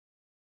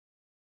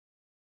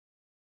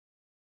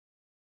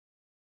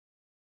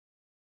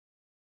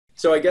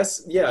So I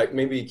guess, yeah,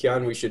 maybe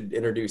Kian, we should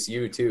introduce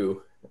you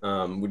too.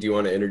 Would you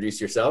want to introduce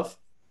yourself?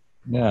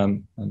 Yeah,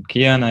 I'm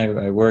Kian.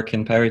 I work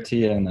in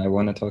Parity and I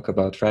want to talk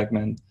about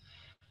Fragment,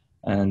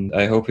 and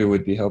I hope it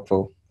would be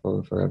helpful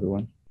for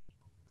everyone.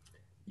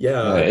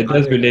 Yeah, It I'm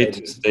does relate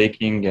to excited.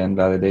 staking and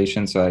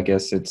validation, so I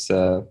guess it's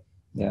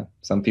yeah,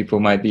 some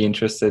people might be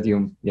interested.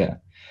 You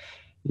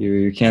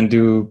you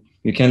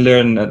can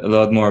learn a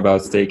lot more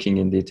about staking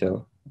in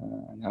detail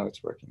and how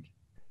it's working.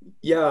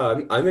 Yeah,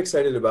 I'm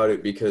excited about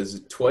it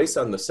because twice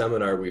on the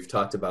seminar we've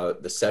talked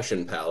about the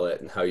session palette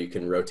and how you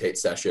can rotate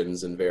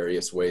sessions in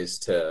various ways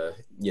to,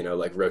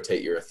 like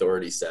rotate your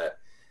authority set.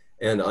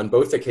 And on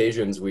both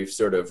occasions, we've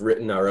sort of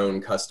written our own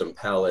custom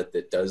palette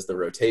that does the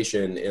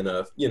rotation in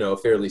a,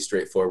 fairly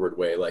straightforward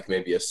way, like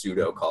maybe a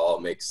pseudo call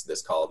makes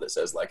this call that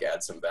says like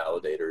add some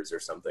validators or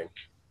something.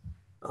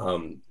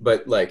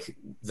 But like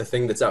the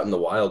thing that's out in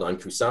the wild on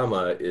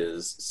Kusama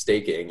is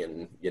staking,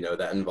 and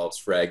that involves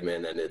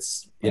fragment, and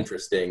it's Yeah.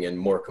 interesting and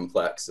more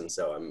complex. And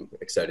so I'm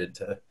excited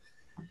to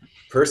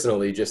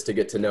personally just to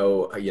get to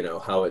know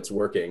how it's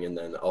working, and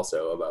then also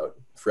about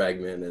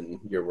fragment and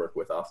your work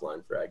with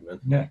offline fragment.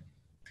 Yeah.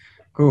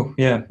 Cool.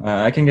 Yeah,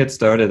 I can get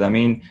started. I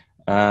mean,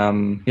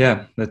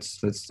 yeah,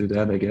 let's do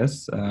that, I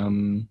guess.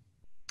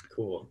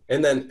 Cool.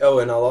 And then, oh,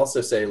 and I'll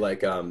also say like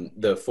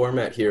the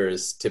format here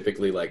is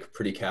typically like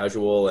pretty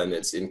casual, and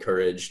it's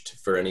encouraged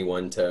for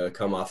anyone to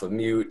come off of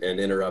mute and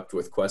interrupt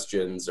with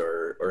questions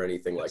or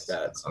anything like Yes,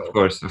 that. of So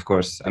course, of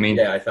course. I mean,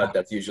 yeah, I thought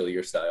that's usually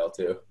your style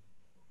too.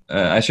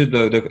 I should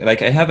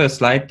like I have a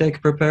slide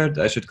deck prepared.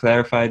 I should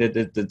clarify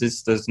that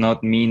this does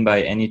not mean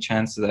by any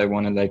chance that I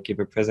want to like give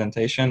a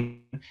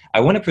presentation. I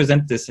want to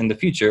present this in the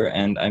future,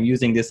 and I'm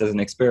using this as an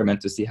experiment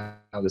to see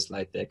how the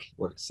slide deck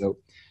works. So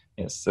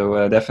yes,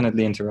 so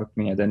definitely interrupt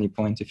me at any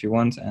point if you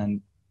want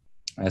and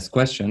ask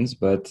questions.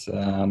 But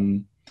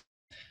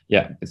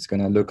yeah, it's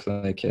gonna look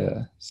like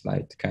a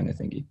slide kind of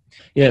thingy.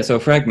 Yeah, so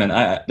Fragment.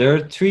 There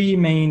are three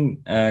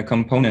main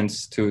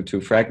components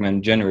to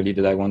Fragment generally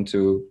that I want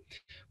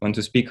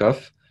to speak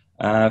of.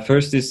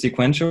 First is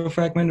Sequential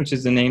Phragmen, which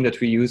is the name that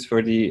we use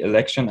for the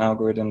election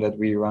algorithm that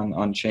we run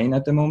on chain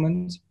at the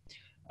moment.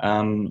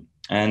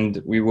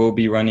 And we will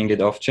be running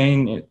it off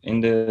chain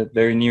in the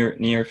very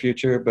near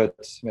future, but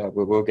yeah,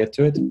 we'll get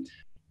to it.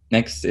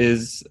 Next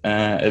is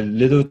a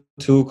little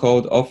tool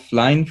called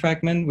Offline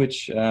Phragmen,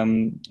 which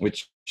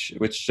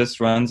just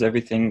runs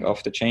everything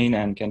off the chain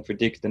and can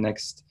predict the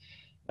next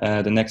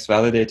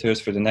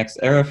validators for the next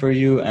era for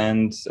you.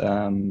 And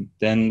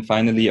then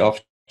finally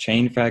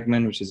Offchain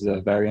Phragmen, which is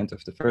a variant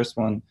of the first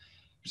one,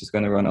 which is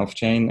going to run off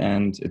chain.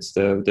 And it's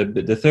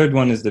the third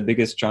one is the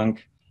biggest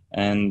chunk.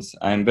 And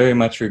I'm very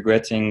much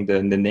regretting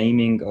the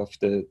naming of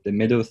the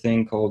middle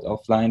thing called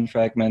Offline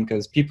Phragmen,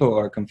 because people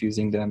are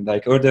confusing them,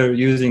 like, or they're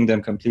using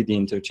them completely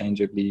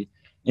interchangeably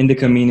in the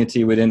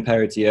community within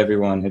Parity.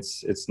 Everyone,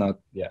 it's not,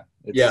 yeah,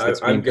 Yeah,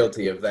 it's I'm being,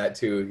 guilty of that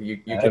too. You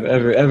can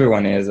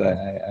everyone is.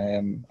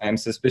 I am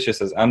suspicious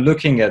as I'm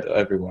looking at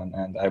everyone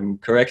and I'm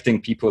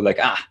correcting people like,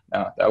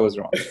 no, that was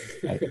wrong.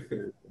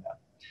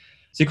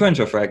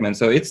 Sequential Phragmen.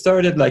 So it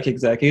started like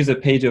exactly, here's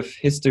a page of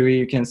history.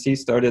 You can see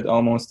started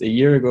almost a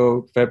year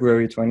ago,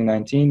 February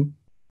 2019.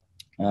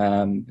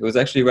 It was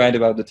actually right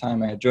about the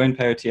time I had joined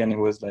Parity, and it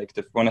was like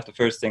one of the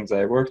first things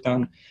I worked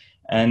on.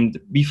 And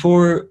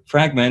before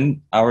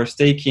Fragment, our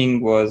staking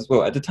was,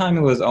 well, at the time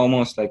it was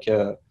almost like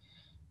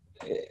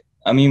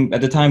I mean,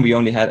 at the time we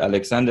only had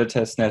Alexander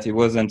testnet.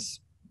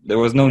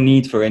 There was no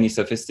need for any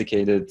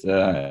sophisticated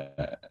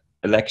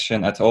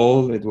election at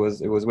all. It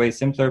was way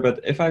simpler. But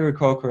if I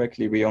recall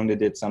correctly, we only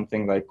did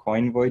something like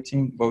coin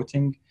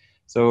voting.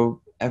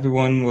 So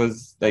everyone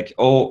was like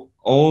all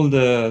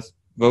the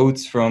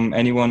votes from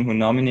anyone who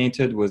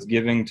nominated was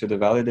given to the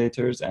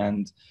validators,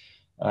 and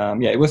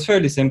yeah, it was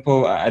fairly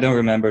simple. I don't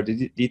remember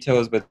the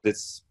details, but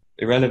it's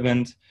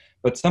irrelevant.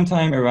 But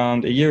sometime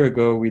around a year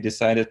ago, we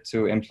decided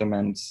to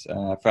implement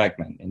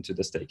Fragment into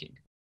the staking.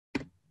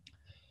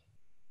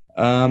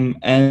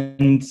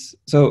 And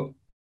so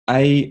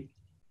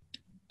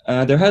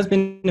there has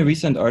been a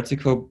recent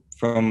article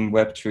from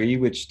Web3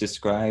 which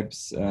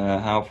describes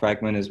how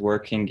Fragment is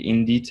working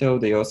in detail.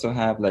 They also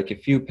have like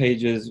a few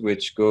pages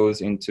which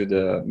goes into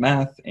the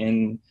math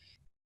in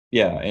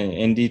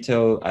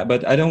detail,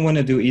 but I don't want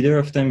to do either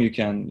of them. You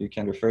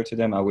can refer to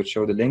them. I would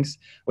show the links.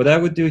 What I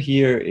would do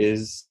here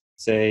is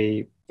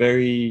say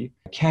very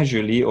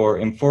casually or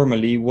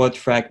informally what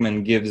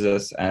Fragment gives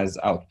us as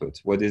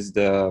output. What is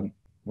the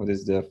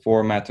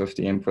format of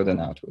the input and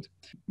output?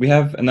 We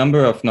have a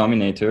number of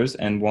nominators,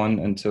 N1,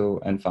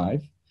 N2,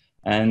 N5,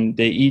 and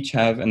they each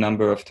have a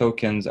number of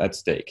tokens at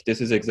stake.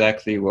 This is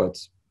exactly what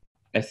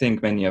I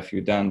think many of you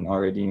done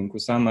already in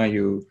Kusama.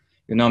 You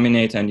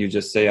nominate and you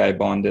just say, I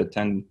bonded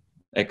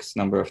 10x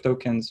number of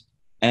tokens.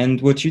 And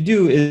what you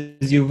do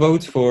is you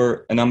vote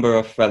for a number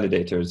of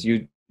validators.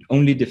 You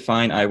only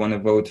define, I want to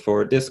vote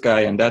for this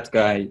guy and that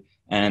guy,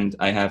 and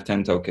I have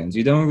 10 tokens.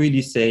 You don't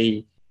really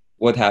say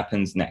what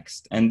happens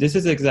next. And this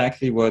is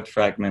exactly what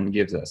Fragment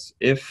gives us.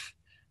 If,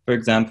 for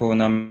example,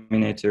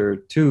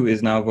 nominator 2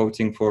 is now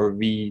voting for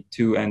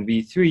V2 and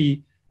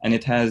V3, and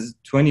it has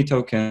 20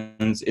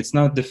 tokens, it's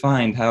not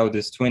defined how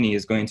this 20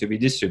 is going to be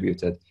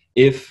distributed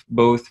if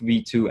both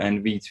V2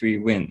 and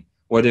V3 win.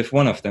 What if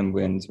one of them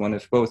wins? What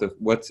if both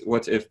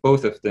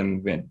of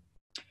them win?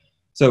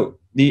 So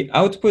the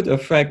output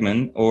of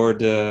Phragmen, or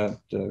the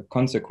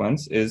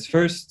consequence, is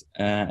first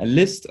a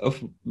list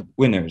of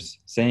winners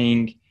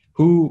saying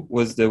who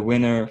was the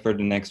winner for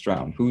the next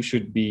round, who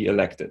should be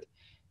elected,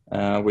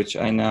 which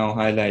I now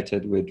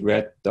highlighted with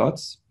red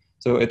dots.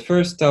 So it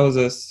first tells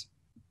us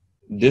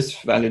this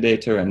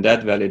validator and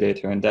that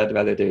validator and that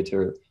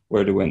validator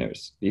were the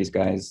winners. These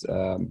guys,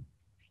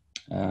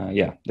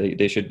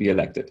 they should be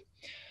elected.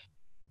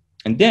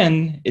 And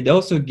then it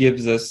also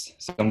gives us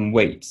some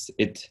weights.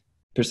 It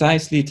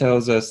precisely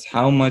tells us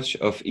how much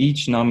of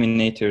each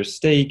nominator's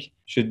stake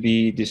should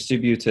be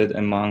distributed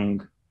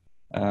among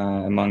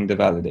the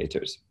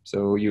validators.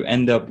 So you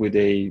end up with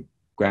a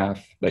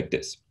graph like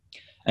this.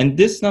 And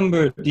these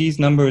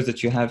numbers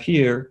that you have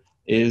here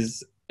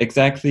is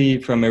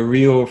exactly from a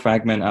real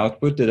Phragmen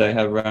output that I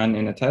have run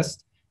in a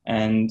test.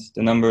 And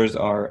the numbers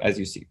are as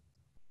you see.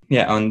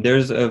 Yeah, and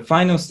there's a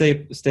final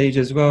stage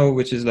as well,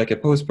 which is like a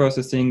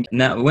post-processing.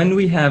 Now, when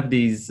we have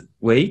these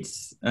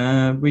weights,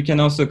 we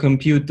can also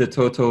compute the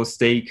total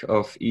stake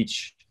of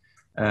each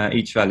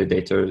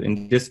validator.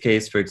 In this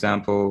case, for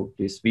example,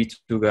 this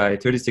V2 guy,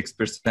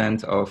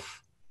 36%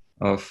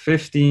 of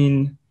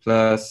 15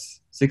 plus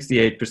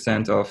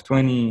 68% of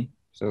 20.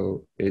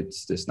 So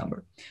it's this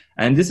number.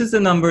 And this is the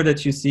number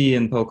that you see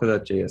in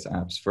Polkadot.js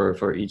apps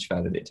for each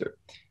validator.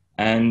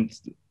 And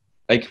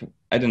like,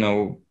 I don't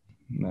know,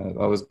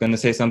 I was going to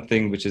say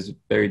something which is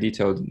very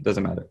detailed,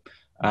 doesn't matter.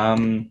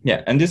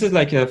 Yeah, and this is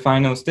like a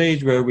final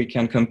stage where we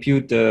can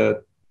compute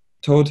the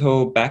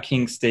total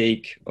backing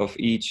stake of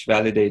each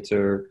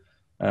validator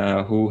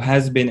who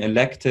has been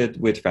elected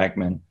with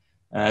Phragmen.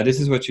 This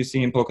is what you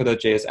see in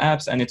Polkadot.js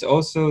apps, and it's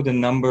also the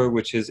number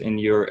which is in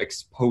your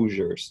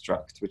exposure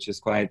struct, which is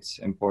quite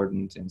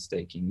important in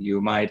staking.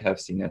 You might have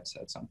seen it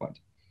at some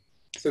point.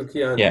 So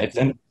Kian, yeah, it's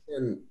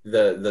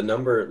the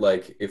number,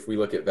 like if we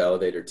look at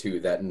validator 2,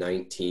 that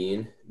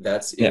 19,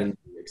 that's in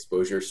the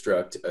exposure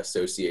struct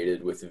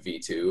associated with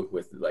V2,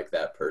 with like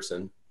that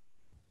person.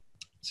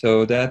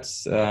 So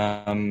that's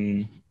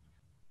the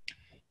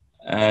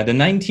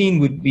 19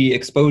 would be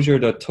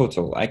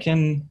exposure.total. I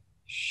can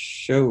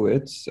show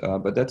it,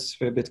 but that's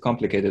a bit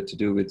complicated to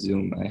do with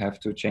Zoom. I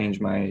have to change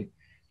my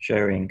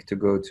sharing to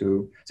go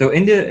to. So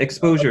in the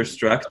exposure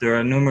struct, there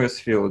are numerous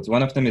fields.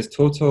 One of them is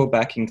total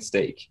backing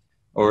stake,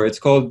 or it's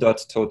called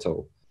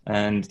 .total.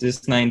 And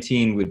this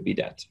 19 would be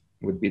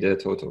the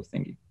total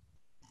thingy.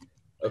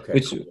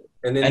 Okay. Cool.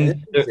 And in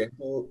this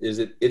example,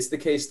 it's the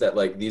case that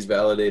like these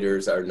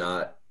validators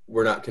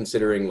we're not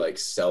considering like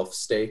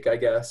self-stake, I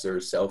guess, or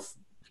self.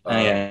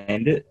 Yeah.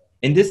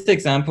 In this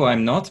example,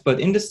 I'm not, but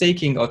in the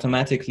staking,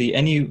 automatically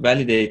any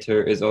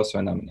validator is also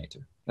a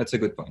nominator. That's a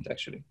good point,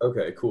 actually.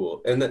 Okay,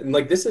 cool. And then,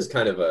 like, this is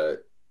kind of a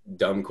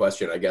dumb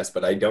question, I guess,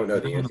 but I don't know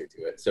the answer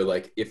to it. So,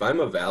 like, if I'm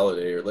a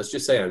validator, let's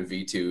just say I'm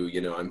V2,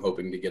 you know, I'm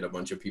hoping to get a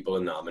bunch of people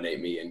to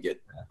nominate me and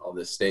get all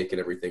this stake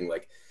and everything.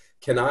 Like,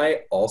 can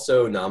I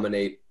also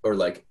nominate or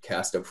like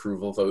cast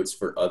approval votes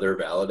for other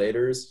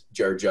validators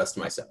or just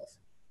myself?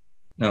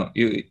 No,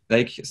 you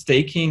like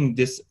staking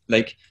this,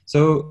 like,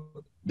 so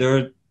there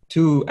are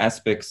two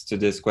aspects to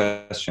this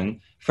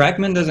question.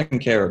 Phragmen doesn't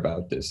care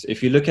about this.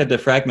 If you look at the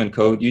Phragmen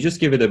code, you just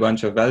give it a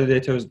bunch of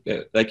validators.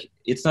 Like,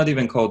 it's not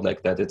even called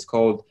like that. It's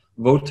called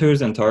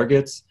voters and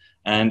targets,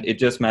 and it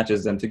just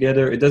matches them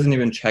together. It doesn't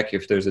even check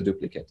if there's a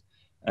duplicate.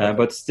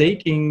 But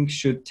staking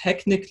should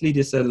technically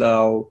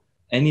disallow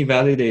any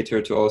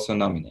validator to also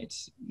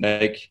nominate.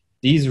 Like,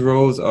 these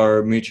roles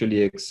are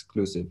mutually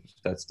exclusive,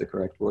 if that's the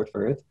correct word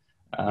for it.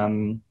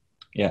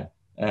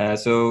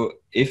 So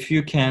if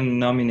you can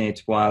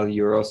nominate while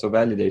you're also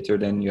validator,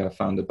 then you have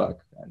found a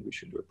bug, and we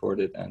should report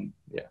it. And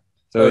yeah,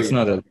 so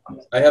not a.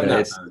 I have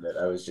not found it.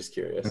 I was just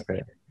curious.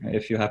 Okay,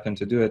 if you happen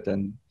to do it,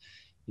 then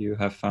you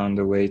have found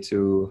a way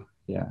to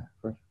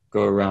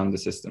go around the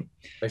system.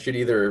 I should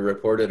either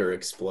report it or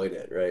exploit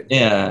it, right?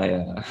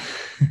 Yeah.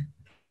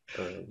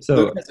 So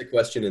Luke has a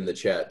question in the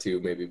chat too,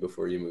 maybe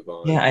before you move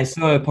on. Yeah, I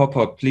saw a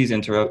pop-up. Please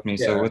interrupt me.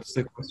 Yeah. So what's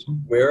the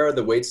question? Where are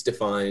the weights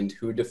defined?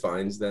 Who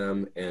defines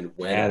them? And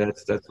when? Yeah,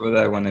 that's what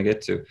I want to get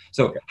to.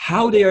 So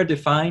how they are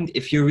defined,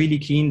 if you're really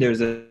keen,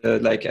 there's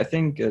I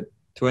think a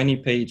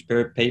 20-page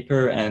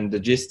paper and the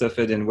gist of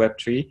it in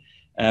Web3.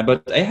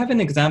 But I have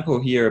an example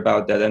here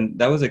about that, and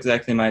that was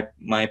exactly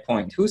my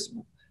point. Who's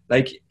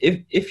like,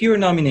 if you're a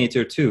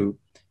nominator too,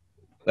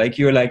 like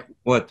you're like,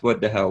 what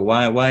the hell?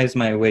 Why is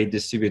my weight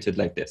distributed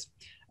like this?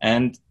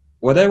 And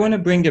what I want to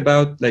bring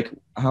about, like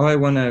how I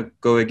want to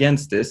go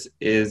against this,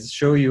 is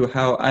show you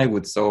how I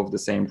would solve the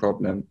same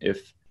problem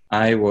if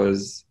I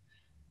was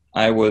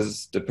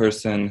the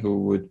person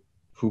who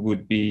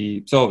would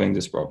be solving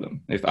this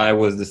problem, if I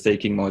was the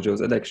staking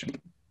module's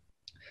election.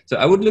 So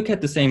I would look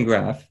at the same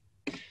graph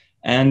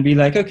and be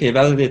like, okay,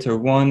 validator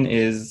 1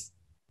 is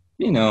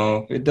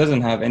it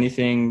doesn't have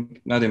anything,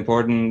 not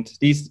important.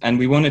 And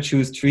we want to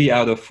choose 3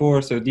 out of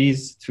 4, so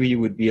these 3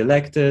 would be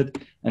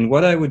elected. And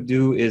what I would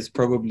do is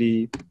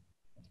probably,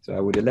 so I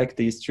would elect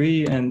these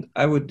 3, and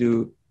I would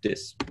do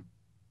this.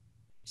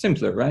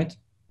 Simpler, right?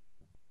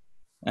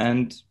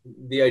 And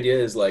the idea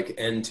is like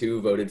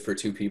N2 voted for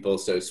 2 people,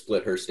 so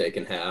split her stake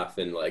in half,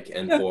 and like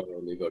N4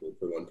 only voted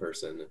for 1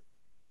 person.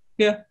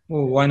 Yeah,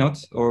 well, why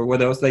not? Or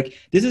what else? Like,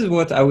 this is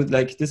what I would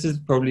like. This is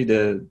probably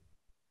the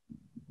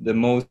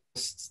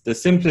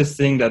simplest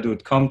thing that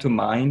would come to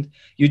mind.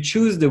 You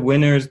choose the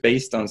winners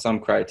based on some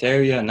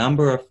criteria,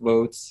 number of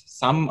votes,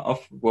 sum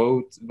of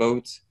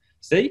vote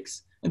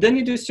stakes, and then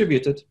you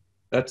distribute it.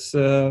 That's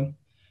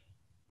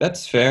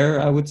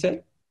fair, I would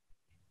say.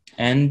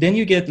 And then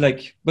you get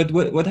like, but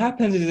what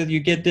happens is that you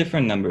get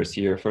different numbers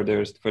here for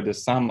the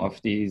sum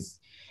of these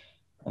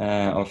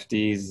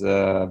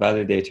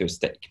validator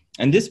stake.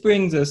 And this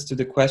brings us to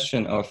the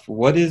question of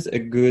what is a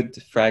good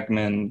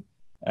fragment.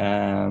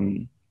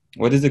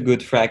 What is a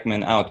good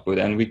fragment output?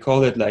 And we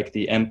call it like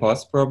the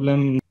NPos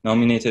problem,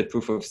 nominated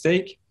proof of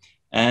stake.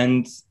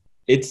 And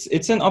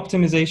it's an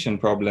optimization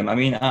problem. I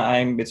mean,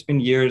 it's been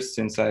years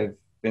since I've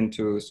been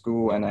to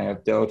school and I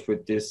have dealt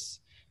with this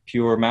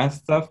pure math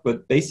stuff,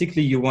 but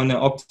basically you want to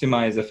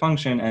optimize a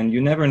function and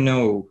you never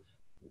know.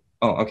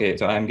 Oh, okay,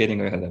 so I'm getting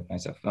ahead of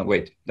myself. No,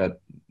 wait,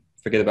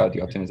 forget about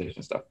the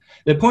optimization stuff.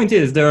 The point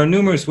is there are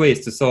numerous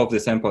ways to solve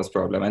this NPos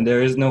problem, and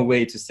there is no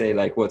way to say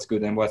like what's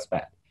good and what's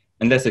bad,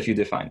 unless if you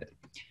define it.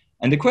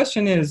 And the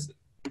question is,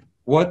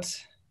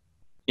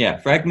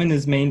 fragment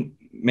is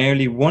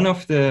merely one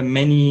of the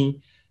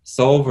many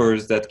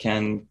solvers that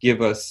can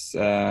give us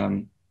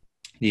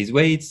these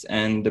weights,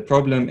 and the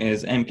problem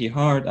is NP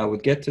hard. I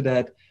would get to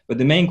that. But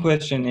the main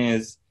question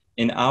is,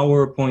 in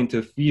our point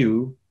of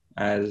view,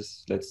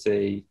 as let's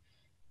say,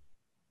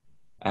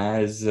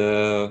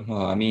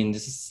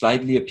 this is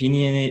slightly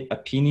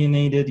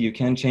opinionated. You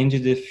can change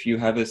it if you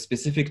have a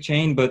specific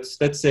chain, but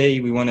let's say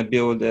we want to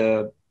build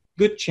a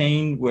good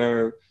chain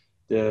where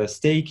the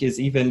stake is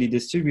evenly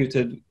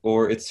distributed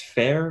or it's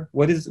fair.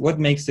 What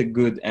makes a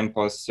good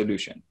NPos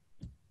solution?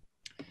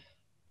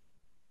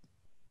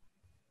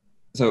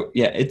 So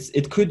yeah,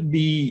 it could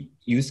be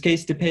use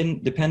case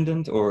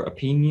dependent or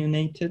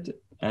opinionated,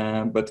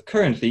 but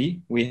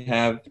currently we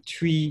have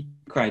 3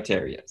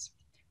 criteria.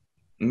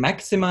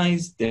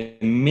 Maximize the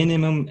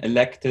minimum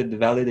elected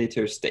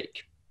validator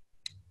stake.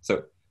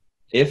 So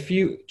if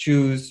you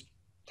choose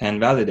 10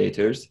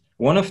 validators,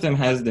 one of them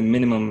has the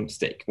minimum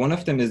stake. One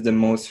of them is the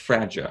most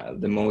fragile,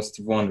 the most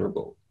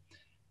vulnerable.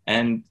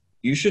 And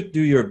you should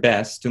do your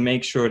best to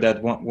make sure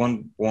that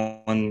one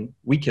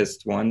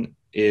weakest one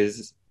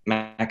is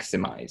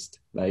maximized,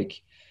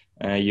 like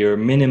your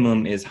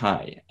minimum is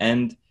high.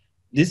 And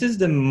this is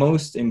the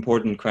most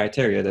important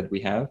criteria that we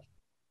have.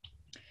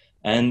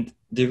 And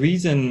the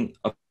reason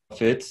of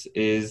it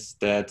is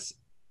that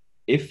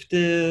if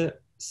the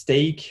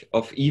stake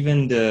of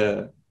even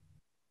the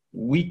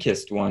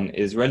weakest one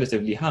is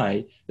relatively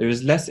high, there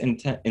is less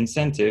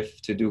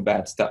incentive to do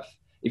bad stuff.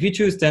 If you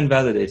choose 10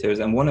 validators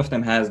and one of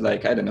them has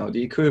like, I don't know,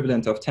 the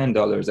equivalent of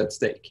 $10 at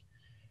stake,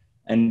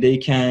 and they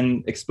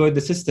can exploit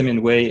the system in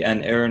a way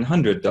and earn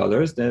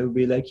 $100, they'll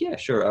be like, yeah,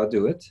 sure, I'll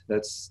do it.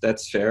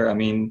 That's fair. I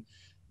mean,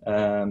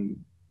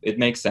 it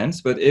makes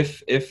sense. But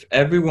if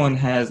everyone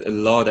has a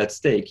lot at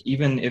stake,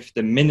 even if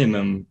the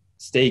minimum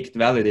staked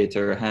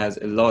validator has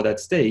a lot at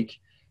stake,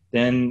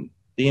 then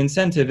the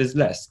incentive is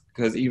less,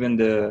 because even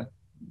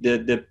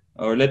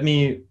or let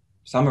me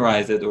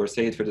summarize it or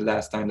say it for the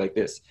last time like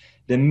this.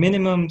 The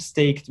minimum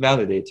staked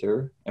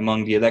validator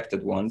among the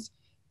elected ones,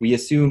 we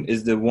assume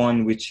is the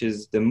one which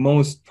is the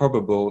most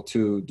probable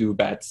to do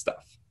bad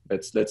stuff.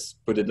 Let's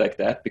put it like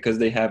that, because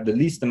they have the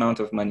least amount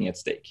of money at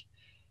stake.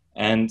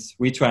 And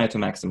we try to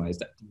maximize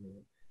that.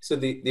 So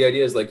the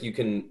idea is like you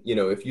can,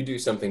 if you do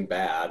something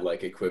bad,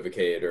 like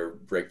equivocate or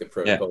break the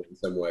protocol in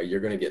some way, you're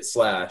going to get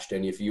slashed.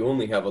 And if you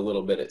only have a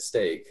little bit at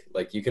stake,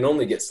 like you can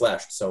only get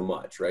slashed so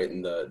much, right?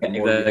 And the more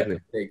you have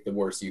at stake, the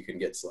worse you can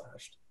get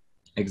slashed.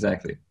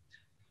 Exactly.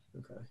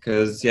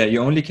 Because you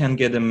only can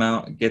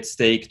get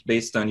staked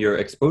based on your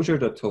exposure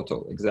to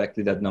total,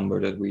 exactly that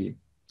number that we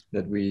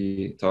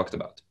talked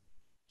about.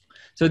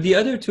 So the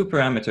other 2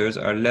 parameters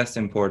are less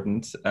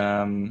important,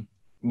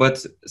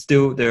 but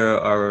still there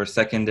are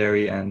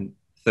secondary and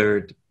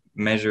third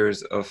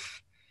measures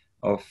of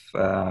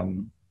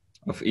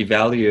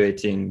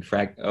evaluating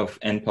of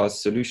NPos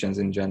solutions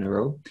in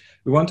general.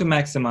 We want to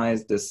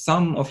maximize the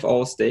sum of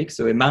all stakes,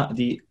 so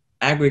the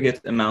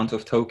aggregate amount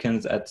of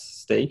tokens at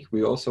stake.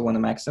 We also want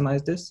to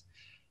maximize this.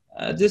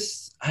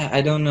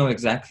 I don't know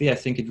exactly. I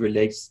think it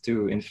relates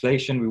to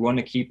inflation. We want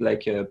to keep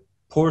like a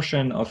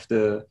portion of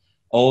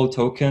all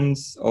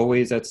tokens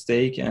always at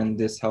stake, and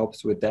this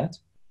helps with that.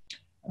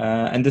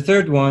 And the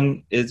third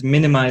one is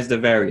minimize the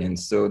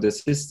variance. So the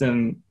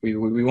system, we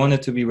want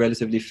it to be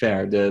relatively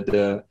fair.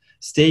 The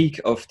stake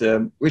of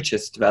the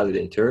richest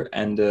validator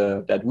and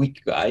that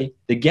weak guy,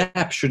 the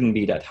gap shouldn't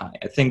be that high.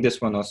 I think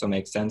this one also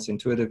makes sense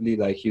intuitively.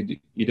 Like you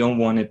don't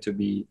want it to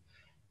be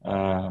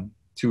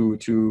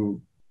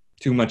too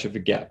too much of a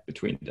gap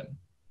between them.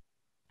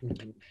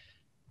 Mm-hmm.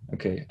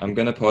 Okay, I'm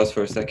gonna pause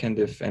for a second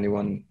if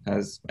anyone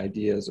has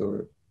ideas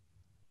or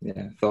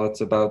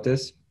thoughts about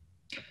this.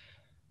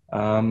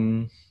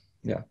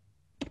 Yeah,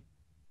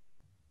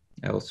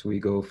 else we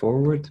go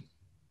forward.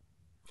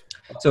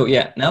 So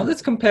yeah, now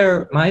let's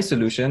compare my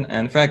solution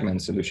and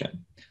Phragmen's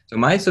solution. So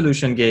my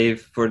solution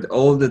gave, for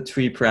all the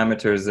 3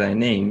 parameters I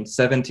named,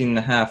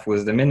 17.5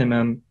 was the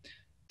minimum,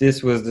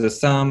 this was the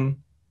sum,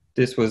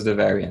 this was the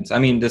variance. I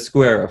mean, the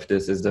square of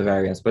this is the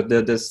variance, but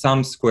the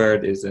sum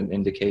squared is an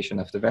indication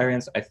of the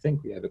variance. I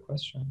think we have a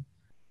question.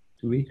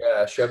 Do we?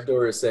 Yeah,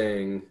 Shevdor is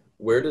saying,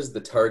 where does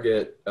the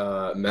target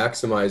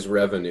maximize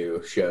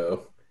revenue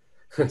show?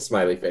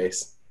 Smiley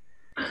face.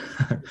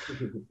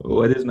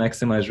 What is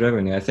maximize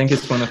revenue? I think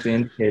it's one of the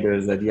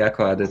indicators that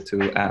Yako added to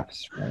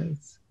apps, right?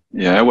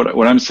 Yeah,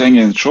 what I'm saying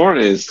in short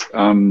is,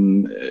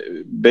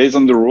 based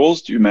on the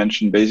rules you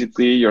mentioned,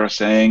 basically you're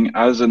saying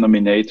as a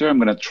nominator, I'm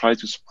going to try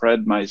to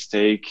spread my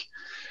stake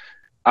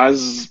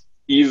as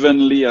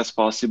evenly as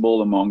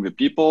possible among the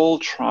people,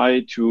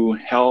 try to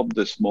help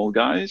the small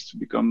guys to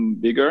become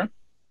bigger.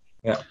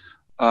 Yeah.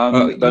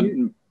 But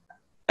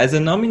as a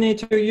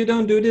nominator, you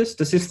don't do this.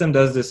 The system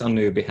does this on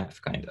your behalf,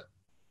 kind of.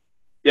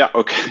 Yeah.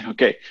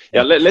 Okay.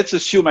 Yeah. Let's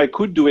assume I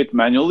could do it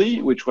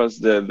manually, which was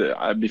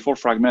before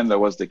Phragmen. That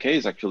was the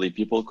case. Actually,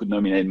 people could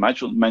nominate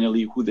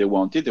manually who they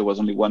wanted. There was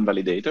only one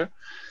validator,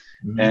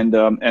 and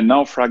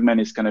now Phragmen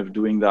is kind of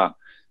doing that.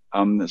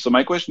 So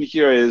my question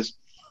here is,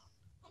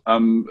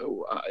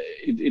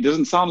 it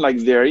doesn't sound like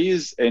there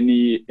is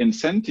any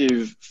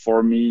incentive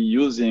for me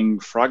using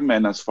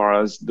Phragmen as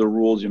far as the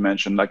rules you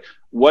mentioned. Like,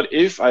 what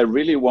if I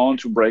really want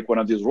to break one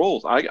of these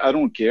rules? I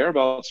don't care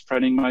about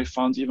spreading my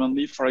funds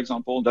evenly, for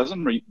example. It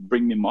doesn't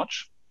bring me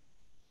much.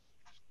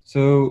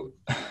 So,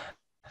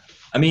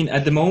 I mean,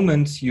 at the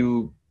moment,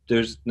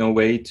 there's no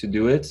way to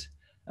do it.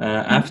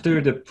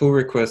 After the pull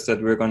request that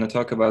we're going to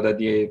talk about at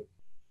the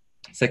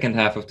second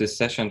half of this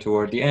session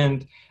toward the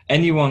end,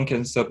 anyone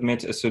can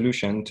submit a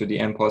solution to the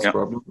NPos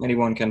problem.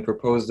 Anyone can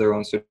propose their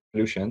own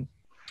solution,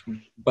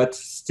 but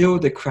still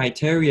the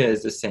criteria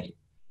is the same.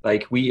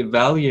 Like, we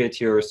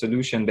evaluate your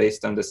solution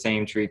based on the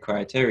same 3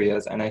 criteria.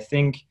 And I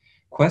think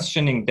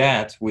questioning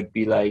that would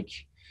be like,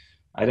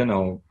 I don't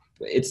know,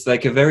 it's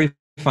like a very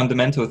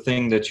fundamental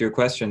thing that you're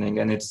questioning,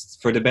 and it's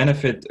for the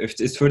benefit,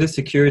 it's for the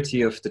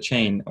security of the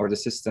chain or the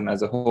system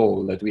as a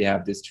whole that we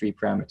have these 3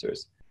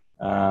 parameters.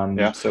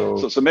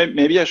 So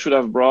maybe I should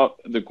have brought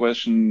the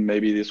question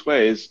maybe this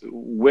way: is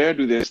where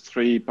do these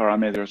 3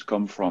 parameters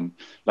come from?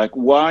 Like,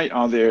 why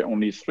are there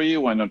only 3?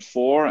 Why not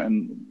 4?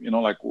 And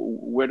like,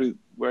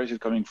 where is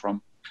it coming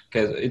from?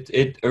 Because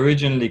it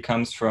originally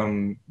comes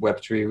from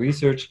Web3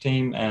 research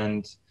team,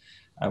 and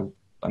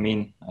I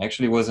mean, I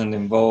actually wasn't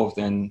involved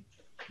in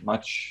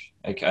much.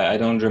 Like, I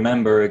don't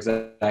remember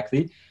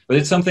exactly, but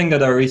it's something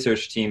that our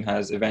research team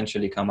has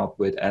eventually come up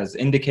with as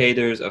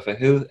indicators of a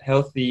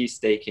healthy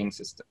staking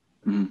system.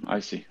 I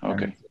see.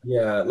 Okay.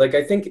 Yeah, like,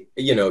 I think,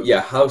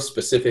 how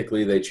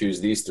specifically they choose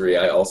these 3,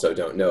 I also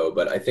don't know.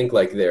 But I think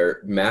like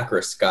their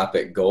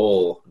macroscopic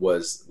goal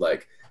was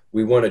like,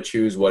 we want to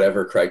choose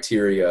whatever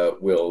criteria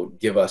will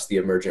give us the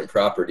emergent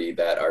property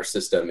that our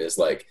system is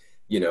like,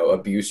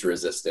 abuse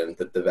resistant,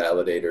 that the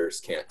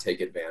validators can't take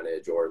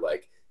advantage or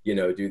like,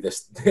 do this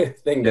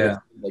thing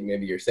that like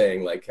maybe you're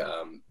saying, like,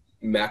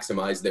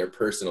 maximize their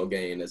personal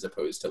gain as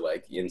opposed to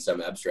like, in some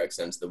abstract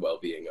sense, the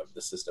well-being of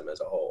the system as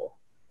a whole.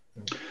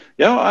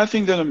 Yeah, I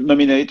think the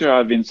nominator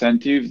have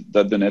incentive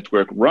that the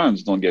network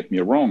runs. Don't get me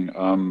wrong.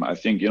 I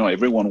think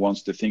everyone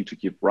wants the thing to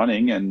keep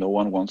running, and no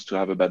one wants to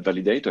have a bad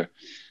validator.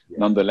 Yeah.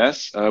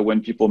 Nonetheless,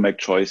 when people make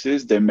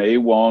choices, they may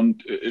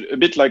want a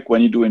bit like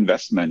when you do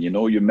investment.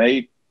 You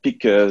may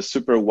pick a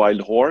super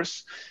wild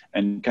horse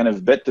and kind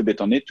of bet a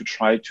bit on it to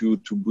try to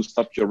boost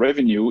up your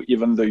revenue,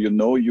 even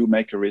though you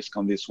make a risk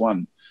on this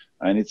one.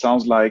 And it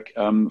sounds like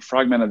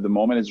Phragmen at the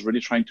moment is really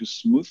trying to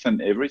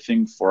smoothen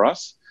everything for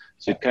us.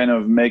 So it kind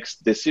of makes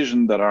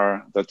decisions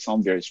that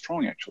sound very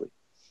strong, actually.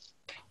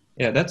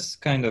 Yeah, that's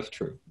kind of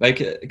true. Like,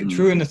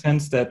 true in the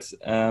sense that,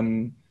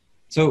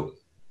 so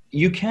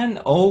you can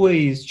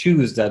always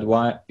choose that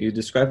you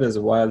described it as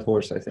a wild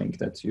horse, I think,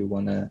 that you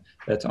want to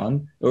bet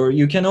on. Or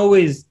you can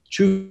always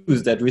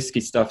choose that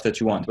risky stuff that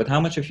you want. But how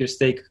much of your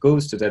stake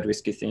goes to that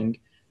risky thing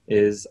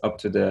is up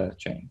to the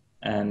chain.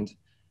 And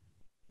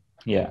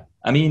yeah,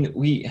 I mean,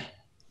 we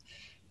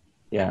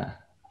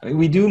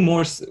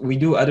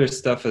do other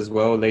stuff as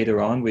well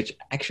later on, which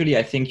actually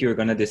I think you're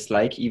going to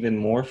dislike even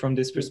more from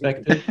this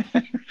perspective.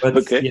 But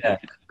okay. Yeah,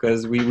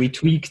 because we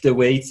tweak the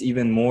weights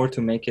even more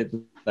to make it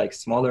like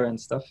smaller and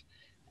stuff.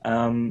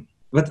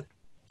 But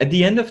at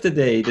the end of the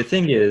day, the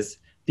thing is,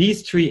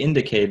 these 3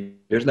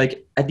 indicators,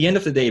 like at the end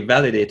of the day,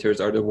 validators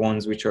are the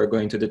ones which are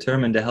going to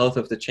determine the health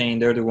of the chain.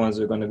 They're the ones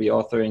who are going to be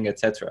authoring,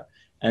 etc.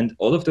 And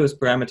all of those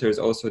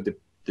parameters also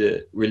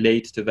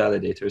relate to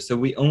validators. So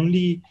we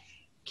only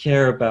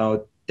care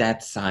about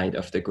that side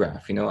of the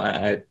graph.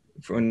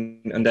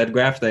 On that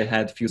graph that I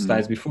had a few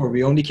slides before,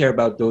 we only care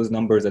about those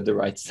numbers at the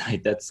right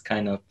side. That's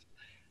kind of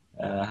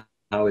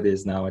how it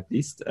is now, at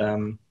least.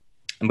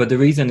 But the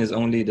reason is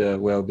only the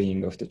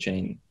well-being of the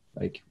chain.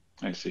 Like,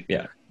 I see.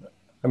 Yeah.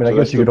 I mean, So I guess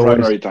that's you the could always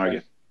primary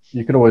target.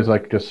 You could always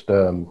like just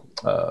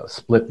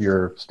split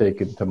your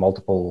stake into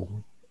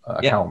multiple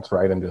accounts,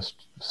 right? And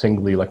just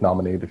singly like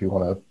nominate if you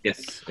want to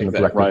Yes, kind of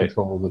exactly. directly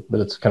control it.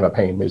 But it's kind of a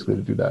pain basically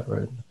to do that,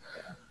 right?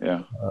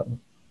 Yeah.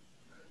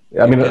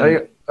 I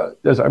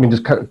mean,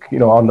 just kind of, you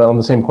know, on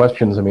the same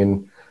questions. I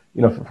mean,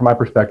 you know, from my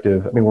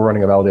perspective, I mean, we're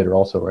running a validator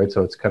also, right?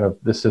 So it's kind of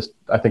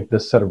I think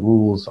this set of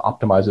rules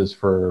optimizes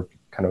for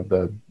kind of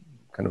the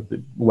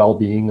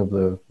well-being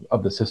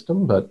of the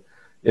system, but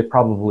it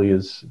probably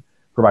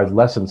provides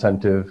less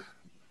incentive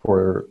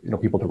for, you know,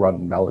 people to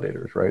run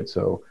validators, right?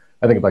 So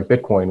I think of like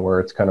Bitcoin, where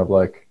it's kind of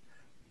like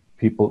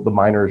the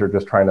miners are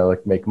just trying to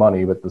like make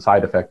money, but the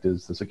side effect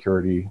is the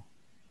security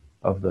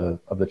of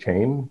the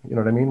chain. You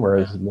know what I mean?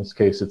 Whereas in this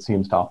case, it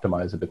seems to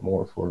optimize a bit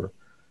more for,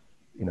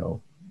 you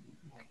know,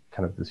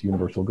 kind of this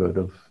universal good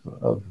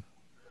of.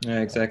 Yeah,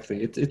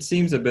 exactly. It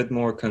seems a bit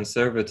more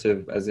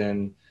conservative, as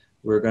in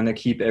we're going to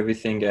keep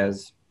everything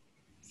as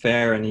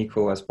fair and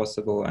equal as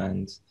possible.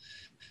 And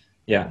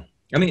yeah,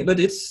 I mean, but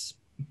it's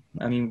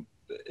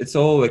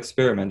all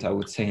experiment, I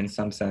would say, in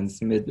some sense.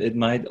 It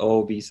might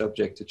all be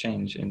subject to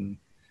change in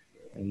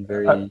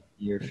very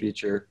near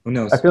future. Who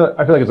knows? I feel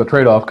like it's a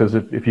trade-off, because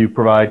if you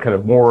provide kind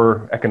of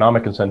more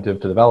economic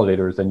incentive to the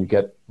validators, then you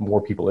get more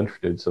people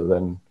interested. So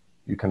then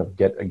you kind of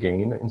get a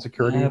gain in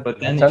security. Yeah, but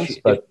then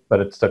but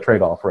it's a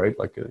trade-off, right?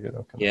 Like, you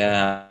know.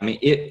 Yeah, I mean,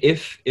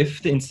 if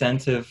the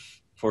incentive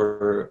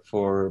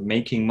for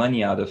making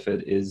money out of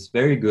it is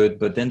very good,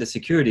 but then the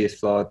security is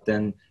flawed,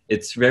 then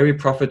it's very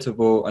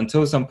profitable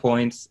until some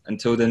point,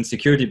 until then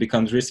security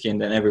becomes risky, and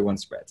then everyone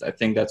spreads. I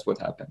think that's what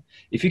happened.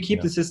 If you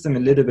keep the system a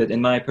little bit,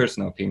 in my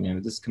personal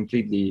opinion, this is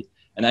completely,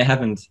 and I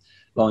haven't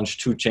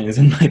launched 2 chains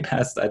in my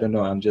past, I don't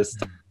know, I'm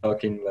just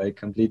talking like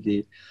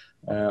completely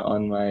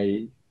on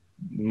my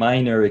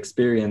minor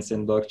experience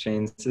in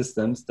blockchain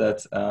systems,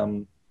 that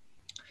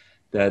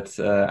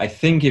I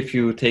think if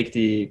you take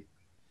the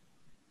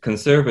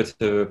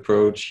conservative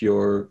approach,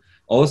 your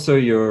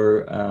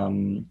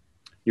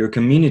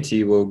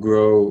community will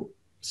grow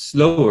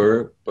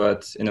slower,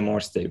 but in a more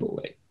stable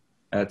way.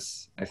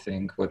 That's, I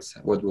think, what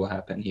will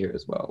happen here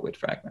as well with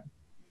Phragmen.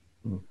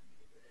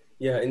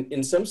 Yeah,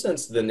 in some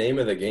sense, the name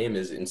of the game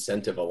is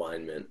incentive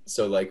alignment.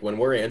 So like when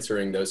we're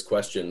answering those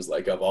questions,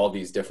 like of all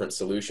these different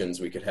solutions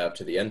we could have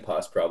to the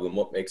NPos problem,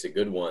 what makes a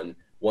good one?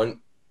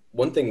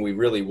 One thing we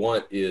really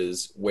want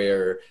is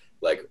where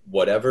like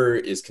whatever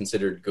is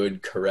considered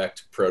good,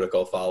 correct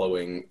protocol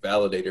following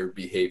validator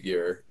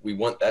behavior, we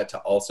want that to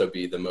also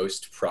be the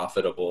most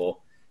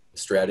profitable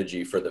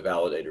strategy for the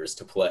validators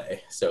to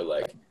play. So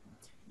like,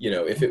 you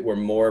know, if it were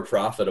more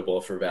profitable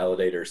for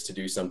validators to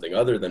do something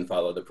other than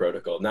follow the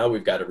protocol, now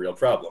we've got a real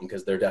problem,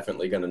 because they're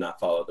definitely going to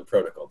not follow the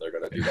protocol. They're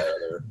going to do that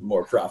other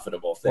more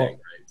profitable thing,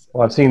 right? So.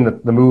 Well, I've seen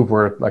the move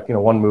where, like, you know,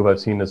 one move I've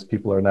seen is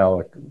people are now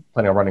like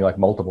planning on running like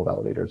multiple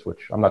validators, which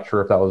I'm not sure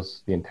if that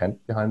was the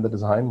intent behind the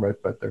design, right?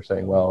 But they're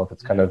saying, well, if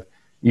it's kind of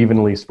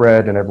evenly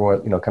spread and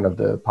everyone, you know, kind of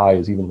the pie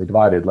is evenly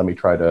divided, let me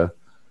try to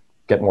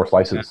get more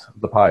slices of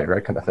the pie,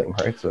 right? Kind of thing,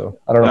 right? So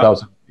I don't know if that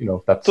was, you know,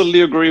 if that's...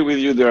 Totally agree with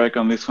you, Derek,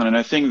 on this one. And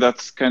I think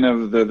that's kind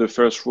of the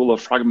first rule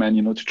of Phragmen,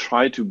 you know, to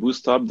try to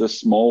boost up the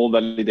small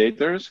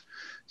validators.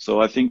 So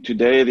I think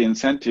today the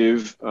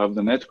incentive of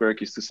the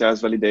network is to say,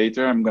 as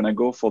validator, I'm going to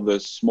go for the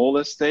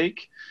smallest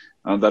stake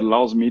that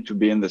allows me to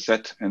be in the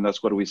set. And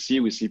that's what we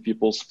see. We see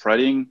people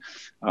spreading,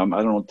 I don't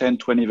know, 10,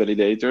 20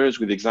 validators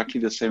with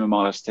exactly the same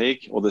amount of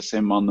stake or the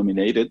same amount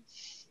nominated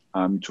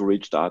to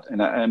reach that.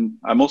 And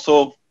I'm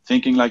also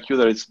thinking like you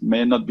that it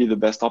may not be the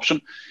best option,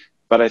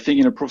 but I think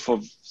in a proof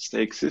of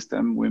stake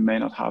system, we may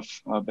not have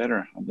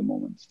better at the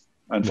moment,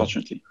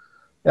 unfortunately.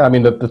 Yeah, I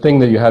mean, the thing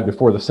that you had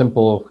before, the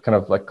simple kind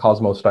of like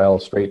Cosmos style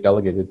straight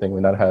delegated thing,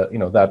 when that had, you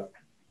know, that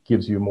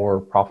gives you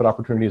more profit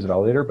opportunities as a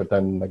validator, but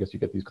then I guess you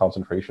get these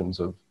concentrations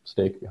of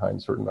stake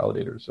behind certain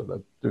validators, so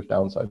that there's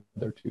downside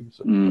there too.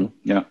 So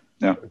yeah.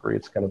 I agree.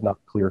 It's kind of not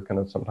clear kind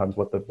of sometimes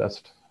what the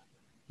best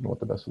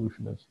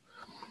solution is.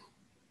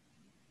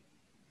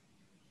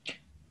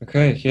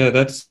 Okay, yeah,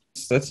 that's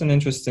an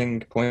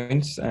interesting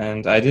point,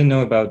 and I didn't know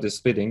about the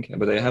splitting,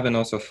 but I haven't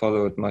also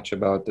followed much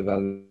about the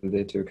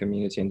validator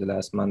community in the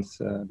last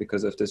month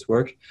because of this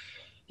work.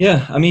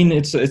 Yeah, I mean,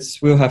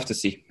 it's we'll have to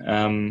see.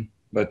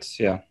 But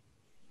yeah,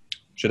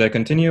 should I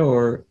continue,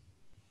 or?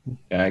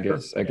 Yeah, I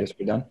guess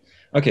we're done.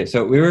 Okay,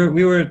 so we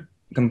were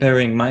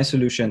comparing my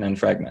solution and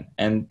Phragmen,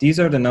 and these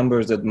are the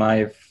numbers that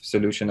my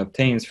solution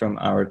obtains from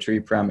our 3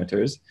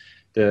 parameters.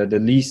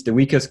 The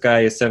weakest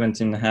guy is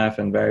 17.5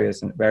 and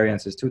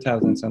variance is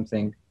 2000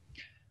 something,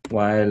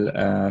 while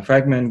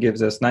Phragmen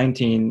gives us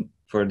 19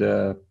 for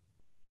the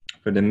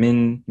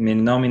min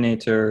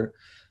nominator,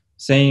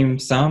 same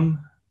sum,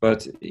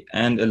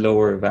 and a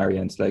lower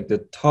variance. Like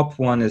the top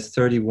one is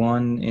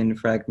 31 in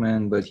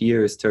Phragmen, but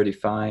here is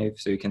 35.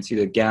 So you can see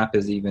the gap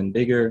is even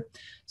bigger.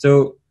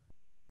 So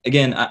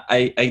again,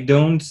 I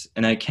don't,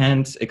 and I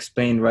can't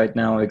explain right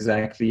now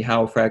exactly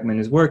how Phragmen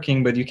is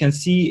working, but you can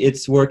see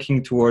it's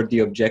working toward the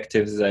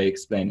objectives I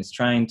explained. It's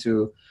trying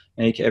to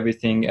make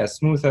everything as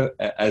smooth,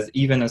 as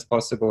even as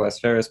possible, as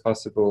fair as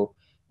possible,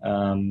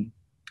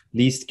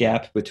 least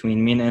gap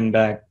between min and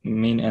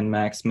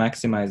max,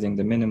 maximizing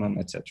the minimum,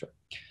 etc.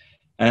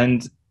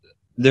 And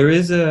there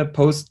is a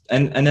post,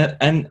 and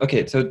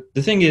okay, so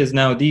the thing is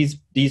now these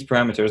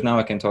parameters, now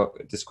I can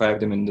describe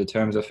them in the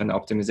terms of an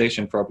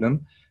optimization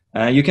problem.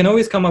 You can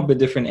always come up with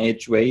different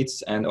age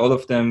weights, and all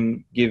of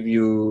them gives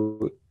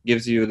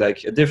you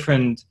like a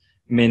different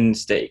min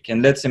stake.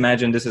 And let's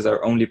imagine this is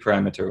our only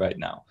parameter right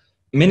now.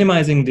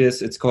 Minimizing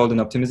this, it's called an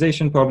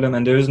optimization problem,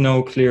 and there is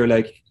no clear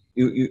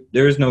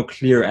there is no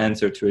clear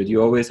answer to it.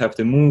 You always have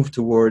to move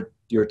toward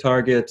your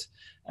target,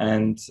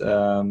 and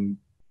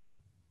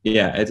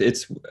yeah,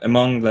 it's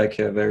among like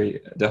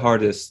the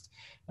hardest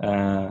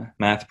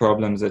math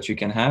problems that you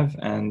can have.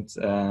 And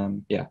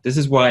yeah, this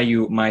is why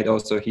you might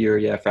also hear,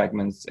 yeah,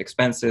 fragments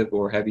expensive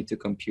or heavy to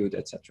compute,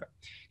 etc.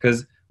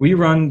 Because we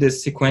run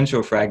this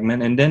sequential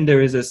fragment, and then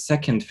there is a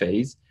second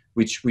phase,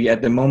 which we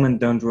at the moment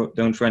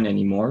don't run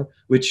anymore,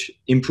 which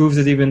improves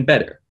it even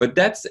better. But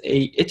that's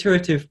a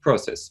iterative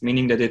process,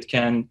 meaning that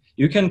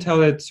you can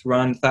tell it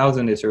run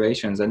 1,000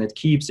 iterations, and it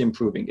keeps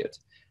improving it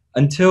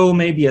until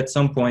maybe at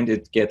some point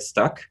it gets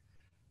stuck.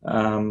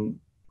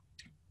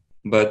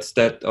 But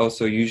that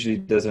also usually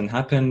doesn't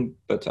happen.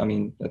 But I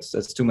mean,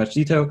 that's too much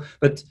detail.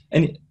 But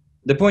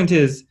the point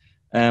is,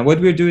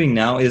 what we're doing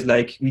now is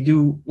like we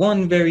do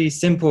one very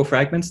simple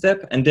fragment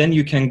step, and then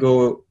you can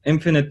go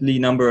infinitely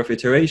number of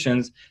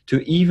iterations to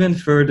even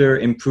further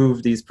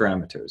improve these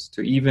parameters,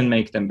 to even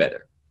make them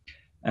better.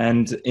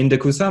 And in the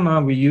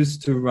Kusama, we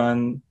used to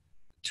run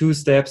 2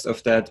 steps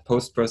of that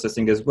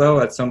post-processing as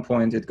well. At some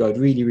point, it got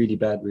really, really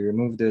bad. We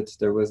removed it.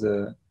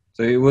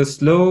 So it was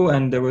slow,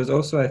 and there was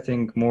also, I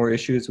think, more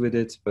issues with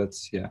it. But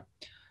yeah,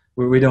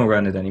 we don't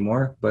run it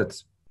anymore.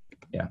 But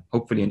yeah,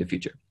 hopefully in the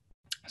future.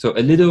 So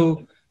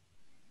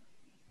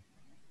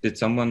did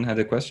someone have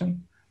a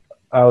question?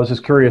 I was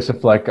just curious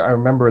if, like, I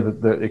remember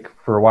that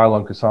for a while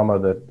on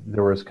Kusama that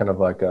there was kind of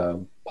like a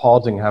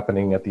pausing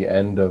happening at the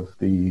end of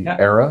the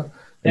era.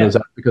 And was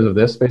that because of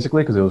this,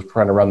 basically? Because it was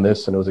trying to run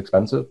this and it was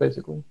expensive,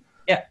 basically?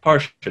 Yeah,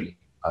 partially.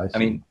 I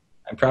mean,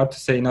 I'm proud to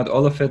say not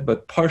all of it,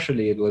 but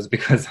partially it was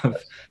because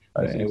of...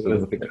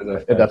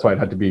 that's why it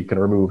had to be kind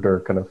of removed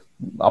or kind of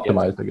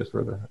optimized, I guess,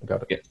 further. I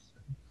got it. Yes.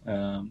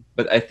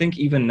 But I think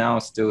even now,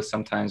 still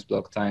sometimes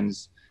block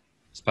times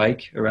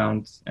spike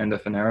around end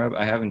of an era.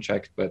 I haven't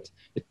checked, but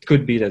it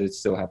could be that it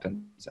still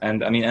happens.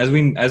 And I mean, as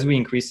we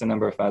increase the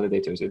number of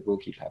validators, it will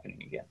keep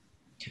happening again.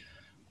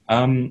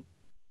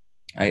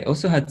 I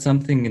also had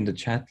something in the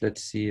chat.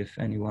 Let's see if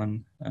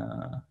anyone...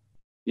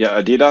 Yeah,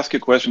 I did ask a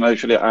question.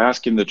 Actually, I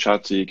asked in the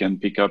chat, so you can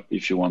pick up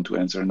if you want to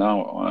answer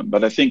now.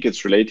 But I think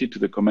it's related to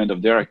the comment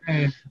of Derek.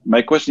 Okay.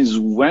 My question is,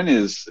 when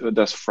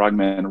does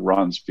fragment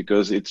runs?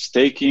 Because it's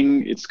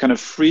kind of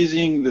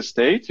freezing the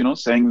state,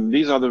 saying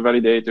these are the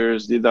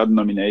validators, these are the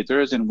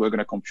nominators, and we're going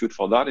to compute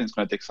for that, and it's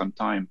going to take some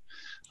time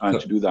to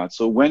do that.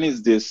 So when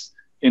is this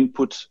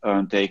input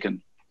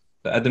taken?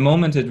 At the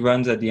moment, it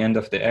runs at the end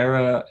of the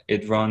era.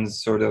 It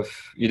runs sort of,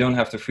 you don't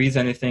have to freeze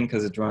anything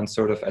because it runs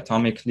sort of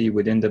atomically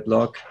within the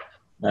block.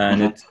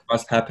 And it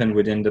must happen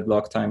within the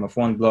block time of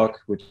 1 block,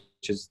 which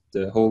is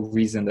the whole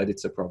reason that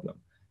it's a problem.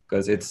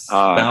 Because it's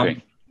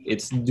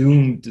it's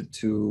doomed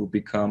to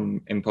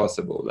become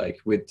impossible.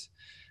 Like with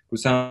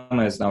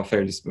Kusama is now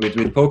fairly,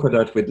 with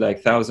Polkadot, with like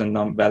 1,000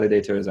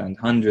 validators and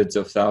hundreds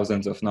of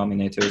thousands of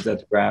nominators,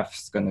 that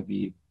graph's going to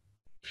be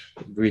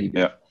really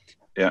big.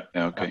 Yeah,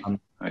 okay.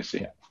 I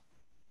see. Yeah.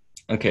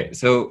 Okay,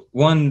 so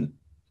one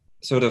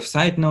sort of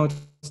side note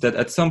that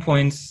at some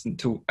points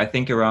I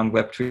think around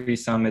Web3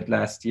 Summit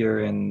last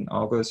year in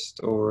August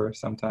or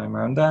sometime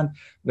around that,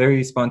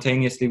 very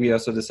spontaneously, we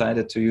also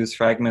decided to use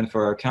Fragment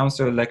for our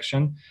council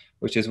election,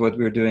 which is what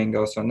we're doing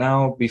also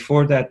now.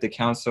 Before that, the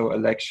council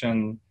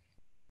election,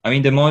 I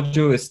mean, the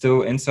module is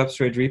still in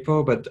Substrate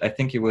repo, but I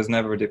think it was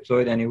never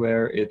deployed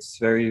anywhere. It's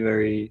very,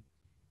 very,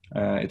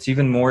 it's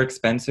even more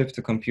expensive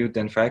to compute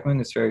than Fragment.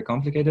 It's very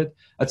complicated.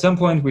 At some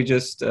point, we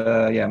just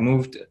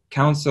moved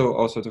council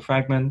also to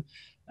Fragment.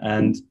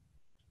 And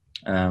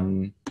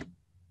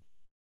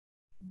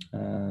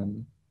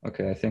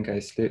okay, I think I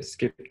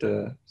skipped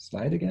the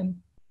slide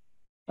again.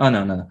 Oh,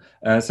 no.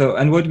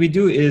 And what we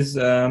do is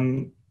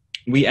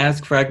we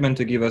ask Fragment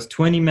to give us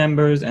 20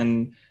 members,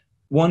 and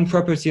one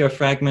property of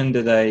Fragment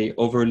that I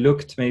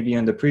overlooked maybe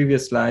on the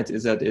previous slides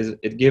is that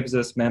it gives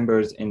us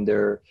members in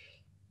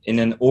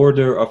an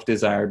order of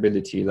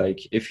desirability. Like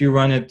if you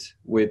run it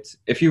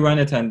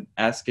and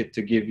ask it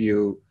to give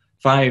you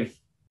 5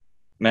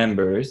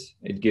 members,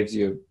 it gives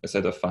you a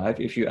set of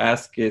 5. If you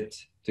ask it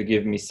to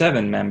give me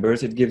 7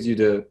 members, it gives you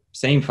the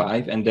same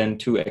 5 and then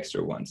 2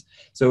 extra ones.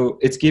 So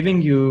it's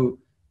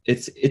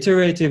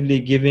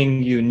iteratively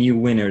giving you new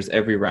winners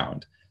every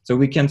round. So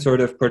we can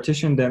sort of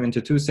partition them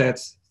into 2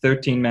 sets,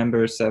 13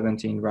 members,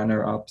 17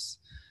 runner-ups,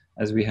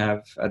 as we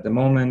have at the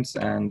moment,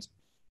 and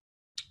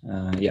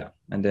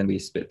and then we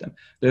split them.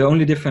 The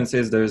only difference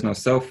is there is no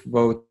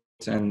self-vote,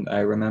 and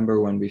I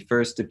remember when we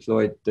first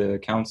deployed the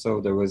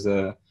council, there was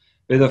a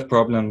bit of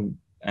problem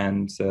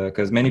and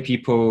because many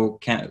people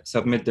can't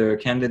submit their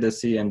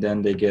candidacy and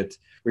then they get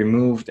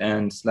removed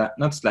and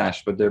not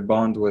slashed, but their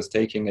bond was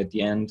taken at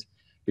the end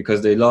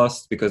because they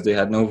lost, because they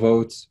had no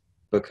votes,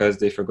 because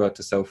they forgot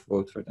to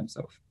self-vote for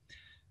themselves.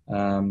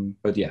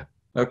 But yeah,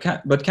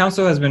 but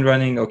council has been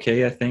running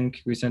okay, I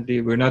think, recently.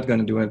 We're not going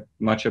to do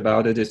much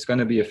about it. It's going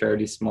to be a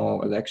fairly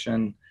small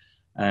election.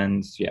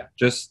 And yeah,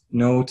 just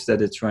note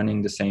that it's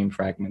running the same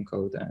fragment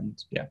code.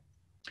 And yeah,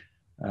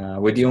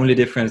 with the only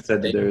difference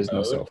that there is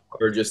no self-vote.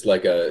 Or just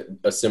like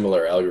a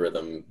similar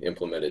algorithm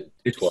implemented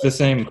It's twice. the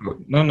same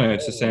code. No,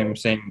 it's the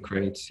same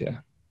crates, yeah.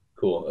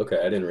 Cool, okay,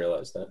 I didn't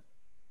realize that.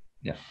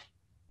 Yeah.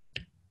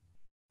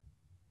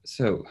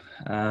 So,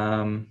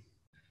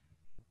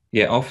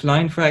 yeah,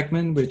 offline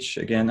fragment, which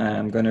again,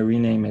 I'm going to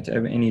rename it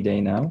any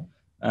day now.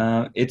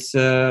 It's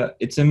a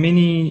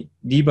mini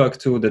debug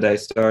tool that I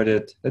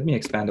started. Let me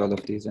expand all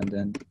of these and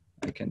then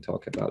I can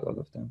talk about all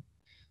of them.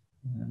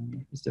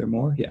 Is there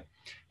more? Yeah.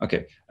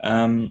 Okay.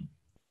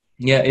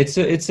 Yeah, it's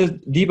a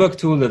debug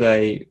tool that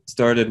I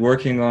started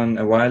working on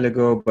a while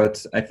ago,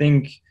 but I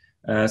think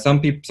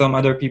some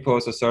other people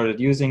also started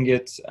using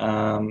it.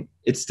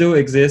 It still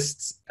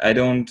exists. I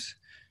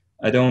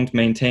don't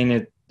maintain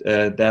it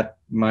that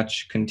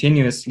much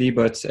continuously,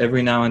 but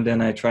every now and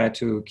then I try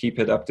to keep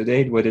it up to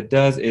date. What it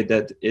does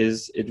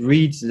is it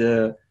reads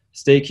the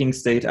staking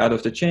state out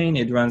of the chain,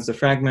 it runs the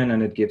fragment,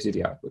 and it gives you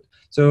the output.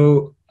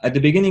 So at the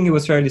beginning it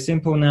was fairly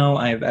simple. Now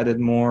I've added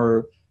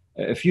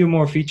a few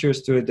more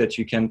features to it that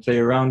you can play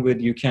around with.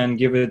 You can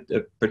give it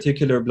a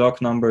particular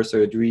block number, so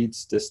it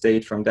reads the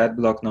state from that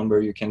block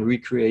number. You can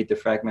recreate the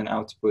fragment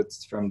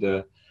outputs from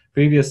the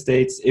previous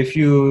states. If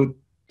you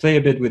play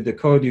a bit with the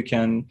code, you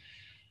can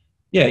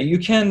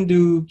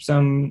do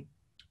some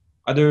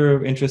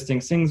other interesting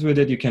things with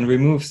it. You can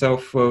remove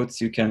self-votes.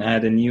 You can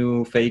add a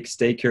new fake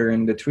staker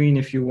in between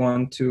if you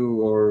want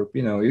to, or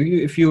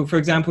if you, for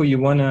example, you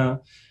want to.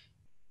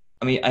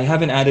 I mean, I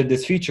haven't added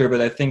this feature,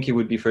 but I think it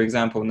would be, for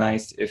example,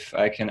 nice if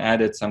I can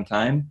add it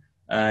sometime.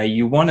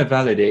 You want to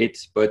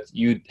validate, but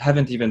you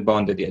haven't even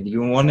bonded yet.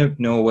 You want to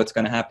know what's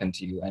going to happen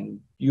to you, and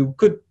you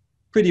could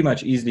pretty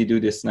much easily do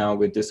this now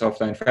with this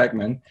offline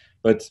fragment,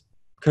 but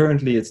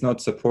currently it's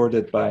not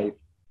supported by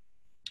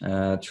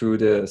through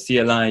the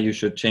CLI. You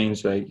should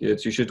change,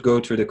 you should go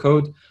through the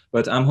code,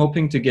 but I'm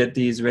hoping to get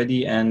these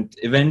ready and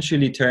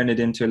eventually turn it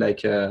into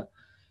like a,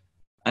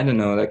 I don't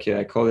know,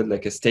 I call it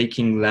like a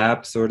staking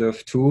lab sort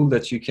of tool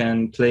that you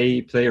can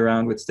play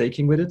around with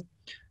staking with it.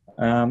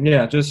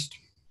 Yeah, just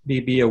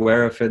be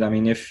aware of it. I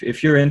mean,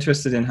 if you're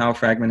interested in how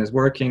Fragment is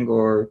working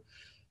or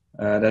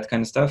that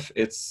kind of stuff,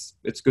 it's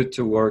good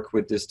to work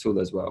with this tool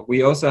as well.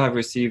 We also have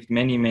received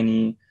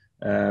many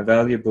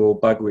valuable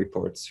bug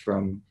reports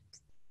from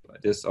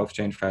this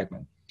off-chain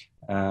fragment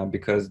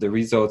because the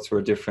results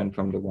were different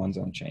from the ones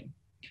on chain.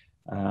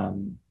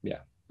 Yeah,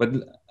 but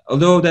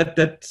although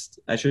that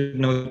I should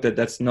note that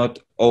that's not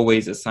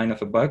always a sign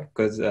of a bug,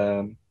 because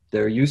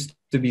there used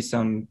to be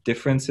some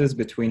differences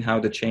between how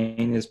the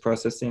chain is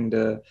processing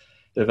the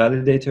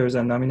validators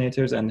and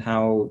nominators and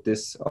how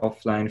this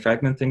offline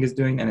fragment thing is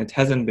doing, and it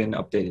hasn't been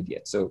updated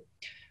yet. So,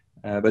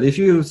 but if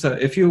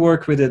you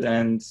work with it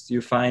and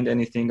you find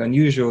anything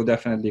unusual,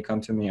 definitely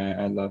come to me.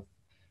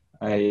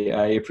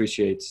 I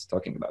appreciate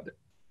talking about it.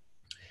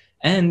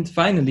 And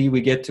finally,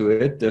 we get to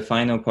it, the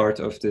final part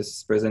of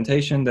this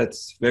presentation.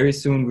 That's very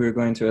soon we're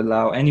going to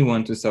allow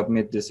anyone to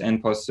submit this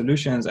NPos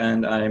solutions,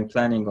 and I'm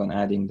planning on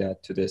adding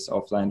that to this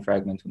offline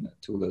fragment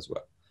tool as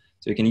well.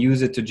 So you can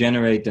use it to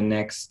generate the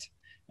next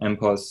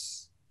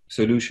NPos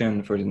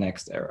solution for the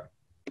next era.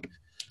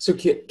 So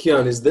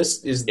Kian, is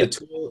the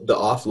tool, the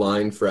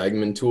offline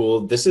fragment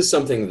tool, this is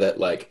something that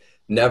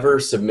never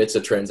submits a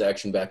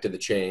transaction back to the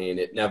chain.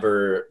 It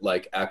never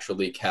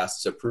actually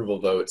casts approval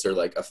votes or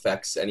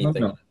affects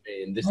anything on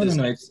the chain.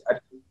 No, it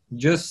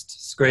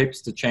just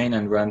scrapes the chain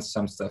and runs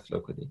some stuff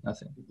locally,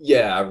 nothing.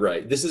 Yeah,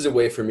 right. This is a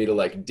way for me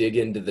to dig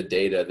into the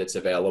data that's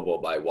available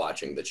by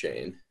watching the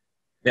chain.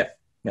 Yeah,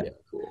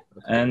 cool.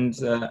 Okay. And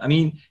I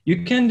mean,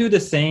 you can do the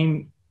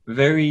same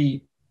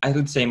I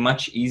would say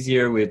much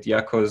easier with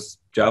Yako's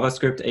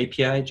JavaScript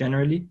API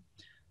generally.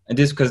 And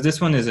because this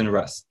one is in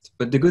Rust.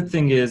 But the good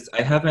thing is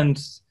I haven't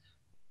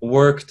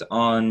worked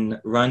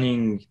on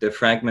running the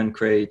fragment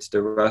crate,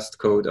 the Rust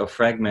code of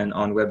Fragment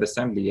on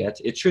WebAssembly yet.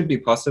 It should be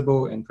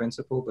possible in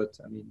principle, but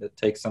I mean, that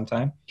takes some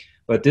time.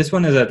 But this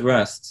one is at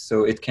Rust,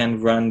 so it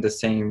can run the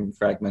same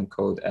fragment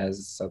code as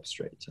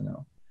Substrate,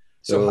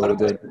 So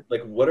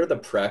what are the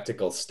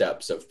practical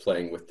steps of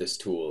playing with this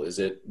tool? Does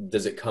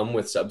it come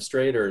with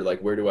Substrate, or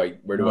where do I?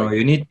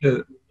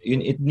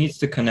 It needs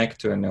to connect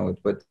to a node,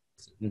 but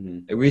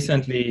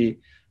recently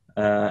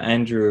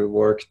Andrew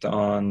worked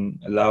on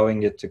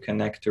allowing it to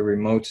connect to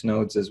remote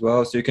nodes as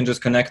well. So you can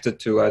just connect it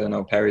to, I don't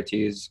know,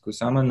 Parity's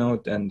Kusama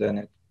node, and then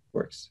it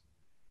works.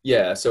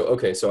 Yeah, so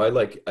okay, so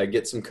I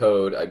get some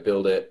code, I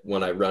build it,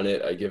 when I run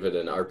it, I give it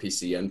an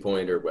RPC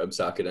endpoint or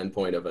WebSocket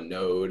endpoint of a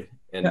node,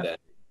 and then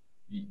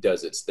it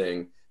does its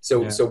thing.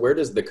 So where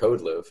does the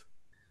code live?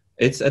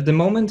 It's at the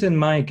moment in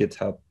my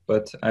GitHub,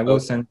 but I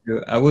will send you.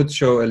 I would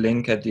show a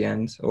link at the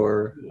end, or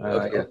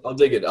okay. yeah. I'll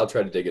dig it. I'll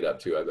try to dig it up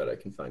too. I bet I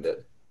can find it.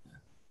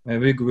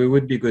 Maybe it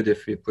would be good if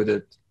we put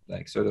it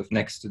like sort of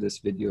next to this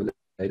video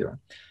later on.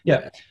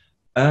 Yeah.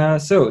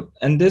 So,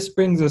 and this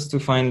brings us to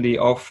finally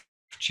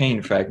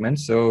off-chain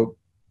fragments. So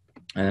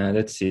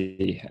let's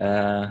see.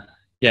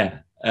 Yeah.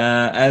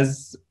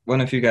 As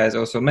one of you guys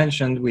also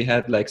mentioned, we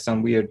had like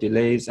some weird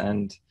delays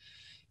and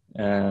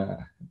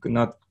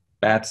not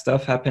bad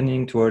stuff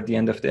happening toward the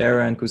end of the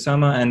era in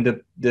Kusama, and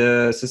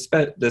the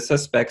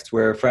suspects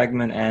were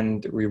fragment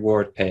and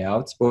reward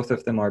payouts. Both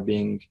of them are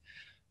being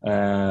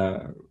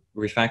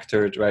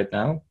refactored right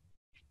now.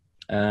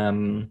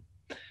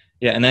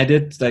 Yeah, and I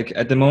did like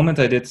at the moment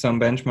I did some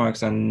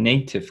benchmarks on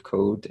native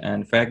code,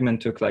 and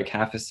fragment took like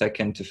half a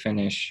second to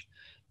finish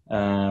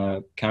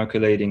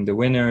calculating the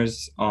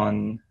winners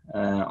on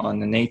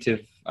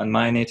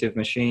my native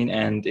machine.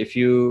 And if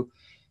you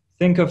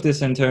think of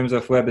this in terms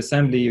of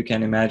WebAssembly, you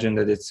can imagine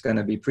that it's going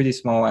to be pretty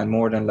small and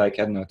more than like,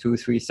 I don't know,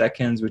 2-3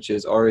 seconds, which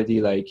is already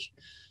like,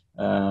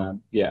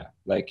 yeah,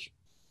 like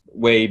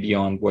way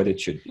beyond what it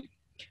should be.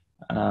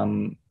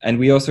 And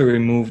we also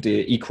removed the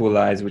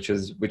equalize, which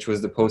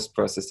was the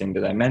post-processing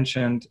that I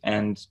mentioned,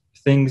 and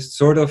things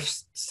sort of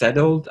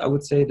settled. I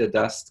would say the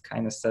dust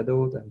kind of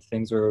settled and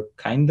things were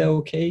kind of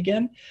okay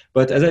again.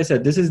 But as I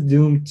said, this is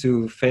doomed to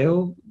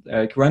fail.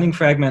 Like running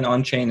fragment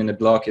on chain in a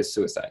block is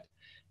suicide,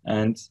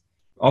 and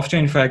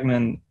off-chain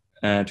fragment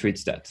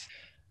treats that.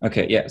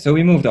 Okay, yeah. So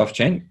we moved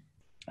off-chain.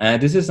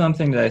 This is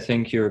something that I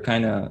think you're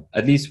kind of,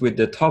 at least with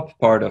the top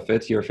part of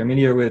it, you're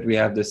familiar with. We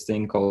have this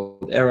thing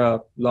called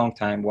era, long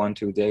time,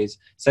 1-2 days,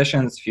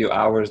 sessions, few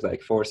hours,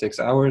 like 4-6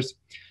 hours.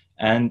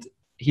 And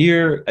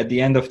here at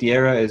the end of the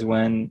era is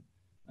when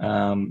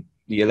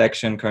the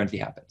election currently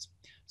happens.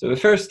 So the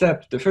first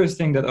step, the first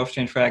thing that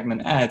Offchain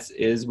Phragmen adds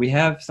is we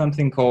have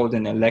something called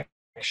an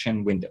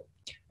election window.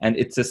 And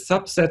it's a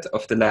subset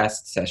of the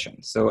last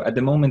session. So at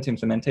the moment,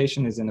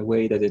 implementation is in a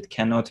way that it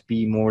cannot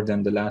be more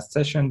than the last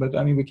session, but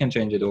I mean, we can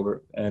change it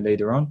over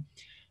later on.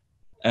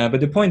 But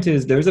the point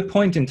is, there's a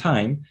point in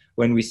time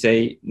when we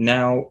say,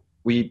 now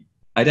we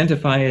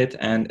identify it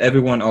and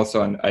everyone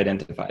also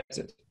identifies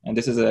it. And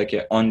this is like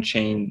an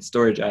on-chain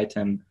storage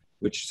item,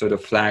 which sort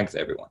of flags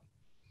everyone.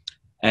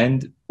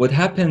 And what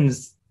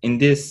happens in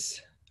this,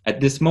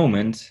 at this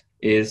moment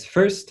is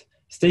first,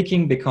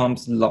 staking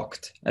becomes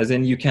locked, as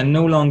in you can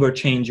no longer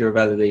change your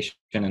validation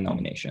and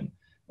nomination,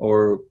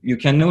 or you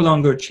can no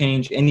longer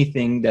change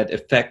anything that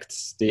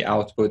affects the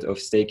output of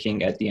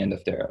staking at the end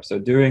of the era. So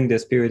during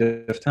this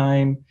period of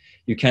time,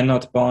 you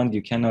cannot bond,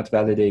 you cannot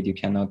validate, you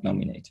cannot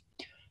nominate.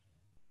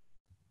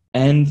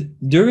 And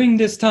during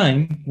this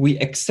time, we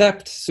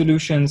accept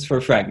solutions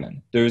for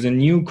fragment. There's a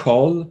new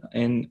call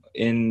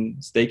in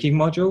staking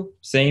module,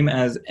 same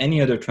as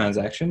any other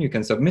transaction. You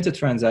can submit a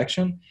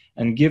transaction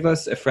and give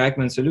us a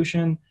fragment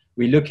solution.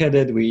 We look at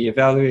it, we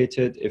evaluate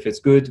it. If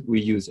it's good,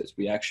 we use it.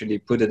 We actually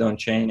put it on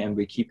chain and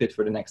we keep it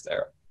for the next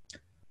era.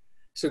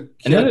 So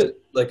Kian,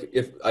 like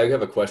if I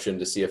have a question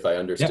to see if I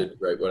understood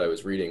right what I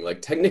was reading,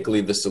 like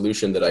technically the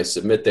solution that I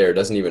submit there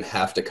doesn't even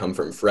have to come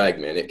from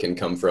fragment. It can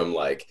come from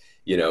like,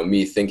 you know,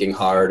 me thinking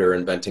hard or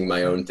inventing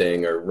my own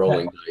thing or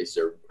rolling dice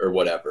or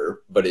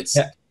whatever, but it's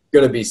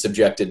going to be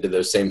subjected to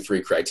those same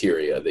 3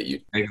 criteria that you.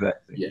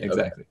 Exactly. Yeah,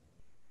 exactly.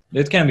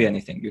 Okay. It can be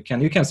anything.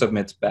 You can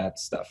submit bad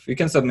stuff. You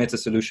can submit a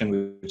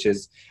solution which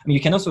is, I mean,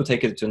 you can also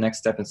take it to the next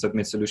step and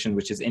submit a solution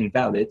which is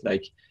invalid.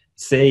 Like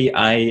say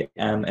I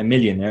am a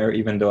millionaire,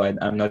 even though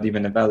I'm not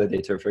even a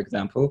validator, for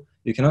example.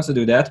 You can also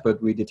do that,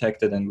 but we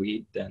detect it and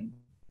we then,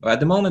 at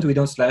the moment we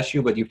don't slash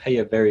you, but you pay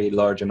a very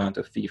large amount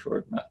of fee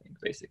for nothing,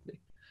 basically,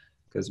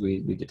 because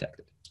we detect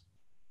it.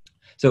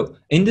 So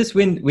in this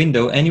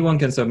window, anyone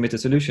can submit a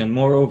solution.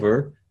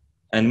 Moreover,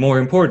 and more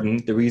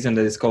important, the reason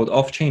that it's called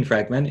off-chain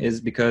fragment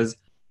is because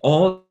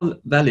all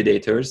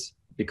validators,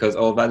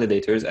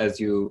 as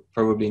you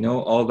probably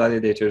know, all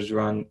validators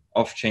run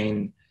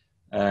off-chain,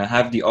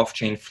 have the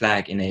off-chain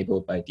flag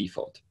enabled by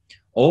default.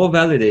 All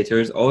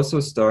validators also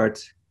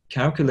start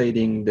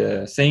calculating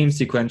the same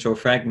sequential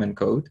fragment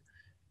code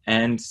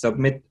and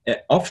submit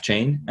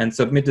off-chain and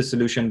submit the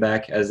solution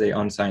back as a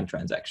unsigned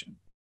transaction.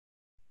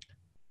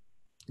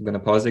 I'm going to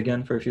pause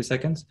again for a few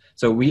seconds.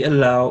 So we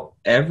allow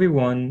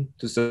everyone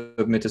to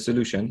submit a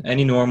solution.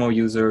 Any normal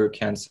user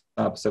can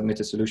submit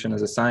a solution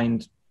as a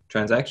signed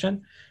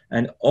transaction.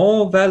 And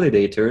all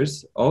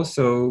validators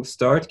also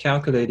start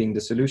calculating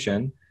the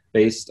solution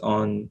based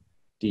on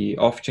the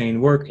off-chain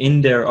work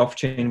in their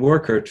off-chain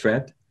worker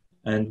thread.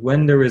 And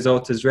when the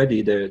result is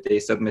ready, they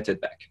submit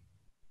it back.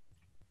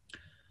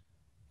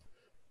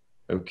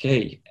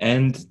 Okay,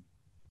 and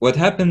what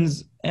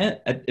happens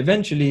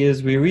eventually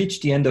is we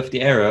reach the end of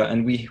the era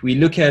and we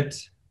look at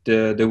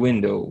the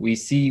window. We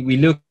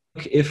look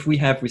if we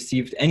have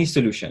received any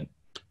solution.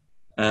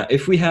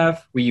 If we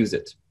have, we use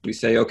it. We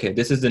say, okay,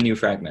 this is the new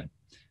fragment.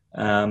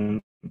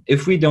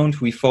 If we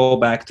don't, we fall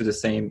back to the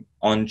same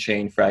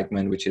on-chain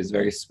fragment, which is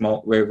very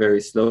small,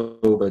 very slow,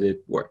 but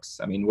it works.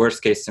 I mean,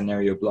 worst case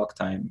scenario, block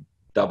time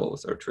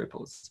doubles or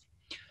triples.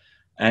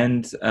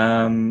 And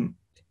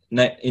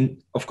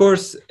of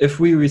course, if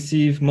we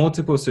receive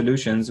multiple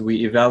solutions,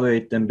 we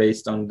evaluate them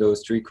based on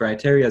those 3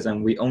 criteria,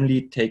 and we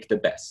only take the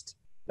best.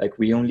 Like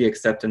we only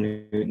accept a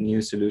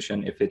new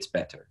solution if it's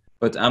better.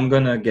 But I'm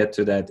gonna get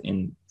to that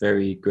in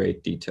very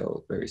great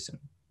detail very soon.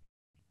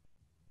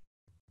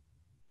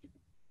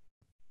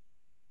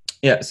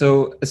 Yeah,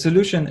 so a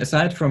solution,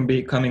 aside from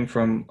coming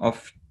from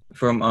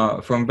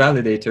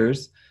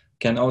validators,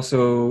 can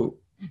also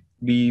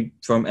be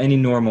from any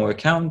normal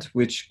account,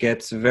 which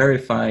gets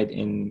verified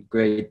in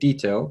great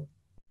detail.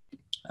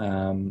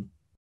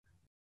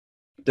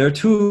 There are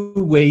 2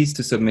 ways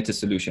to submit a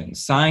solution: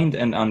 signed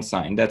and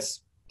unsigned.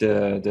 That's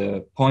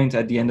the point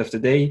at the end of the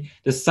day.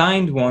 The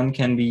signed one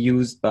can be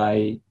used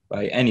by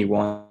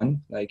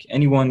anyone, like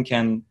any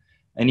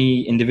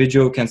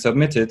individual can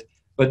submit it.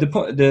 But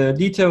the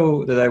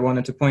detail that I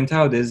wanted to point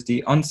out is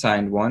the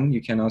unsigned one.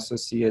 You can also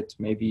see it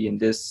maybe in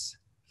this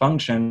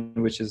function,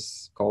 which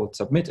is called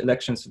submit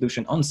election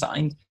solution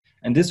unsigned.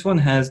 And this one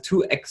has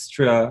 2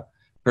 extra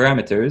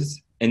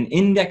parameters: an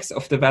index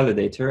of the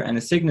validator and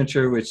a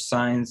signature which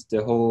signs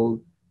the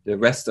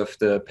rest of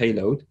the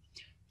payload.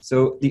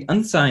 So the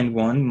unsigned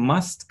one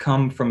must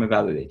come from a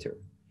validator.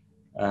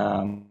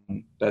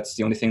 That's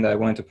the only thing that I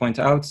wanted to point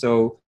out.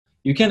 So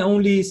you can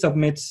only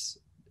submit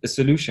a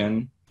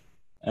solution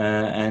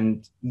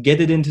and get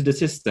it into the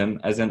system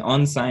as an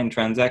unsigned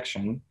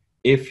transaction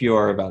if you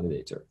are a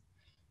validator.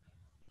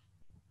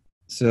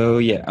 So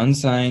yeah,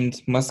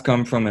 unsigned must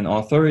come from an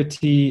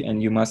authority,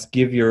 and you must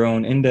give your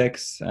own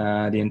index.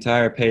 The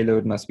entire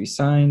payload must be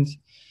signed.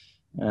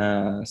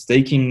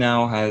 Staking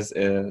now has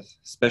a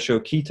special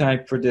key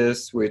type for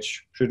this,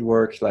 which should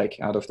work like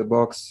out of the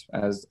box.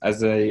 As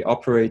a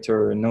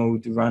operator, a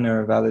node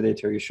runner,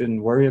 validator, you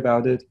shouldn't worry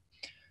about it.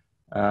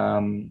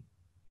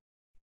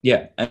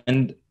 Yeah,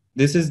 and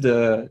this is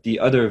the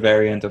other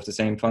variant of the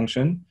same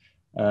function.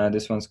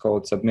 This one's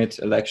called submit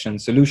election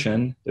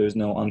solution. There's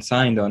no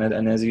unsigned on it.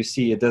 And as you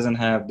see, it doesn't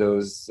have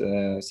those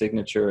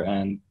signature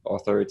and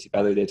authority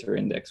validator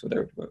index,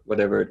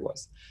 whatever it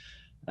was.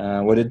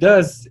 What it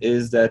does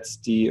is that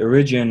the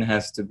origin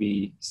has to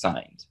be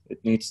signed.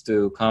 It needs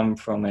to come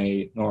from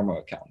a normal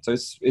account. So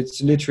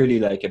it's literally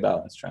like a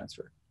balance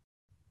transfer.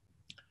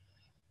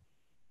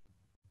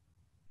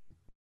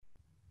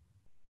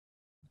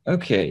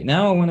 Okay,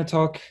 now I want to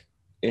talk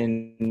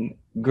in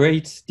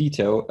great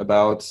detail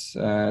about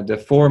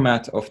the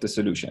format of the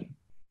solution.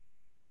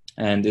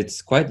 And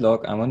it's quite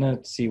long. I want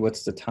to see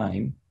what's the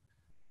time.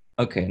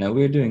 Okay, now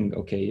we're doing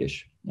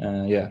okay-ish.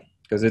 Yeah,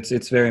 because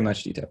it's very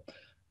much detail.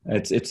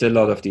 It's a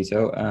lot of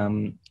detail.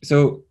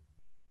 So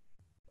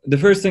the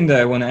first thing that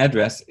I want to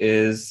address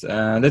is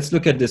let's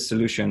look at this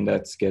solution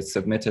that gets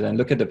submitted and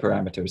look at the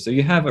parameters. So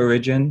you have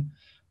origin,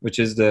 which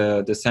is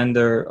the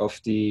sender of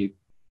the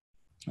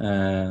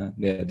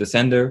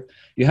sender.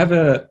 You have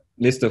a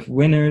list of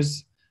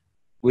winners,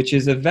 which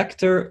is a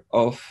vector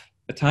of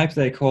a type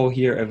that I call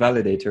here a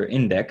validator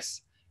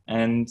index.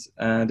 And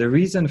the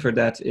reason for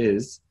that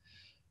is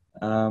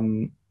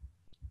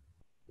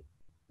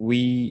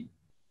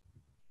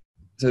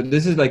so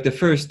this is like the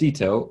first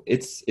detail.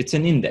 It's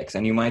an index,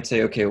 and you might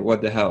say, okay,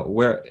 what the hell?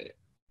 Where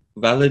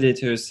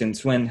validators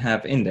since when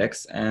have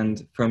index?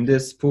 And from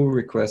this pull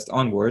request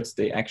onwards,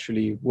 they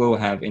actually will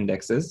have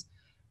indexes.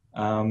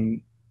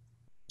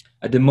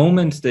 At the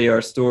moment, they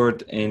are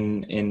stored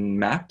in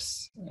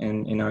maps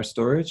in our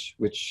storage,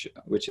 which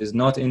is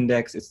not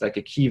indexed. It's like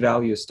a key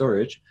value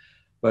storage,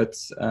 but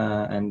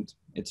and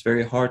it's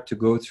very hard to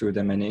go through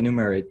them and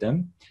enumerate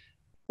them.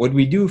 What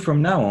we do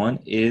from now on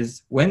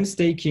is when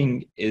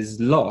staking is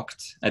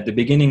locked at the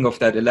beginning of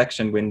that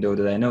election window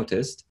that I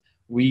noticed,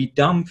 we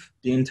dump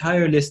the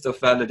entire list of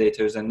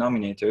validators and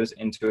nominators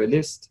into a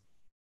list.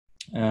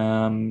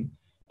 And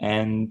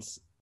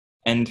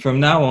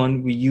from now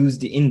on, we use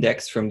the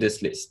index from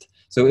this list.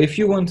 So if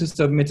you want to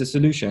submit a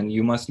solution,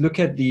 you must look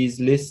at these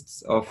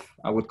lists of,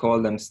 I would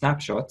call them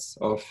snapshots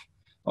of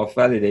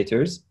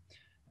validators,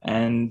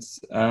 and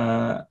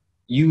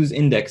use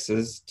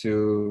indexes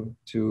to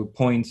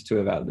point to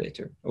a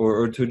validator,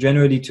 or to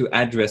generally to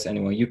address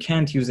anyone. You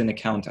can't use an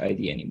account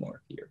ID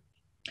anymore here.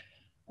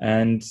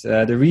 And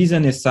the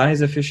reason is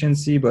size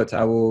efficiency, but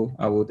I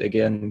would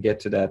again get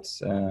to that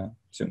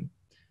soon.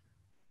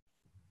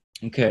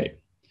 Okay.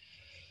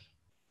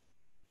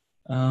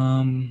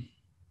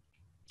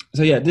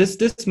 So yeah,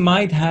 this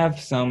might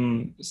have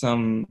some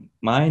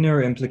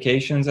minor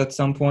implications at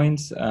some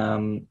point.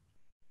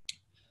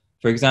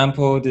 For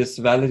example, this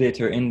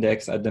validator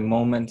index at the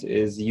moment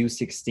is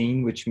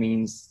U16, which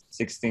means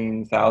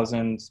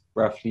 16,000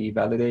 roughly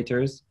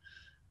validators,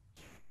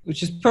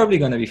 which is probably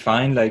going to be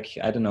fine. Like,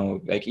 I don't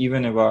know, like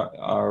even if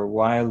our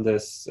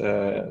wildest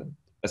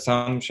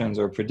assumptions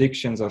or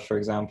predictions of, for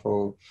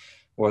example,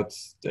 what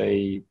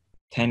a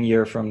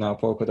 10-year from now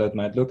Polkadot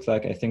might look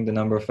like, I think the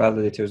number of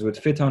validators would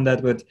fit on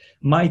that, but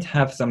might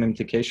have some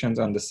implications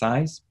on the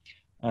size.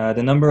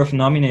 The number of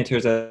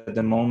nominators at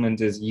the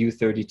moment is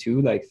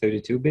U32, like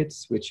 32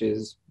 bits, which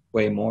is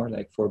way more,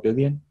 like 4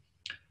 billion.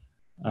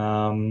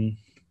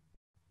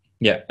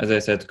 Yeah, as I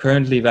said,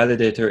 currently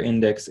validator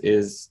index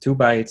is 2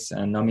 bytes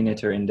and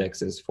nominator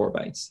index is 4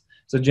 bytes.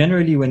 So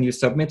generally, when you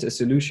submit a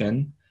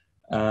solution,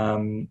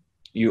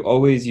 you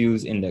always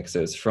use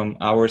indexes from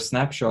our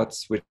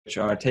snapshots, which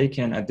are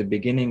taken at the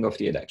beginning of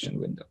the election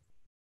window.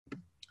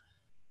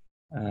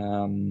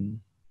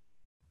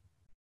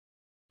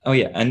 Oh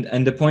yeah,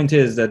 and the point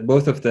is that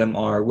both of them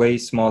are way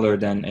smaller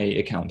than a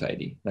account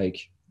ID.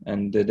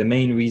 And the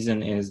main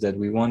reason is that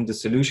we want the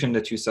solution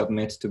that you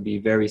submit to be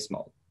very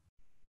small.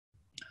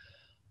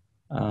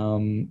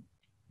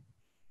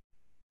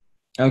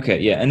 Okay,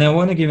 yeah, and I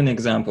want to give an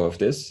example of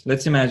this.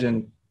 Let's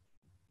imagine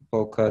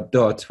Polka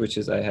dot, which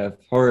is, I have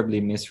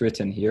horribly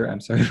miswritten here. I'm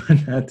sorry for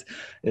that,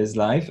 is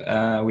live.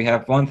 We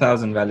have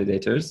 1,000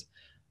 validators,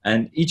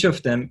 and each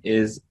of them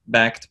is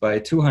backed by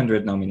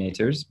 200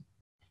 nominators,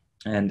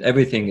 and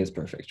everything is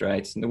perfect,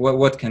 right?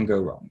 What can go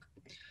wrong?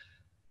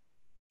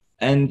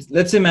 And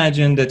let's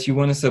imagine that you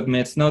want to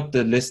submit not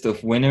the list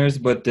of winners,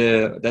 but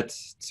that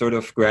sort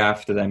of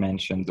graph that I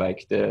mentioned,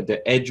 like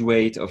the edge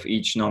weight of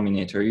each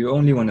nominator. You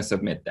only want to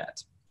submit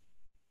that.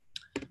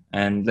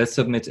 And let's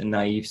submit a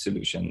naive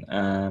solution.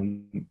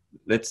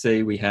 Let's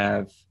say we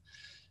have,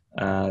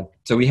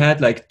 so we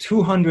had like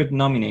 200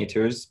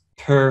 nominators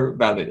per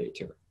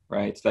validator,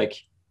 right?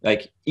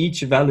 Like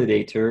each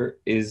validator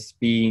is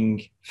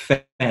being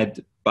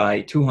fed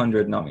by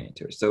 200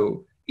 nominators.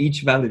 So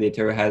each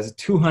validator has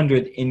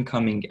 200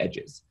 incoming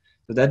edges.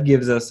 So that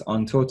gives us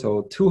on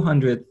total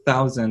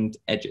 200,000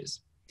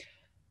 edges,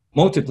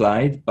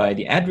 multiplied by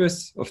the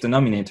address of the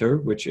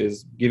nominator, which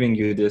is giving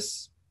you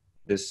this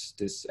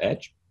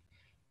edge,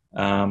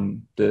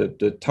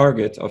 the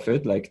target of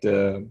it, like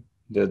the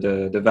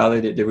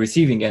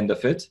receiving end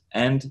of it,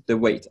 and the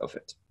weight of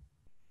it.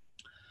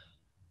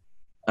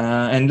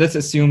 And let's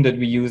assume that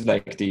we use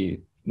like the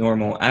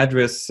normal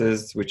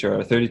addresses, which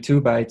are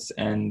 32 bytes,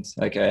 and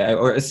like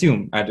or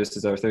assume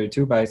addresses are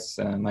 32 bytes.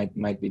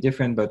 Might be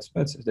different, but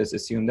let's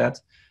assume that.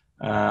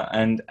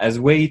 And as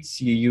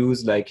weights, you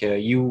use like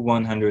a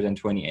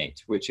U128,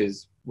 which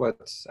is what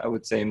I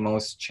would say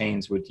most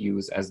chains would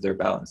use as their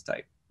balance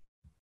type.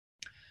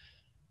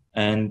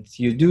 And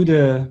you do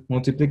the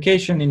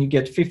multiplication and you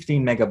get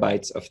 15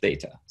 megabytes of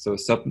data. So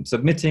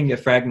submitting a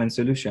fragment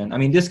solution. I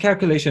mean, this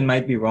calculation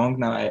might be wrong.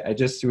 Now, I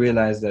just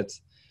realized that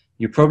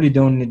you probably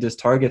don't need this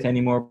target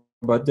anymore,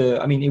 but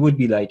I mean, it would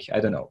be like,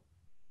 I don't know,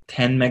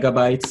 10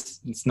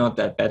 megabytes. It's not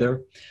that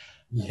better.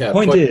 Yeah,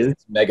 point is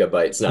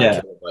megabytes, not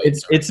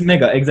kilobytes. It's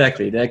mega,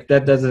 exactly.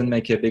 That doesn't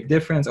make a big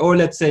difference. Or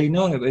let's say,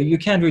 no, you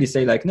can't really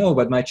say like, no,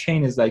 but my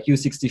chain is like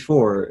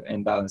U64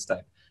 in balance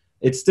type.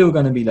 It's still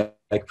going to be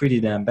like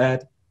pretty damn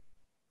bad.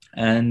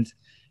 And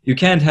you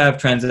can't have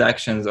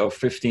transactions of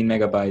 15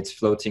 megabytes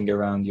floating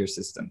around your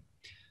system.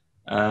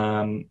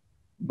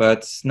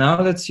 But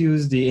now let's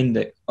use the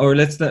index, or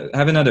let's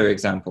have another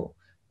example,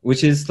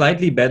 which is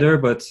slightly better,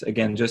 but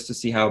again, just to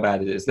see how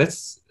bad it is.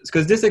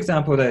 Because this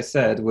example that I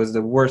said was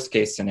the worst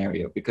case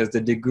scenario, because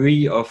the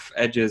degree of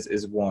edges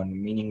is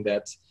 1, meaning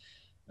that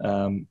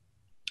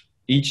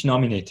each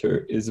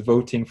nominator is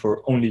voting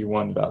for only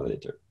one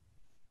validator.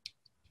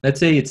 Let's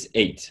say it's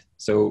 8.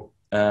 So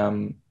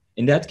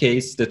in that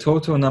case, the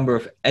total number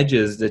of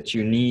edges that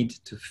you need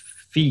to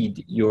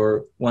feed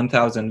your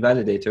 1,000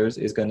 validators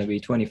is going to be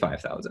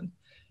 25,000.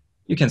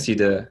 You can see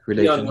the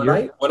relation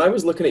here. When I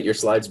was looking at your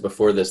slides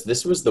before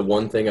this was the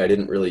one thing I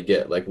didn't really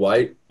get. Like,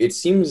 why it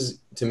seems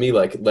to me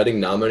like letting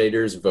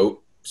nominators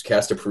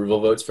cast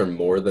approval votes from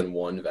more than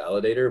one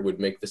validator would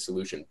make the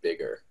solution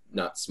bigger,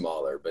 not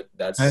smaller. But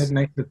that's. It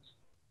makes it.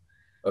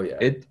 Oh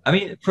yeah. I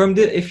mean,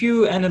 if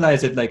you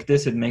analyze it like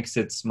this, it makes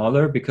it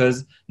smaller,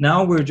 because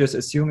now we're just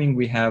assuming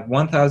we have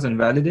 1,000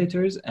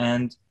 validators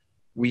and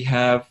we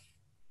have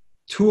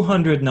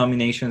 200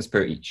 nominations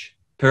per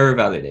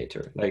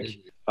validator. Like.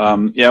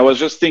 Yeah, I was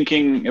just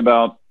thinking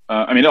about,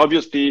 I mean,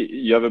 obviously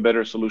you have a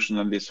better solution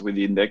than this with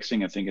the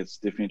indexing. I think it's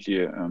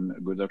definitely a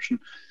good option.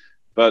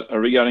 But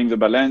regarding the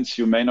balance,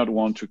 you may not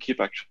want to keep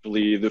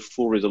actually the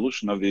full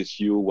resolution of this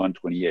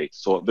U128.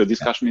 So the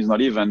discussion is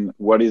not even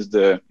what is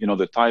the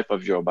type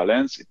of your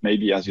balance. It may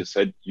be, as you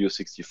said,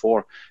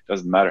 U64,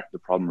 doesn't matter, the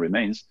problem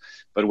remains.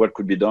 But what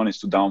could be done is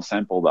to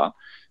downsample that.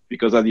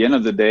 Because at the end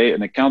of the day,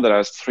 an account that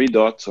has 3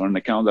 dots or an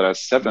account that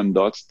has 7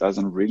 dots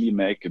doesn't really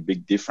make a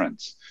big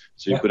difference.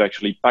 So you could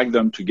actually pack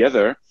them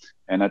together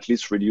and at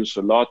least reduce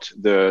a lot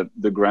the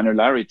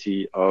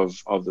granularity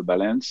of the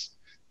balance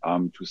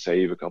to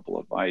save a couple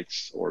of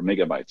bytes or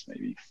megabytes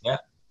maybe.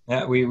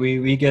 Yeah,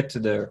 we get to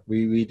there.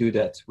 We do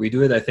that. We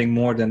do it, I think,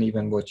 more than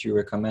even what you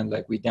recommend.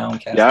 Like we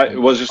downcast. Yeah,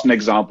 it was just an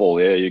example.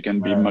 Yeah, you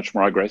can be much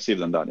more aggressive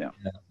than that. Yeah.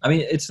 I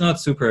mean, it's not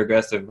super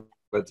aggressive,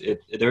 but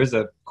there is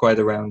quite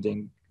a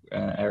rounding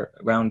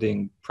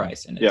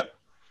price in it. Yeah.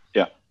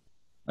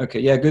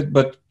 Okay, yeah, good,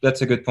 but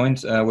that's a good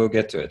point. We'll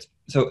get to it.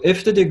 So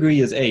if the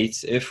degree is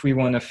 8, if we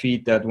want to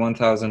feed that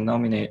 1,000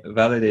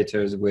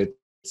 validators with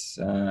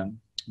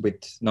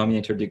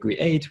nominator degree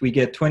 8, we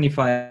get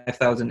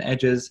 25,000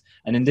 edges.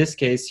 And in this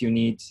case, you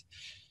need,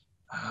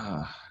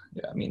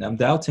 yeah, I mean, I'm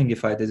doubting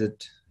if I did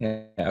it.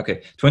 Yeah,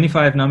 okay.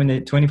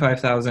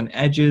 25,000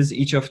 edges.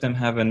 Each of them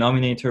have a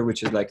nominator,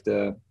 which is like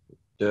the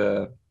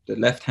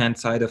left-hand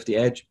side of the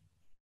edge.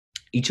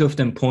 Each of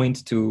them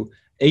point to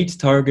 8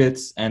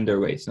 targets and their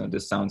weights. No,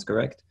 this sounds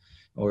correct,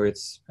 or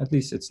it's at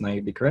least it's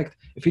naively correct.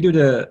 If you do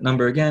the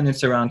number again,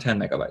 it's around 10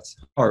 megabytes.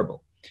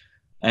 Horrible.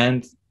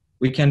 And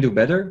we can do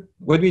better.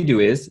 What we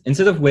do is,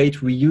 instead of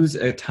weight, we use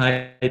a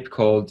type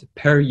called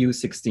per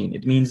U16.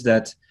 It means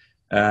that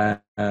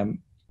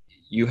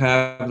you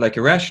have like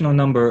a rational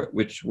number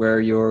where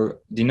your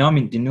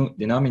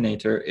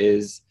denominator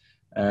is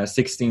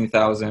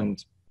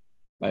 16,000,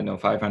 I don't know,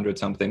 500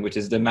 something, which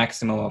is the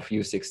maximum of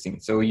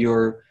U16. So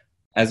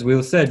as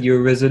Will said,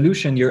 your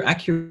resolution, your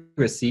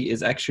accuracy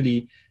is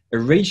actually a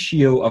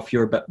ratio of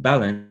your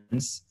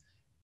balance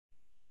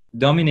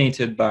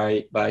dominated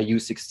by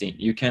U16.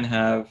 You can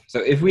have,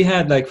 so if we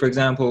had like, for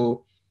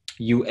example,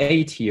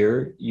 U8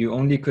 here, you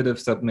only could have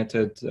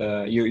submitted,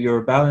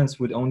 your balance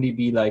would only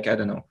be like, I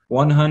don't know,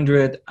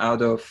 100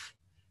 out of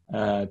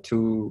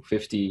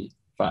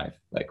 255,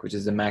 like, which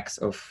is the max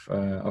of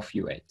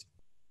U8.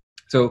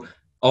 So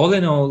all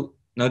in all,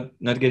 not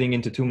getting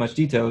into too much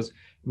details,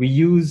 we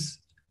use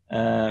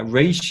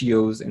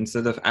ratios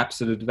instead of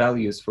absolute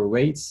values for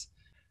weights.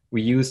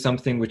 We use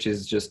something which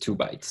is just 2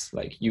 bytes,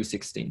 like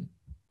U16.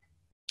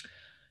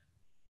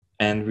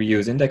 And we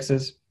use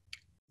indexes,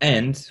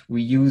 and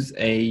we use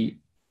a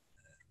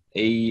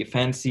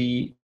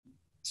fancy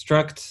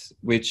struct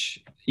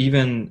which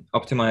even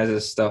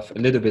optimizes stuff a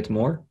little bit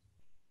more.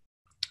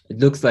 It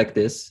looks like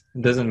this.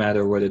 It doesn't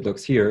matter what it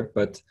looks here,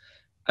 but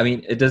I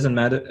mean, it doesn't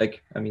matter.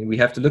 Like, I mean, we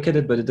have to look at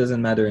it, but it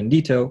doesn't matter in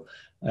detail.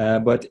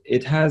 But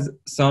it has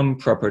some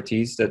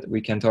properties that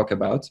we can talk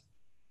about.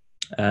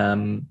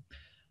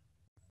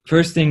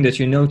 First thing that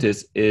you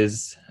notice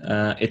is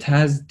it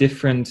has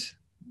different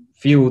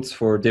fields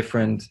for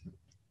different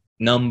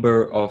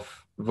number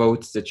of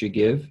votes that you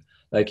give.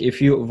 Like if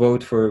you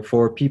vote for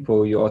 4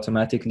 people, you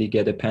automatically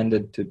get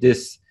appended to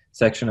this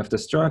section of the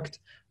struct.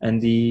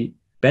 And the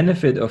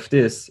benefit of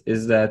this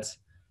is that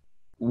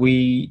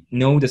we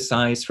know the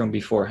size from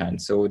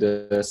beforehand. So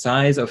the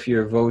size of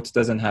your vote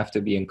doesn't have to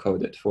be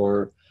encoded.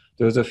 For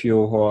those of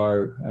you who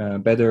are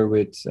better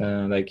with,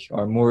 like,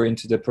 are more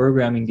into the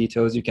programming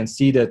details, you can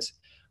see that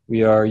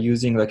we are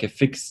using like a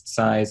fixed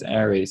size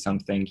array,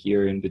 something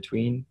here in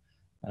between.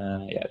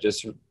 Yeah,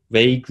 just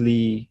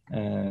vaguely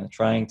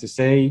trying to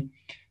say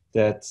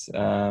that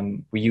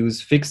we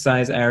use fixed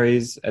size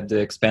arrays at the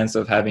expense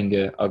of having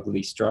an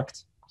ugly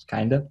struct,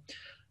 kind of.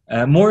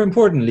 More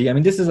importantly, I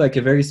mean, this is like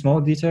a very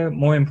small detail.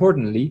 More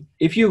importantly,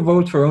 if you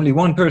vote for only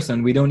one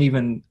person, we don't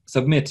even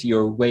submit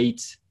your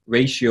weight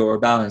ratio or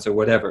balance or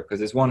whatever,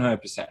 because it's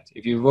 100%.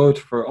 If you vote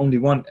for only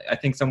one, I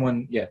think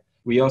someone, yeah,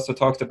 we also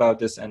talked about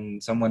this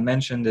and someone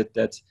mentioned it,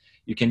 that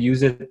you can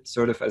use it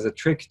sort of as a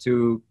trick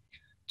to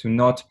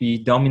not be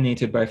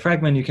dominated by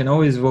fragment. You can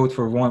always vote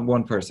for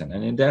one person.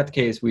 And in that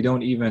case, we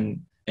don't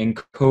even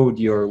encode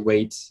your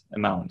weight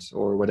amount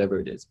or whatever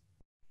it is.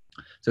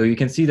 So you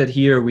can see that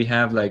here we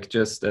have like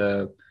just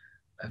a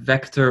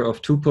vector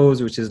of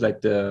tuples, which is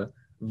like the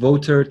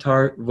voter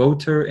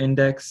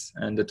index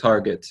and the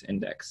target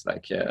index,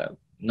 like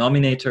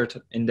nominator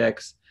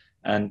index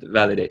and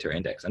validator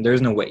index. And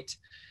there's no weight.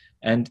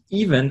 And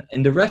even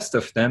in the rest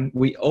of them,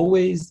 we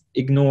always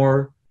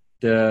ignore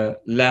the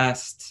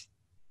last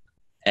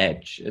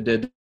edge,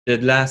 the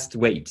last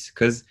weight.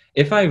 Because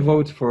if I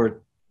vote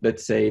for,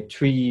 let's say,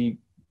 3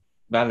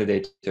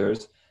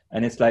 validators,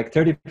 and it's like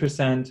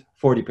 30%,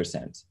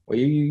 40%, well,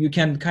 you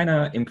can kind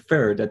of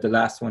infer that the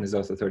last one is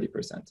also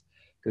 30%,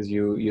 because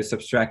you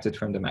subtract it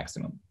from the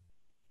maximum.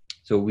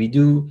 So we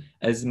do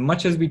as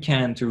much as we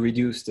can to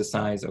reduce the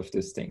size of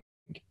this thing.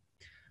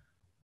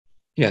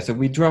 Yeah, so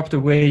we drop the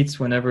weights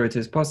whenever it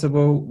is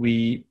possible.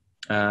 The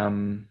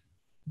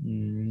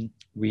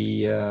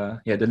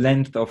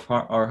length of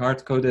are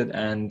hard-coded,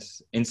 and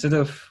instead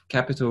of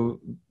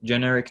capital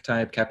generic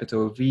type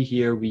capital V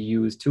here, we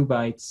use 2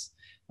 bytes,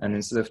 and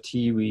instead of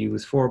T, we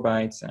use 4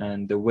 bytes,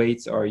 and the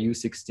weights are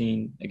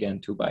U16, again,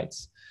 2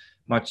 bytes,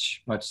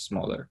 much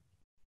smaller.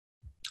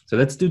 So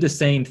let's do the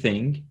same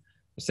thing,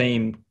 the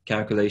same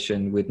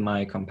calculation with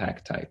my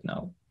compact type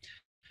now.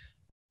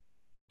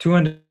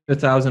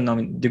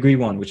 200,000 degree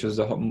 1, which was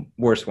the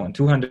worst one,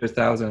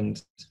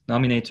 200,000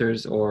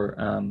 nominators, or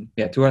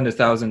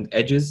 200,000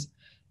 edges.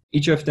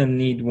 Each of them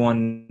need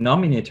 1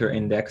 nominator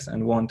index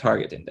and 1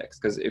 target index.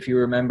 Because if you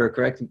remember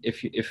correctly,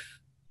 if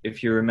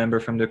you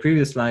remember from the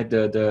previous slide,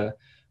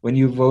 when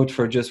you vote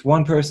for just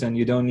one person,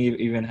 you don't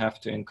even have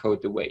to encode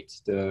the weight.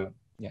 The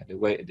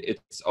weight,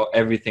 it's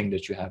everything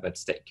that you have at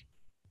stake,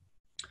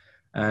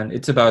 and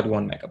it's about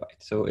 1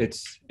 megabyte. So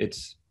it's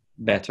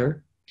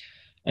better.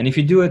 And if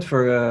you do it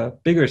for a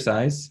bigger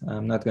size,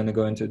 I'm not going to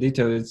go into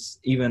detail, it's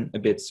even a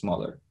bit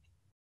smaller.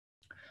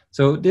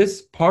 So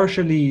this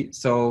partially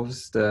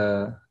solves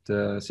the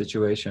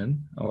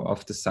situation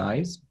of the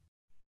size.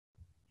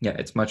 Yeah,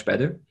 it's much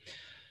better.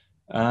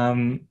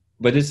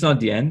 But it's not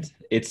the end.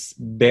 It's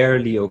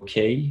barely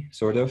okay,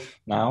 sort of,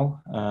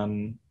 now.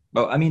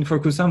 well, I mean, for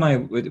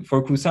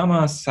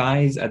Kusama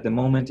size at the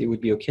moment, it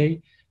would be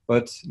okay.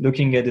 But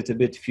looking at it a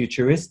bit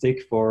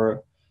futuristic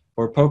for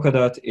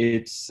Polkadot,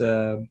 it's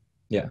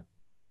yeah,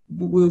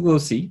 we'll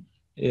see.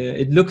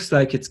 It looks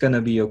like it's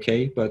gonna be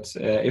okay, but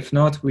if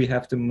not, we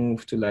have to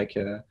move to like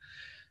a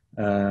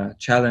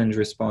challenge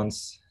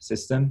response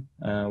system,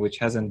 which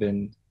hasn't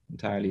been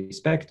entirely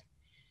spec'd.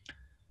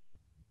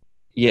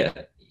 Yeah.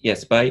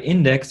 Yes, by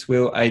index,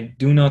 I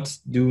do not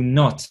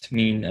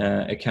mean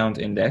account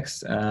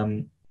index.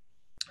 Okay,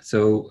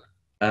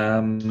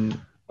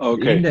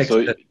 index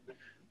so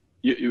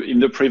you in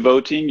the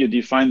pre-voting, you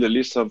define the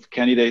list of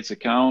candidates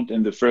account,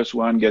 and the first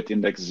one get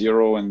index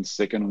 0 and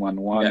second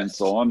one 1, yes. and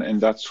so on. And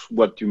that's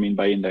what you mean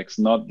by index,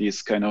 not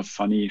this kind of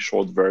funny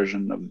short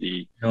version of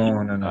the.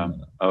 No.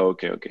 Oh,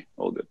 okay,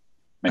 all good.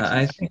 Makes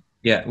sense. I think,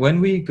 yeah,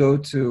 when we go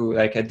to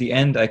like at the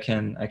end, I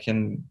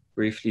can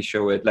briefly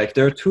show it. Like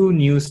there are two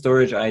new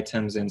storage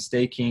items in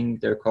staking.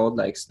 They're called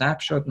like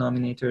snapshot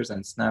nominators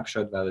and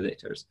snapshot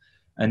validators,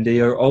 and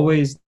they are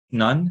always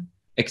none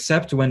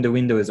except when the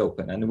window is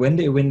open. And when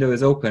the window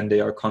is open, they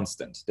are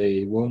constant.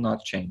 They will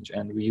not change,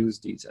 and we use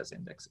these as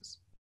indexes.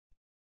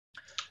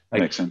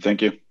 Makes sense.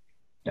 Thank you.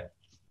 Yeah.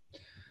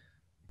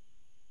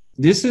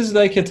 This is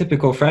like a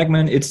typical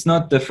fragment. It's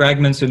not the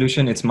fragment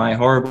solution. It's my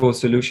horrible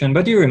solution.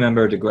 But you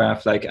remember the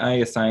graph. Like I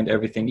assigned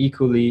everything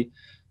equally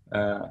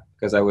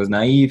because I was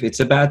naive. It's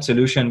a bad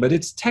solution, but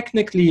it's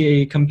technically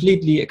a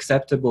completely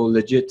acceptable,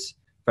 legit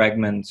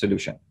fragment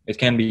solution. It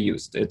can be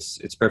used.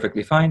 It's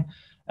perfectly fine.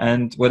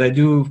 And what I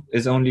do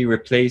is only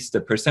replace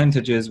the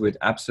percentages with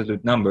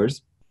absolute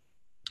numbers.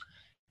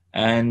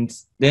 And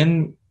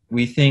then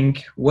we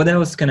think, what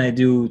else can I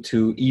do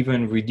to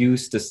even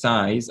reduce the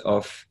size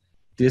of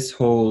this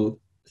whole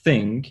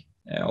thing,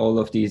 all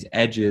of these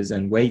edges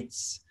and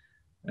weights,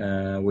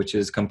 which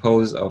is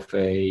composed of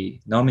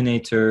a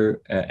nominator,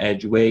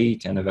 edge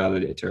weight, and a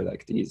validator,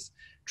 like these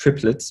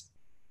triplets.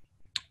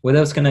 What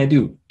else can I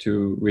do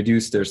to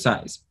reduce their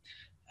size?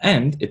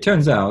 And it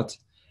turns out,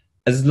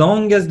 as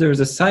long as there's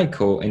a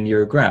cycle in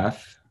your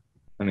graph,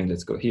 I mean,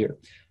 let's go here.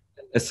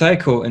 A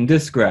cycle in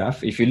this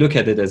graph, if you look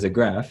at it as a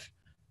graph,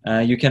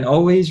 you can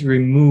always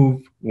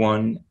remove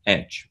one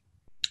edge.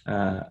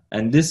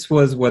 And this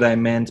was what I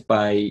meant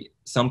by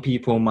some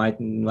people might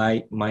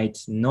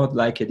not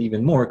like it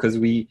even more, because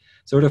we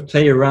sort of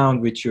play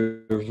around with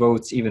your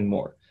votes even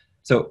more.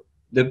 So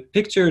the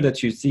picture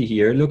that you see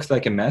here looks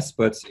like a mess,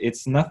 but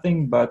it's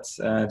nothing but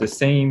the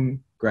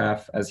same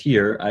graph as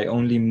here. I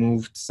only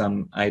moved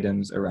some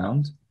items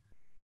around.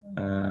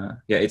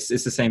 Yeah, it's the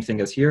same thing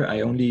as here.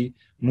 I only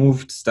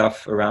moved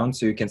stuff around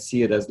so you can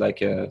see it as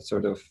like a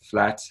sort of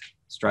flat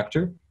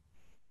structure.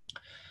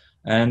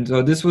 And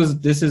so this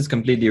is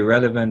completely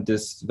irrelevant.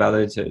 This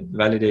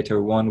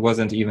validator 1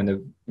 wasn't even a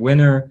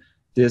winner.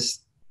 This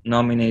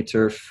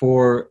nominator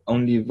 4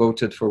 only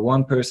voted for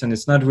one person.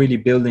 It's not really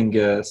building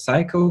a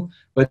cycle,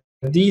 but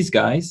these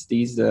guys,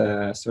 these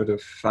sort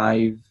of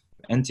 5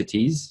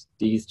 entities,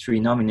 these 3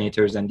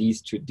 nominators and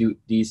these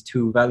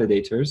two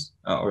validators,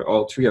 or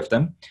all 3 of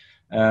them,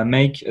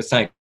 make a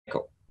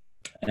cycle.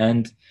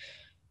 And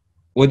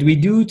what we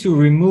do to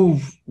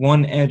remove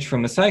one edge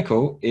from a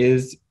cycle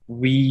is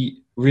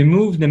we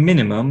remove the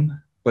minimum,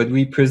 but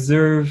we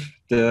preserve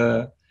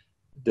the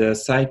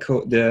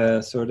cycle,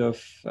 the sort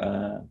of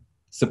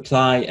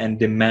supply and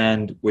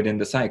demand within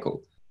the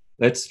cycle.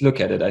 Let's look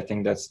at it. I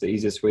think that's the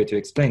easiest way to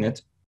explain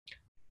it.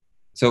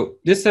 So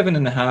this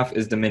 7.5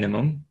 is the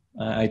minimum.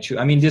 I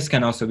mean, this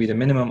can also be the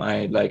minimum.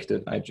 I like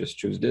that. I just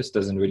choose this.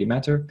 Doesn't really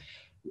matter.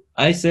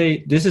 I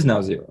say this is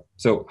now 0.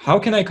 So how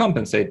can I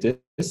compensate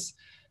this?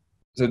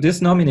 So this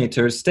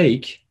nominator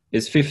stake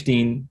is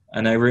 15,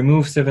 and I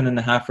remove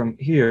 7.5 from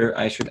here.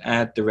 I should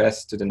add the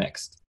rest to the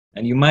next.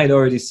 And you might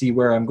already see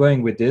where I'm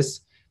going with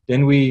this.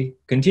 Then we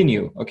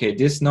continue. Okay,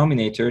 this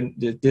nominator,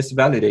 this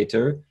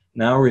validator,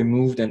 now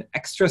removed an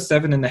extra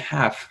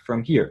 7.5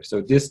 from here.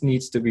 So this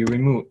needs to be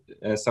removed,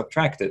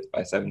 subtracted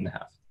by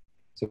 7.5.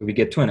 So we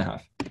get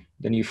 2.5.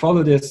 Then you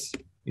follow this.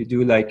 You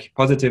do like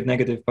positive,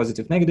 negative,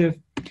 positive, negative.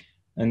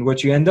 And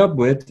what you end up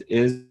with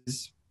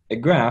is a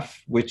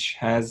graph which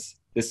has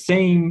the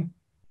same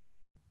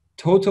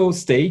total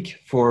stake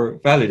for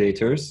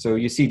validators. So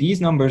you see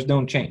these numbers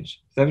don't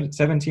change.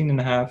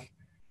 17.5,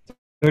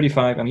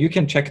 35. I mean, you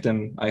can check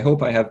them. I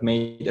hope I have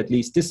made at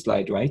least this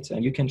slide right,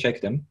 and you can check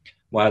them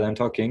while I'm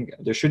talking.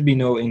 There should be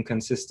no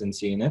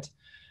inconsistency in it.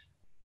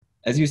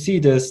 As you see,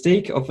 the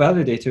stake of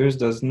validators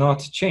does not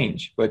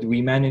change, but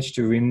we managed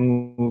to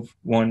remove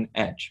one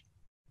edge,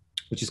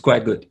 which is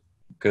quite good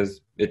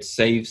because it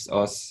saves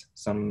us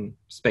some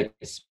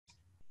space.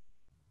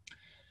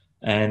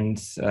 And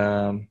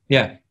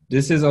yeah,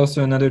 this is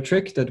also another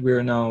trick that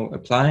we're now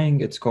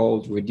applying. It's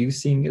called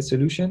reducing a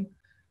solution.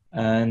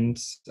 And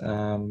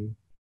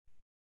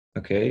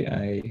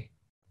okay,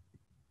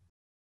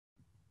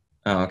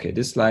 okay,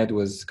 this slide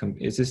was,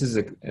 this is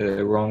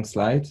a wrong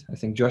slide. I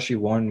think Joshi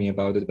warned me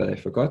about it, but I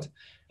forgot.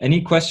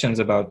 Any questions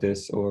about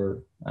this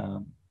or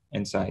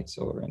insights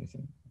or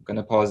anything? I'm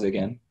gonna pause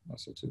again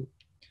also to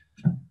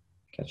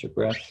catch your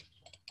breath.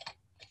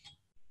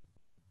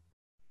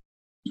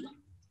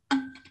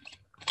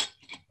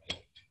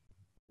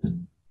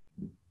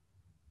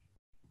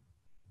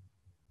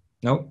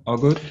 No, all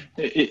good.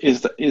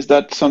 Is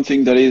that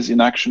something that is in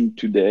action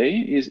today?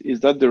 Is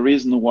that the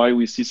reason why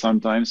we see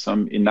sometimes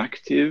some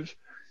inactive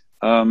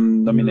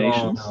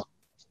nominations?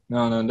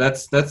 No.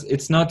 That's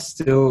it's not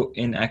still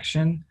in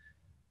action.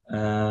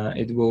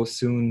 It will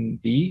soon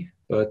be,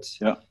 but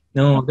yeah.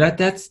 No,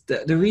 that's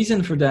the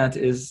reason for that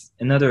is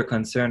another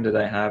concern that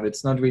I have.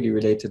 It's not really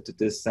related to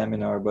this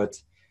seminar,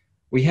 but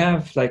we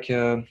have like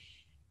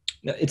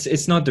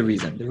it's not the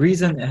reason. The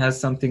reason has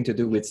something to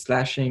do with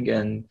slashing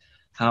and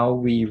how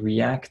we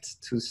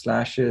react to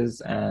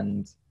slashes,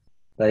 and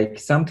like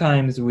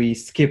sometimes we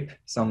skip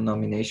some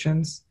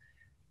nominations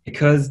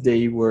because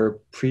they were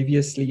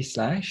previously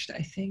slashed,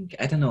 I think.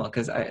 I don't know,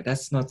 because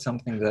that's not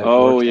something that I've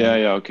worked on.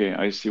 Yeah, okay.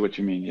 I see what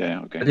you mean.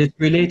 Yeah, okay. But it's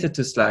related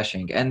to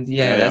slashing. And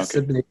that's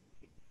okay.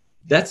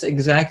 That's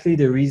exactly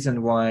the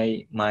reason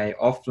why my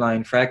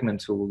offline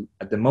fragment tool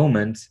at the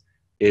moment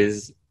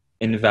is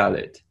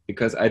invalid,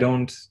 because I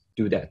don't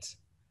do that.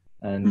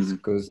 And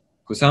because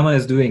Kusama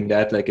is doing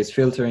that, like is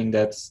filtering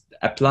that,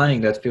 applying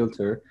that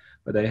filter,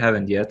 but I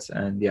haven't yet.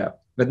 And yeah,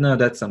 but no,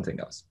 that's something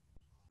else.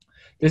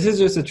 This is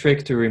just a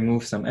trick to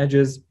remove some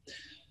edges.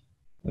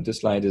 The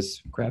slide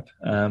is crap.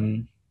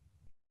 So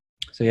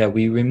yeah,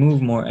 we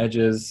remove more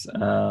edges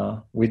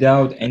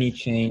without any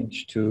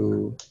change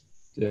to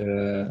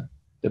the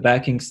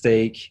backing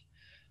stake,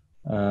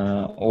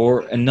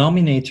 or a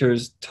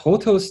nominator's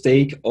total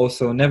stake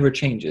also never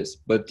changes,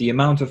 but the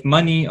amount of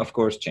money, of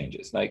course,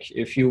 changes. Like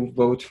if you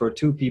vote for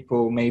 2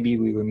 people, maybe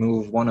we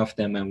remove one of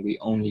them and we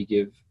only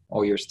give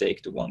all your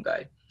stake to one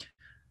guy.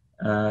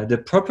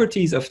 The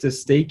properties of the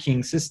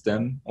staking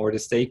system or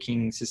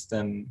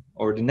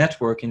the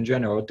network in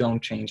general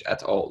don't change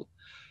at all.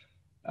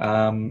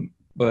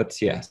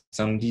 But yeah,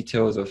 some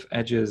details of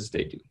edges,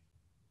 they do.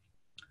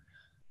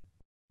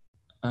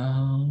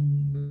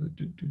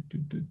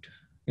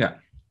 Yeah.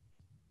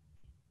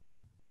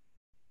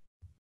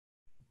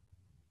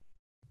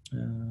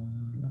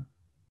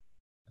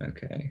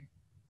 Okay.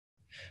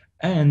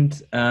 And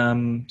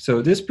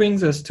so this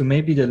brings us to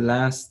maybe the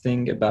last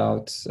thing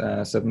about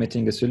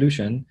submitting a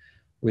solution,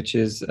 which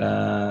is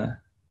the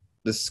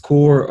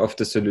score of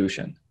the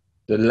solution,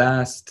 the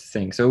last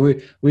thing. So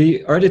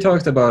we already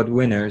talked about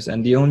winners,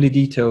 and the only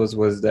details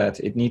was that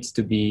it needs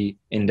to be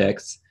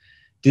indexed.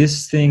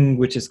 This thing,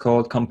 which is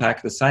called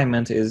compact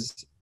assignment, is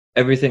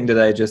everything that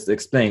I just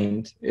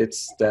explained.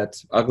 It's that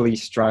ugly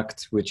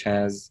struct which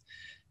has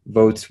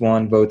votes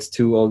 1, votes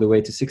 2, all the way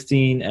to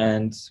 16,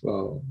 and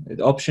well, it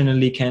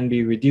optionally can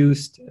be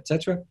reduced,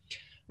 etc.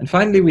 And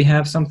finally, we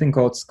have something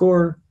called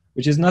score,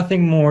 which is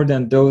nothing more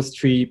than those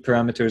 3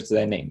 parameters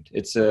that I named.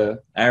 It's an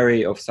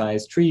array of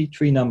size 3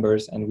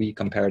 numbers, and we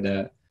compare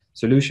the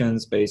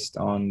solutions based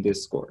on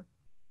this score.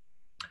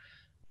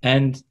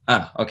 And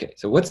okay,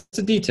 so what's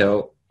the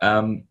detail?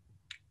 A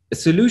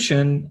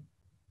solution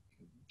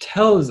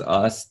tells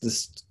us the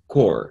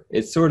score.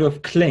 It sort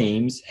of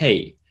claims,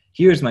 hey,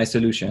 here's my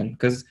solution,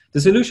 because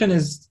the solution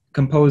is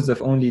composed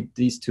of only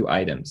these 2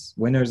 items,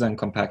 winners and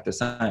compact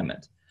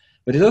assignment.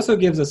 But it also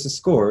gives us a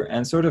score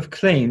and sort of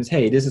claims,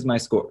 hey, this is my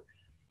score.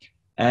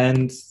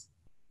 And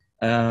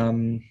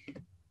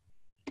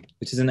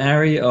which is an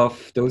array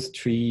of those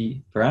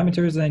 3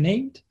 parameters I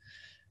named.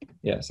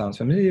 Yeah, sounds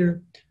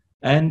familiar.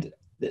 And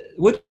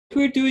what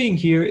we're doing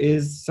here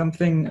is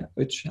something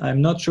which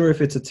I'm not sure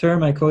if it's a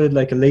term, I call it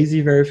like a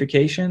lazy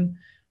verification,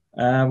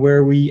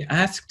 where we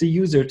ask the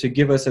user to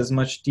give us as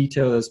much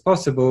detail as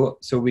possible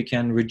so we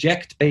can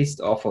reject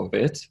based off of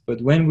it. But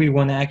when we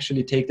want to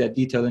actually take that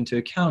detail into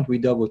account, we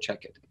double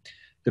check it.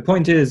 The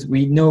point is,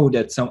 we know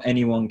that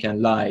anyone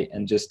can lie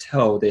and just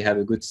tell they have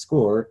a good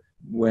score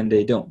when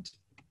they don't.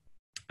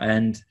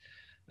 And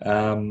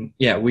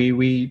yeah,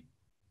 we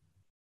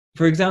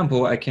for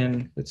example, I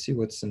can, let's see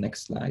what's the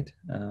next slide.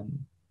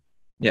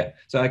 Yeah,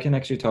 so I can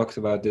actually talk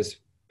about this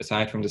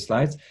aside from the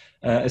slides.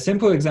 A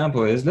simple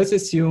example is, let's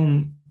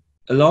assume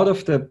a lot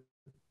of the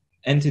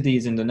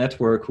entities in the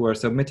network who are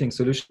submitting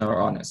solutions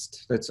are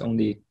honest. Let's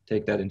only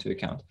take that into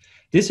account.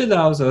 This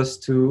allows us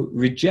to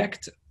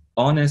reject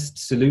honest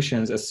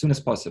solutions as soon as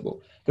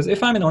possible. Because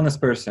if I'm an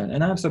honest person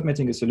and I'm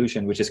submitting a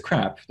solution which is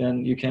crap,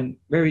 then you can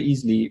very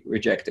easily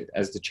reject it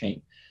as the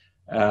chain.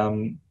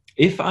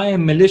 If I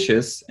am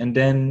malicious and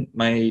then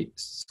my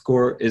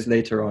score is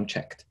later on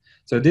checked.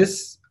 So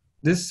this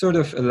sort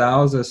of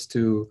allows us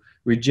to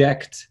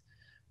reject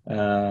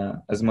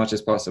as much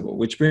as possible,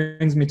 which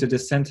brings me to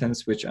this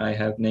sentence, which I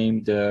have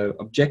named the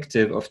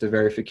objective of the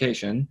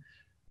verification: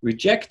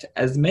 reject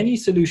as many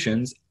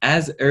solutions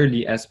as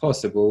early as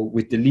possible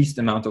with the least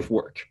amount of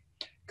work.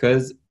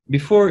 Because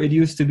before, it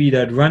used to be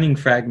that running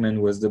Phragmen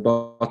was the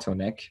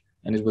bottleneck,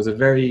 and it was a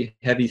very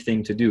heavy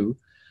thing to do.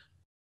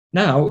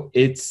 Now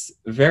it's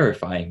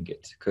verifying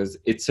it, because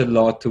it's a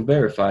lot to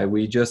verify.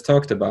 We just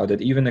talked about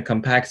it. Even a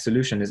compact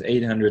solution is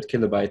 800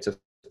 kilobytes of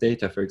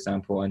data, for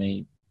example, on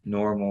a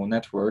normal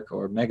network,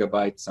 or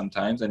megabytes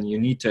sometimes, and you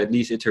need to at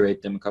least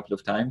iterate them a couple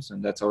of times,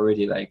 and that's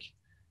already like,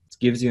 it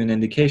gives you an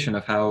indication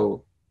of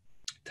how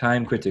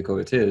time critical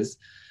it is.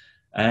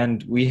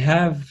 And we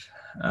have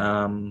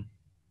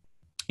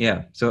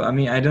yeah, so I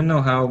mean, I don't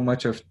know how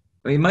much of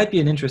it might be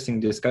an interesting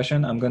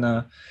discussion. I'm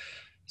gonna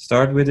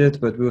start with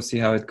it, but we'll see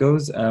how it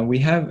goes. We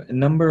have a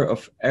number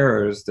of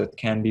errors that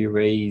can be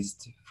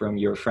raised from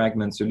your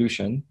fragment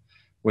solution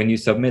when you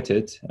submit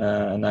it.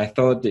 And I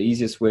thought the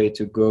easiest way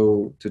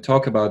to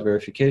talk about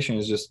verification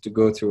is just to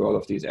go through all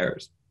of these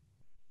errors.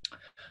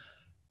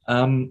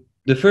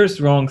 The first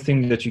wrong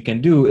thing that you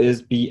can do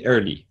is be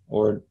early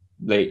or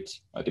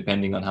late,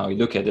 depending on how you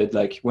look at it.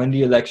 Like when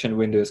the election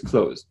window is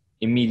closed,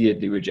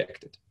 immediately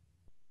rejected.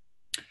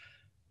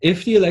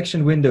 If the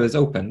election window is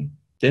open,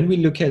 then we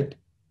look at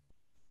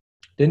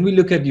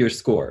your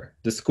score,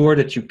 the score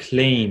that you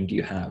claimed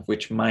you have,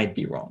 which might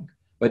be wrong.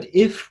 But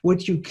if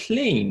what you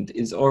claimed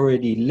is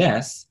already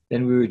less,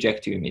 then we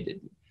reject you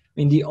immediately. I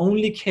mean, the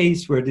only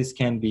case where this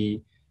can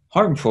be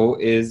harmful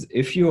is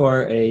if you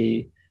are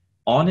a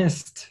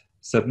honest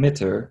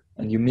submitter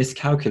and you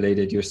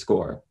miscalculated your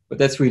score, but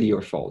that's really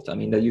your fault. I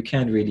mean, that you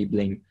can't really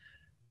blame,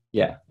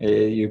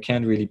 you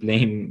can't really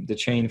blame the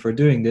chain for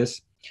doing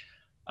this.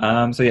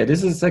 So yeah,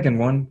 this is the second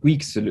one,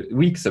 weak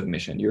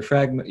submission.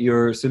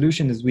 Your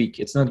solution is weak,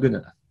 it's not good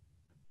enough.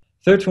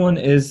 Third one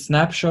is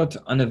snapshot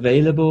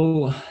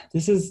unavailable.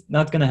 This is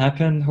not gonna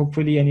happen,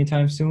 hopefully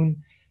anytime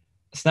soon.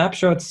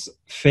 Snapshot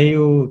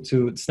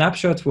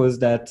was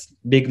that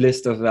big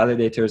list of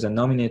validators and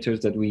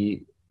nominators that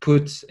we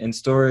put in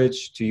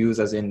storage to use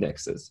as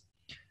indexes.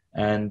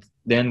 And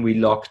then we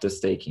lock the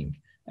staking.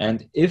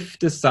 And if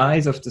the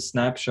size of the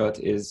snapshot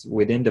is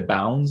within the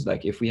bounds,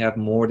 like if we have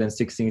more than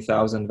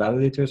 16,000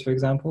 validators, for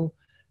example,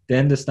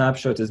 then the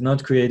snapshot is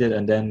not created,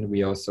 and then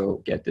we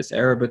also get this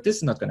error. But this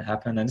is not going to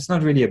happen, and it's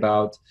not really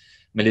about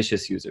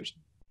malicious users.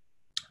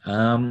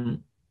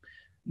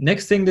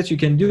 Next thing that you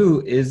can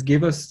do is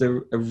give us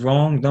a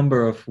wrong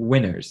number of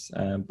winners,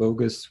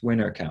 bogus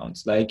winner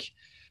counts,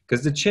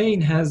 because the chain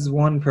has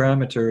one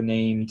parameter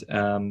named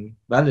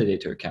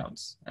validator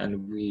counts,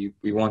 and we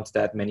want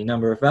that many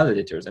number of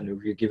validators, and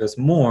if you give us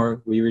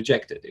more, we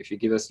reject it. If you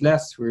give us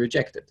less, we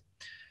reject it.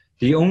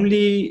 The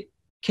only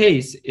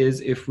case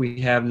is if we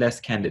have less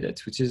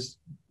candidates, which is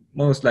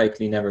most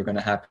likely never going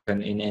to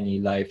happen in any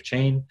live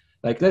chain.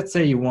 Like, let's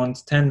say you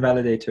want 10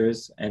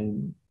 validators,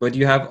 but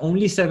you have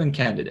only 7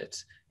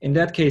 candidates. In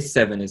that case,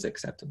 7 is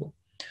acceptable.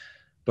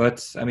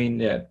 But I mean,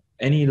 yeah,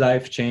 any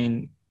live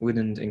chain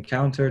wouldn't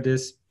encounter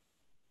this.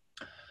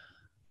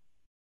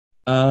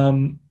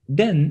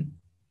 Then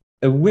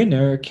a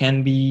winner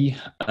can be,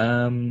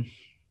 a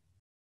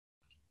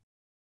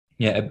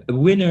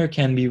winner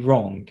can be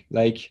wrong.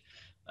 Like,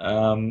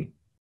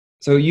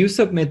 so you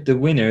submit the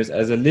winners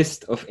as a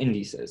list of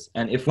indices,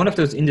 and if one of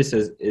those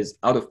indices is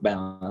out of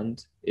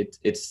bound,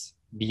 it's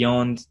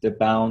beyond the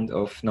bound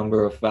of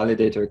number of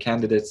validator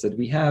candidates that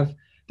we have,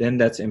 then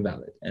that's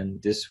invalid,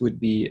 and this would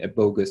be a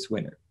bogus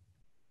winner.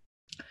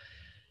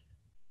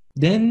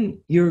 Then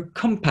your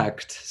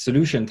compact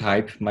solution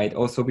type might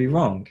also be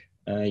wrong.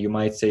 You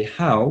might say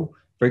how.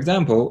 For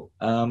example,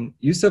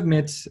 you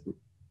submit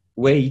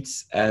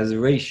weights as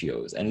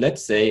ratios, and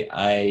let's say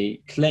I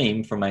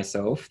claim for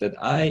myself that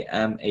I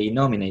am a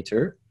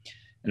nominator,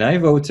 and I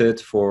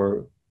voted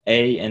for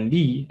A and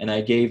B, and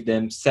I gave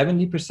them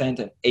 70%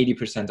 and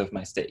 80% of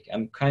my stake.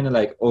 I'm kind of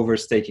like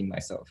overstaking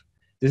myself.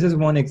 This is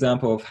one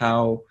example of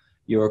how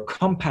your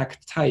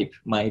compact type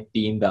might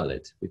be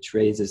invalid, which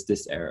raises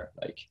this error,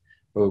 like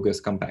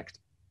bogus compact.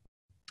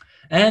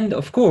 And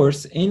of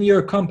course, in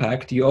your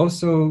compact,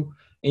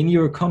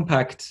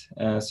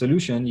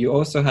 solution, you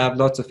also have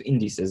lots of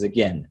indices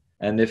again.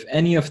 And if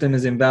any of them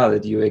is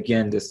invalid, you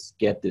again just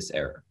get this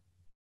error.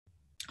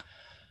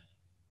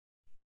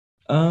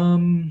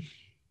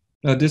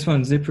 No, this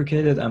one's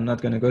deprecated. I'm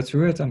not going to go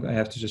through it. I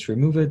have to just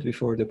remove it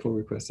before the pull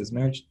request is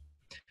merged.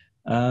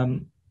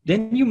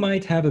 Then you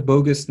might have a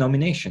bogus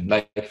nomination.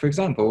 Like, for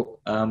example,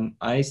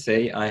 I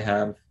say I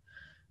have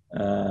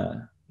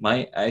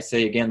my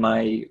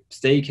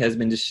stake has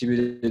been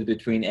distributed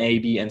between A,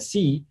 B, and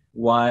C,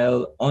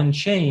 while on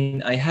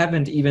chain I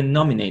haven't even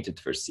nominated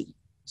for C.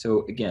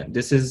 So again,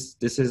 this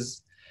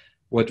is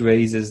what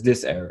raises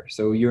this error.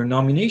 So your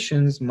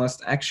nominations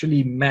must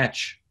actually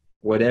match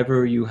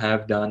whatever you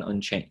have done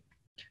on chain.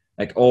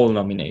 Like all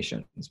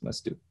nominations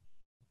must do.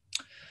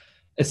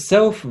 A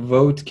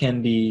self-vote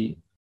can be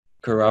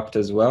corrupt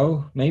as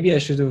well. Maybe I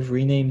should have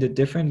renamed it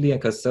differently,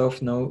 because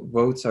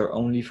self-votes are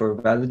only for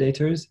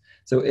validators.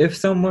 So if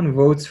someone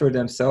votes for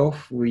themselves,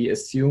 we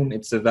assume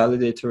it's a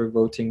validator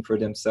voting for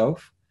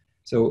themselves.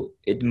 So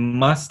it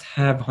must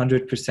have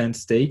 100%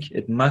 stake.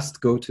 It must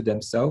go to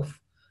themselves.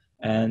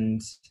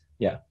 And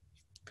yeah,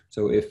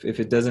 so if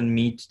it doesn't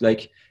meet,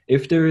 like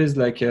if there is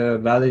like a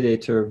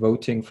validator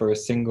voting for a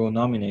single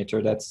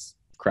nominator, that's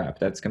crap.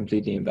 That's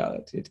completely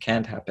invalid. It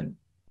can't happen.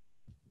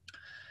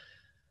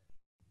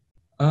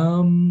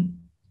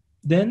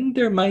 Then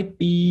there might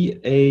be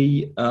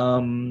a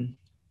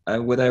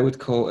what I would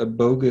call a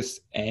bogus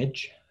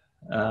edge.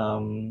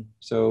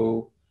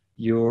 So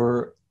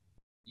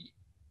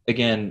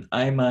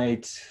I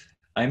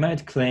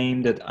might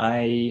claim that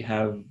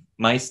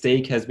my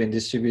stake has been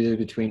distributed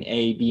between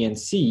A, B, and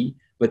C,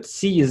 but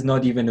C is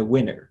not even a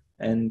winner,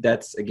 and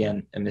that's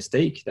again a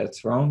mistake.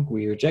 That's wrong.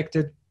 We reject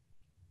it.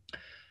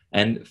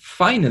 And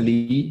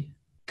finally,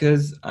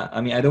 because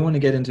I mean, I don't want to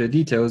get into the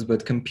details,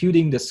 but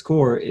computing the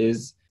score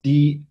is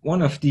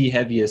one of the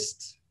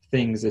heaviest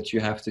things that you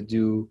have to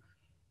do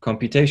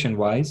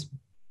computation-wise.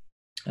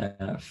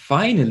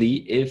 Finally,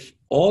 if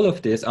all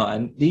of this,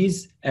 and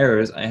these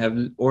errors, I have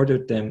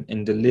ordered them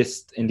in the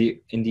list, in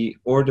the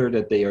order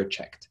that they are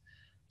checked.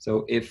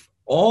 So if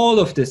all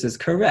of this is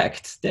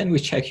correct, then we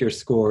check your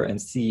score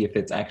and see if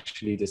it's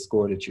actually the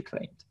score that you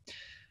claimed.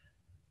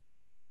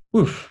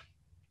 Oof.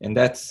 And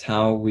that's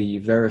how we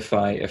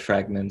verify a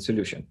fragment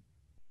solution.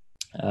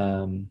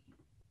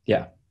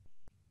 Yeah.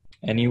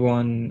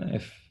 Anyone,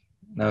 if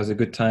now is a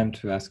good time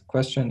to ask a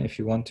question if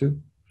you want to.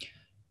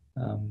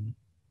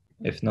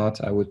 If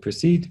not, I would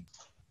proceed.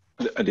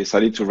 I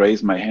decided to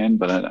raise my hand,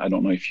 but I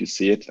don't know if you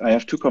see it. I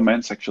have two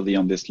comments actually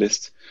on this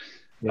list.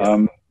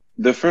 Yes.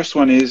 The first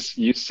one is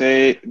you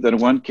say that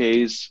one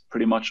case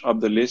pretty much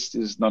up the list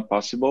is not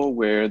possible,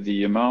 where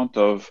the amount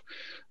of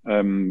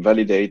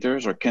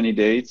validators or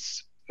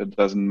candidates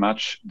doesn't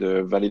match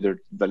the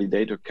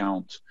validator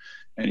count.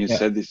 And you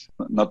said this is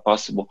not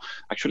possible.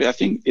 Actually, I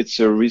think it's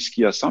a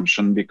risky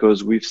assumption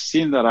because we've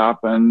seen that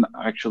happen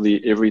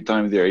actually every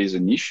time there is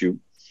an issue.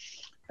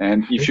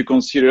 And if you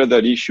consider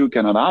that issue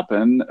cannot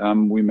happen,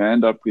 we may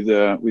end up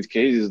with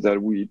cases that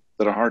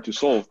are hard to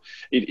solve.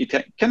 It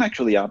can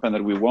actually happen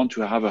that we want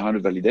to have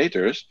 100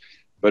 validators,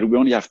 but we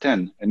only have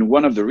 10. And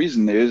one of the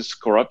reasons is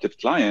corrupted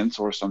clients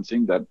or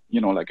something that,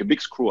 like a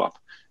big screw up.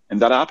 And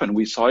that happened.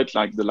 We saw it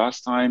like the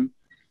last time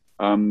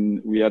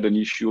we had an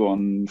issue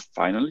on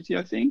finality,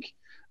 I think.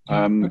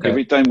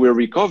 Every time we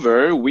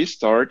recover, we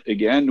start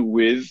again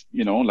with,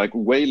 like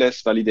way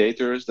less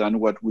validators than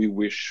what we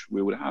wish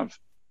we would have.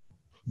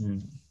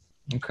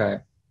 Okay.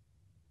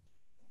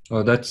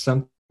 Well, that's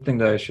something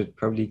that I should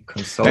probably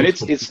consult. And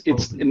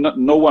it's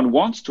no one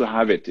wants to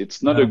have it.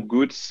 It's not a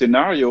good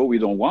scenario. We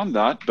don't want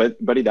that,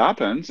 but it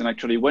happens. And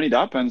actually, when it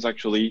happens,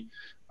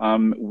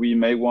 we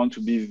may want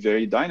to be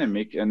very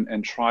dynamic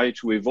and try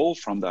to evolve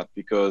from that,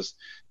 because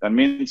that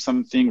means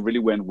something really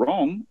went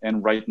wrong.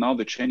 And right now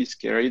the chain is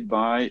carried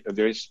by a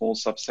very small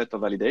subset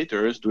of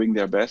validators doing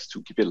their best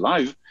to keep it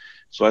live.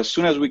 So as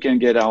soon as we can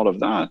get out of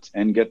that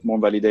and get more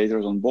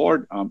validators on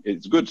board,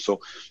 it's good. So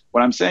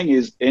what I'm saying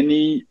is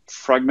any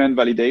fragment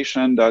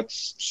validation that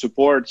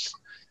supports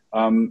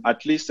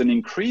at least an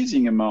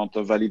increasing amount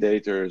of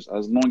validators,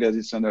 as long as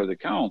it's under the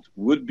count,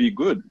 would be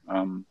good.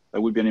 That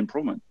would be an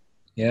improvement.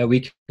 Yeah,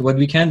 what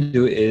we can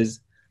do is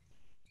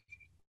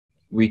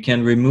we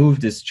can remove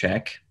this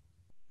check,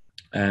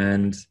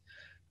 and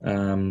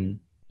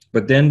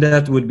but then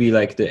that would be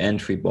like the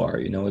entry bar,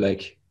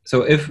 like,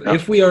 so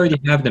if we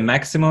already have the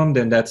maximum,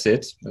 then that's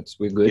it.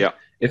 We're good. Yeah.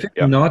 If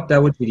it's not,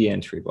 that would be the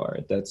entry bar.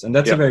 That's a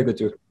very good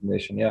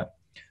recommendation. Yeah.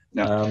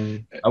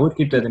 I would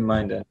keep that in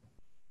mind then.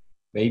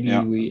 Maybe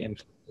we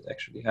implement it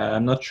actually.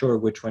 I'm not sure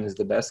which one is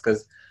the best,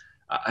 because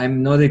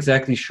I'm not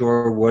exactly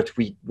sure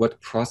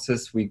what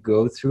process we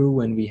go through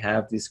when we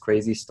have these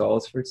crazy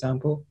stalls, for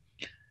example,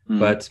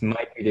 but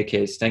might be the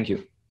case. Thank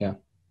you. Yeah.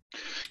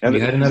 And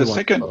you had another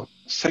one.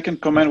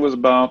 Second comment was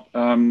about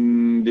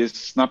this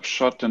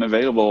snapshot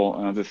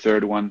unavailable, the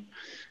third one.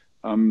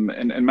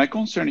 And my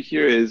concern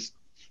here is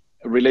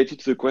related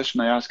to the question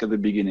I asked at the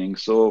beginning.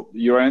 So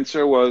your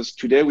answer was,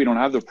 today we don't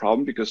have the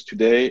problem because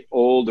today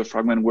all the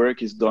fragment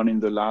work is done in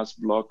the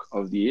last block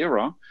of the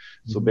era.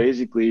 So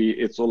basically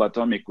it's all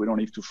atomic. We don't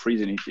need to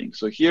freeze anything.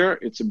 So here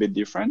it's a bit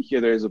different.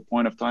 Here there is a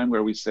point of time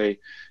where we say,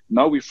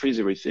 now we freeze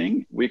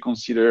everything. We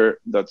consider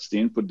that's the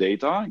input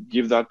data,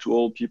 give that to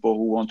all people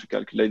who want to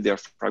calculate their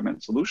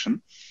fragment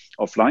solution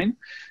offline.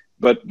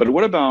 But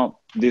what about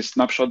this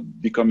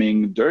snapshot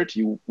becoming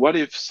dirty? What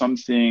if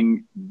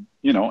something,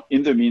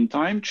 in the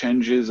meantime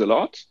changes a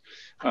lot,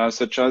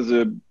 such as,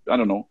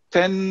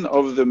 10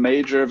 of the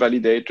major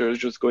validators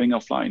just going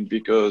offline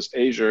because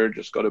Azure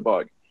just got a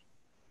bug?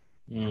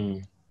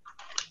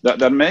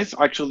 That makes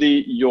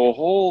actually your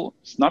whole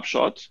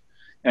snapshot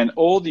and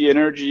all the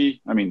energy,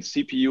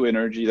 CPU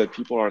energy that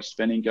people are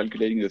spending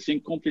calculating the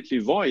thing completely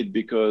void,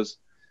 because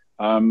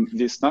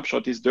this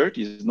snapshot is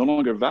dirty, it's no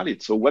longer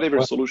valid. So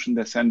whatever solution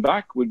they send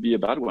back would be a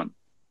bad one.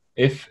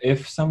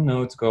 If some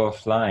nodes go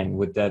offline,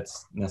 would that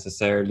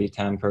necessarily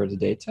tamper the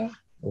data,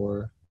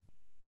 or?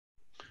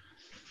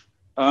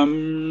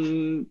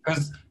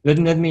 Because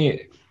let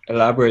me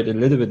elaborate a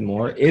little bit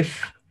more.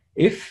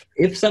 If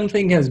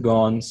something has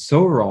gone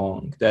so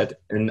wrong that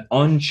an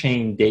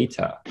on-chain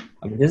data,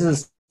 this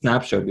is a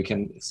snapshot,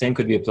 same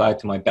could be applied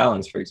to my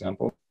balance, for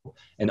example.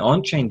 An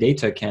on-chain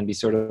data can be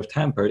sort of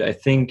tampered. I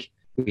think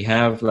we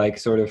have like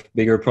sort of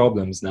bigger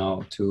problems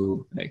now,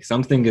 to like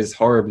something is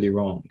horribly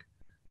wrong,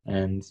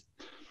 and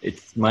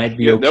it might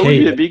be okay. That would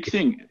be a big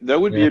thing.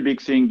 That would be a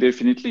big thing,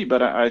 definitely.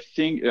 But I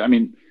think,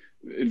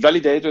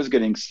 validators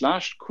getting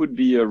slashed could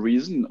be a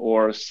reason,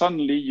 or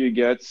suddenly you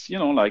get,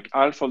 like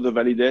half of the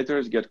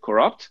validators get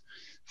corrupt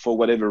for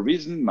whatever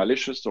reason,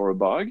 malicious or a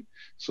bug.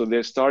 So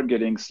they start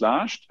getting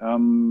slashed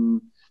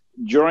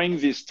during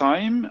this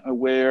time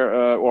where,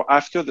 or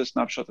after the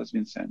snapshot has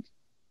been sent.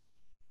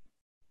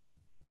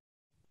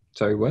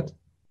 Sorry, what?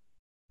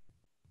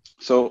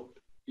 So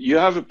you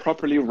have a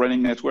properly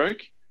running network,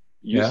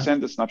 you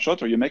send a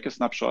snapshot or you make a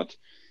snapshot,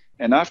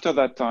 and after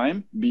that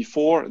time,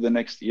 before the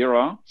next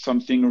era,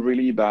 something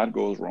really bad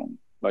goes wrong,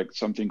 like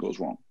something goes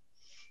wrong.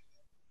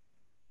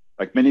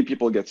 Like many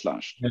people get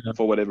slashed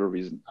for whatever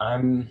reason.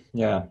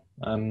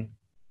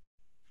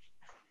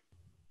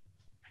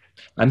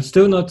 I'm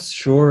still not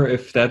sure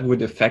if that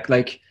would affect,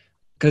 like,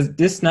 because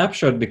this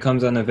snapshot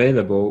becomes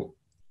unavailable.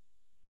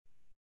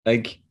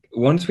 Like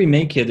once we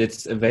make it,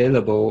 it's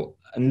available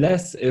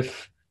unless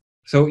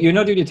so you're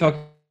not really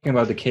talking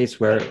about the case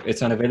where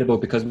it's unavailable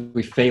because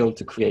we failed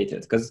to create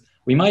it, because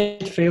we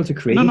might fail to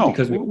create it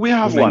because we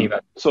have one.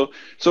 So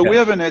we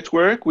have a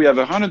network, we have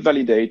 100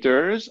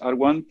 validators. At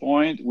one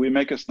point, we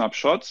make a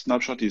snapshot.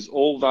 Snapshot is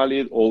all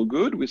valid, all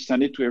good. We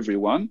send it to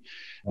everyone.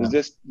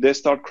 They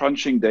start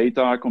crunching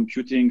data,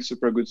 computing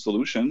super good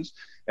solutions.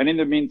 And in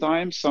the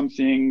meantime,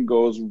 something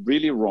goes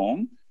really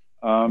wrong.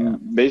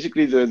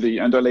 Basically, the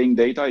underlying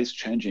data is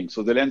changing.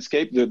 So the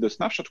landscape, the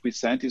snapshot we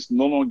sent is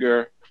no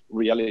longer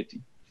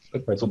reality.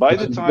 Right. So by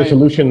the time the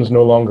solutions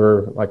no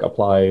longer like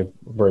apply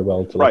very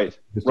well to right.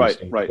 What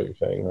you're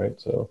saying,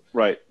 right? So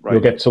right. You'll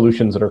get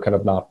solutions that are kind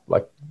of not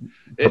like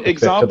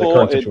example. To the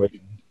current situation.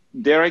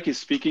 Derek is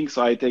speaking,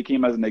 so I take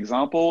him as an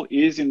example.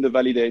 He's in the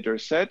validator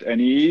set, and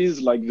he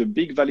is like the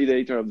big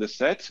validator of the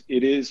set.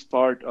 It is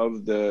part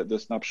of the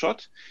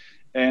snapshot.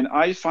 And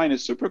I find a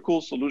super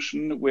cool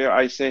solution where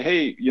I say,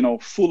 hey,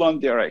 full on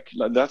Derek,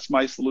 that's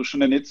my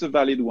solution, and it's a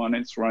valid one,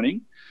 it's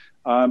running.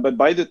 But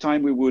by the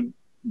time we would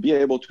be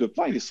able to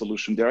apply this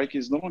solution, Derek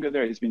is no longer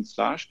there. He's been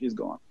slashed, he's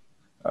gone.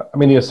 I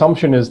mean, the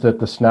assumption is that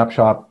the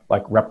snapshot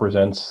like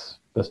represents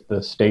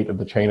the state of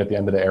the chain at the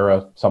end of the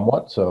era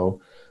somewhat.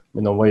 So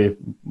in a way,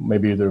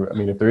 maybe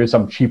if there is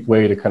some cheap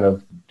way to kind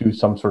of do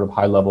some sort of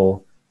high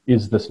level,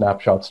 is the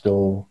snapshot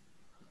does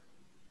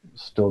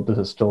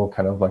it still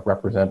kind of like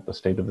represent the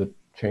state of the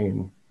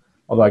chain?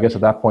 Although I guess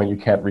at that point you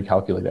can't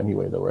recalculate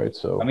anyway, though, right?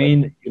 So I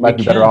mean, you might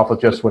be better off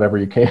with just whatever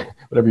you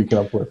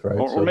come up with, right?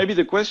 Or maybe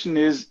the question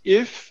is,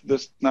 if the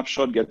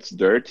snapshot gets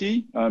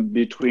dirty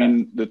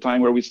between the time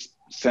where we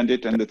send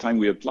it and the time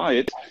we apply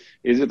it,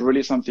 is it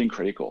really something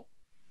critical?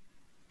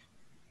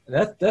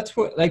 That's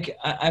what, like,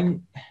 I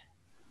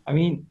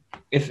mean,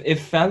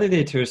 if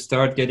validators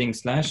start getting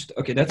slashed,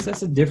 okay,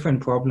 that's a different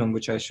problem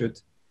which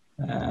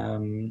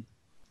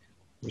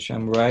which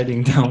I'm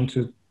writing down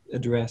to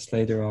address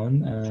later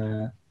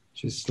on.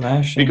 Just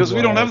slashing. Because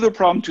we don't have the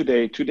problem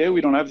today. Today we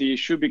don't have the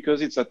issue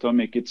because it's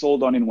atomic. It's all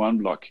done in one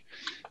block.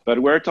 But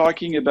we're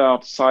talking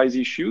about size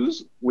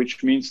issues,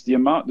 which means the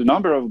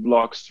number of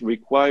blocks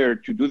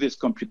required to do this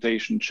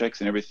computation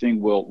checks and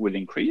everything will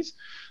increase.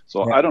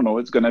 So I don't know,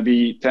 it's going to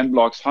be 10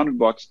 blocks, 100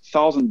 blocks,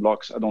 1,000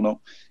 blocks, I don't know.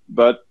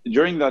 But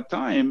during that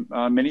time,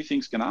 many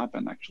things can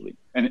happen actually,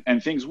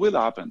 and things will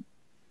happen.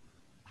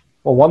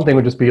 Well, one thing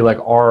would just be like,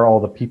 are all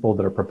the people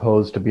that are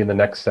proposed to be in the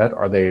next set,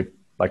 are they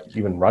like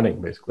even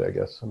running, basically, I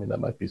guess? I mean, that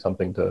might be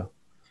something to...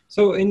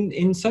 So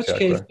in such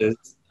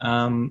cases,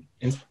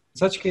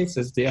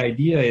 the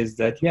idea is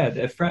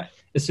that,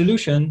 a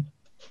solution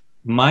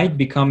might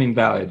become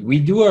invalid. We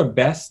do our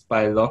best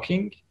by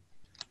locking,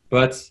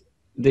 but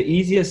the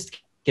easiest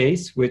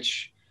case,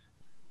 which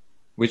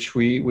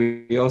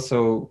we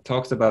also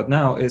talked about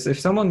now, is if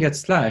someone gets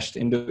slashed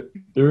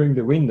during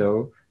the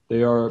window,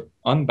 they are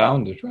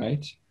unbounded,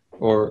 right?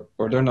 Or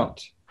they're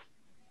not.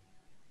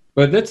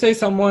 But let's say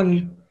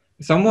someone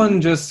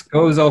just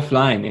goes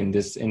offline in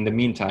the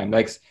meantime,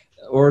 like,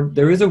 or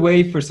there is a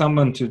way for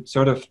someone to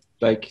sort of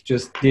like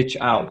just ditch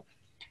out.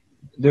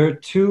 There are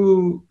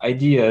two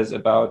ideas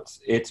about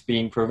it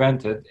being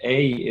prevented.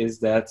 A is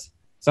that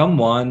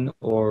someone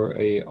or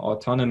a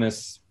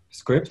autonomous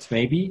script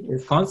maybe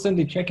is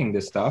constantly checking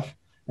this stuff,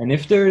 and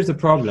if there is a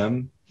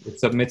problem, it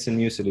submits a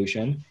new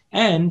solution.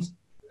 And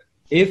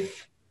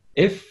if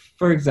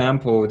for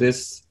example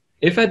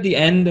if at the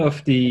end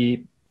of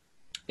the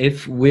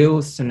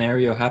will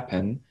scenario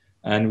happen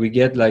and we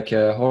get like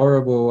a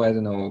horrible, I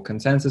don't know,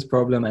 consensus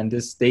problem, and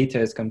this data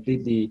is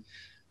completely,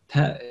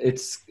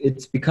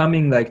 it's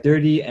becoming like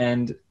dirty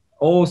and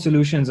all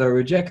solutions are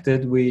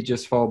rejected, we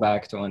just fall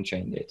back to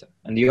on-chain data.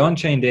 And the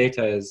on-chain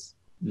data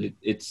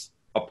it's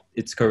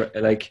correct.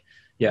 Like,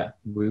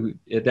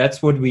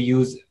 that's what we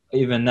use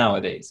even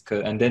nowadays.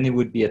 And then it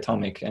would be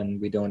atomic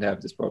and we don't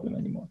have this problem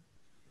anymore.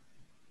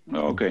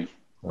 Okay.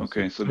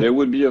 Okay, so there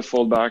would be a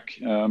fallback.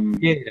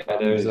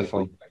 There is a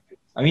fallback.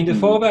 I mean, the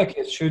fallback,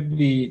 it should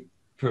be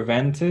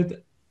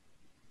prevented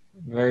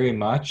very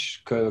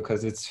much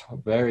because it's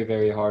very,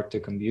 very hard to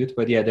compute.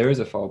 But there is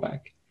a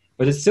fallback.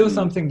 But it's still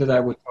something that I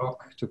would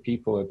talk to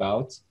people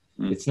about.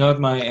 It's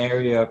not my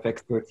area of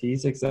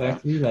expertise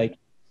exactly. Like,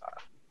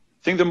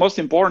 I think the most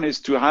important is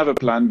to have a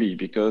plan B,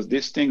 because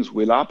these things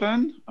will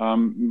happen.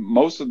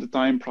 Most of the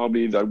time,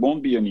 probably there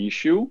won't be an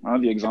issue.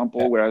 The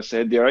example where I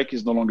said Derek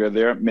is no longer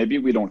there, maybe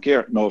we don't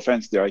care. No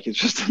offense, Derek, it's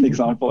just an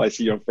example. I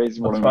see your face.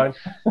 That's fine.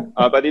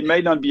 But it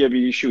may not be a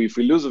big issue. If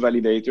we lose a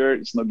validator,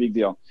 it's no big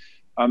deal.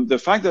 The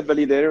fact that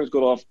validators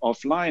go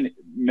offline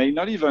may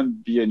not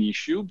even be an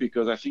issue,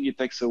 because I think it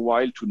takes a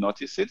while to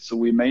notice it. So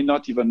we may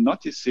not even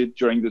notice it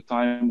during the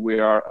time we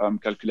are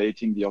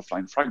calculating the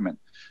offline fragment.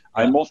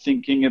 Yeah. I'm more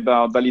thinking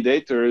about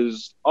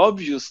validators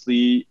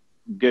obviously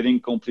getting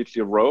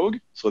completely rogue.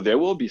 So they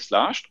will be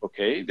slashed,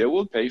 okay. They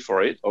will pay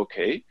for it,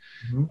 okay.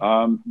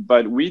 Mm-hmm.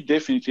 But we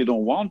definitely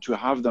don't want to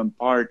have them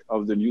part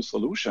of the new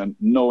solution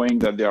knowing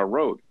that they are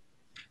rogue.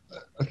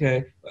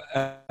 Okay,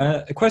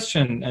 a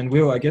question, and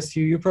Will, I guess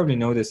you probably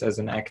know this as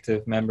an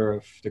active member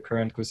of the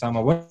current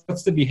Kusama.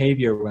 What's the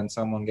behavior when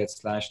someone gets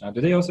slashed now?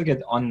 Do they also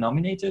get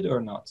unnominated or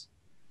not?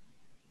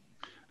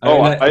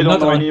 Oh, I don't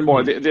know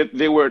anymore.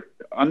 They were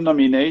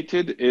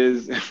unnominated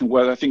is,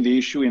 well, I think the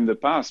issue in the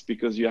past,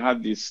 because you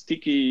had this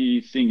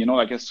sticky thing, you know,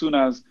 like as soon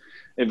as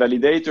a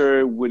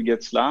validator would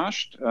get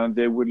slashed,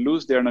 they would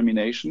lose their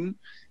nomination.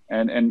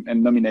 And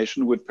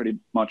nomination would pretty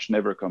much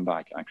never come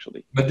back,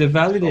 actually. But the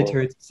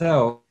validator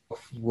itself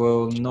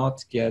will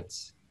not get...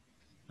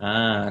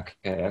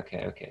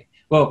 okay.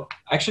 Well,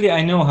 actually,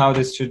 I know how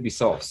this should be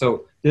solved.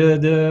 So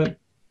the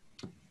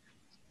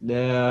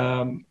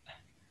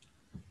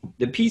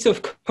piece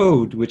of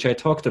code which I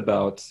talked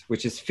about,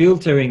 which is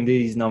filtering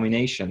these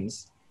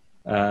nominations,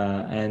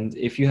 and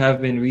if you have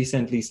been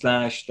recently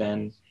slashed,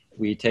 then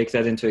we take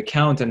that into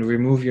account and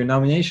remove your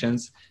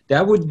nominations.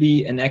 That would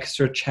be an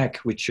extra check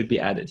which should be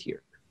added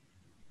here.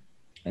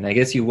 And I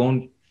guess you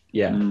won't,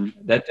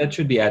 that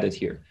should be added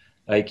here.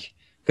 Like,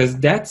 because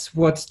that's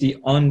what the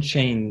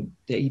on-chain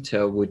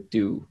data would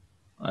do.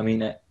 I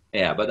mean,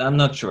 yeah, but I'm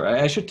not sure.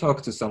 I should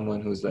talk to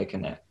someone who's like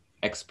an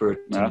expert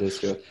in this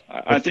field.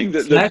 I think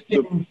that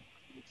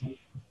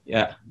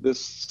the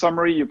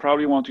summary you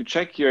probably want to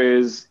check here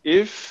is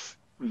if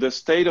the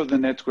state of the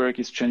network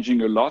is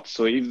changing a lot.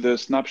 So if the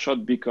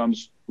snapshot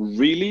becomes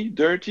really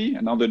dirty,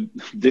 another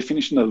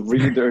definition of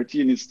really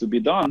dirty needs to be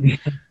done,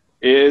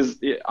 is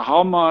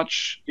how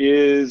much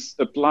is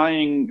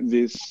applying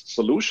this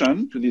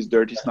solution to this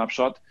dirty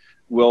snapshot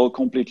will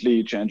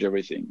completely change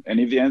everything. And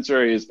if the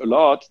answer is a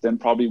lot, then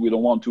probably we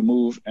don't want to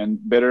move, and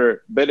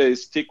better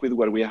is stick with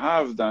what we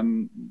have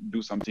than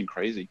do something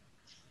crazy.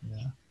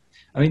 Yeah.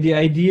 I mean, the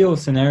ideal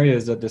scenario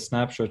is that the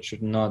snapshot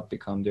should not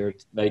become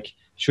dirty. Like,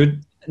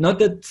 not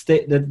that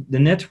the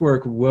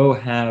network will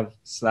have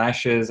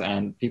slashes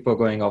and people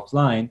going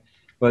offline,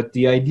 but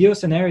the ideal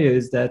scenario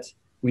is that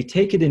we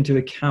take it into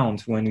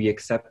account when we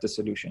accept the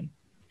solution.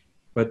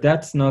 But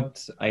that's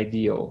not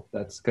ideal.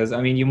 That's because,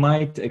 I mean, you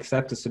might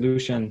accept a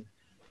solution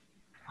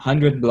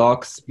 100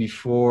 blocks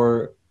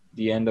before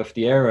the end of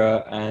the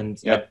era,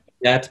 and at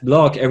that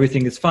block,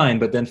 everything is fine.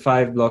 But then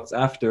 5 blocks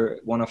after,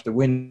 one of the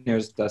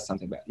winners does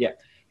something bad. Yeah,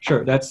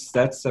 sure, that's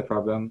a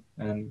problem.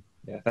 And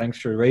yeah, thanks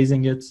for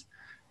raising it.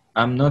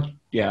 I'm not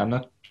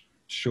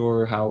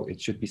sure how it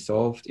should be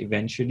solved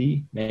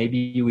eventually.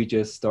 Maybe we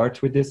just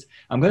start with this.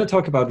 I'm going to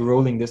talk about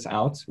rolling this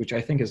out, which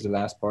I think is the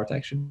last part,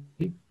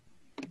 actually.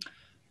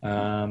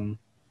 So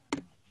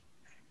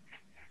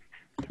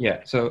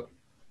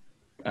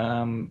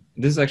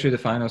this is actually the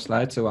final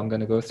slide, so I'm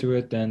going to go through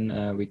it,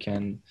 then we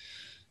can...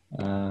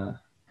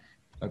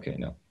 okay,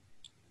 no.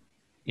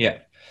 Yeah.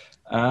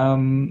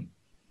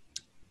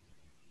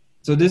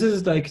 So this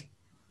is like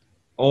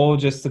all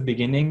just the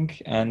beginning,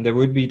 and there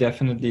would be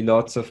definitely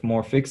lots of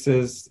more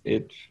fixes.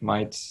 It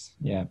might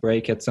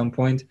break at some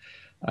point,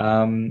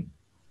 and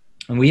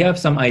we have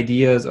some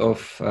ideas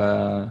of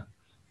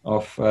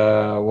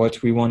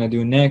what we want to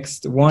do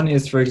next. One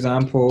is, for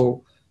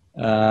example,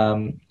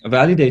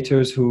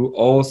 validators who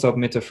all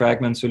submit a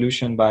fragment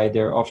solution by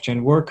their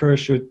off-chain worker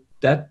should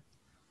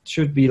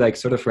be like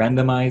sort of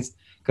randomized,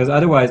 because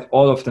otherwise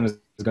all of them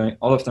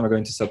are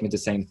going to submit the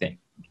same thing.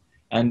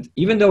 And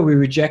even though we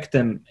reject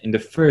them in the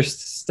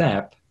first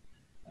step,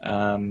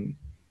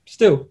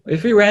 still,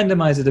 if we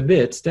randomize it a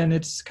bit, then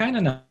it's kind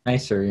of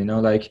nicer, you know,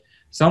 like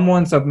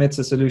someone submits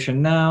a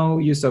solution now,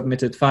 you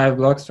submit it 5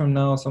 blocks from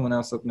now, someone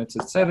else submits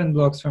it 7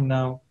 blocks from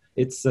now.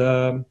 It's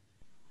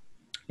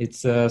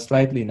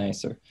slightly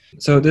nicer.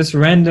 So this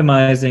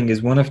randomizing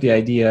is one of the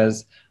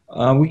ideas.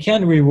 We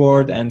can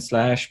reward and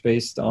slash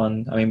based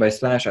on, I mean, by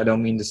slash, I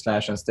don't mean the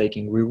slash on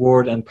staking,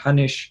 reward and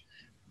punish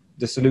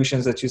the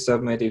solutions that you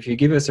submit. If you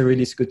give us a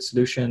really good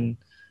solution,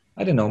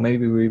 I don't know,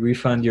 maybe we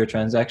refund your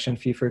transaction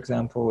fee, for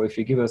example. If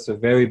you give us a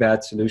very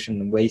bad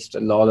solution and waste a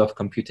lot of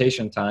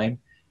computation time,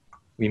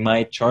 we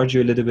might charge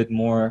you a little bit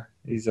more.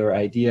 These are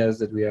ideas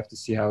that we have to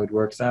see how it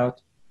works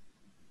out.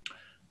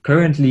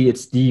 Currently,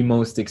 it's the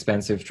most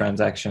expensive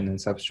transaction in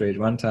Substrate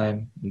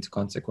runtime, and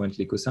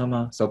consequently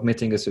Kusama,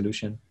 submitting a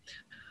solution.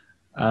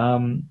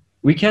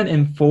 We can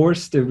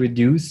enforce the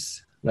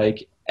reduce,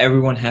 like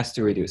everyone has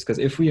to reduce, because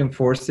if we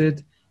enforce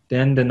it,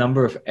 then the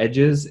number of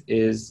edges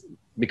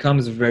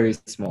becomes very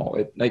small.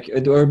 It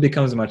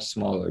becomes much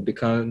smaller.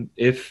 Because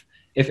if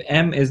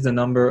M is the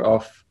number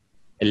of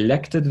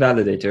elected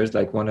validators,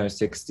 like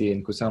 160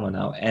 in Kusama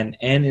now, and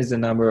N is the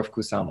number of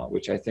Kusama,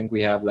 which I think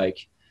we have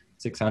like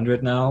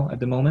 600 now at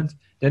the moment,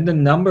 then the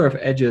number of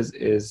edges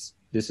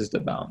this is the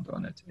bound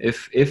on it.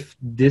 If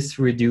this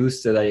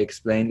reduce that I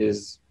explained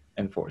is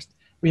enforced.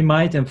 We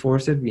might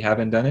enforce it. We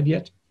haven't done it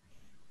yet.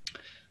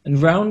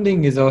 And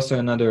rounding is also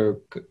another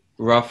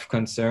rough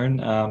concern.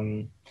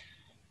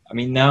 I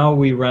mean, now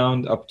we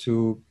round up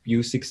to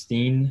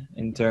U16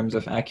 in terms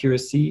of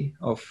accuracy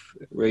of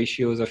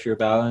ratios of your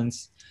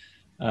balance.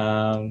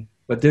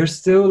 But there's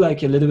still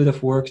like a little bit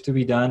of work to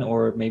be done,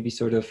 or maybe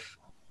sort of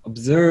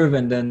observe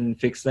and then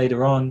fix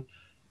later on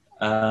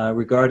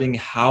regarding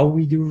how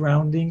we do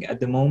rounding. At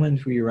the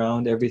moment, we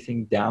round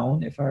everything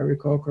down, if I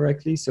recall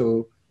correctly.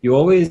 So you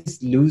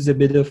always lose a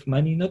bit of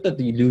money. Not that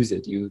you lose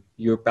it.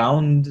 You're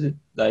bound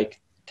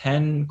like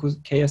 10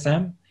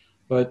 KSM.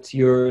 But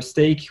your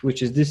stake,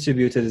 which is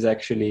distributed, is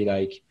actually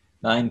like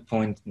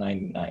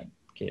 9.99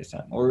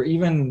 KSM, or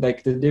even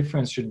like the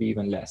difference should be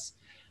even less.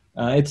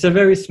 It's a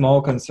very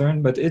small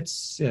concern, but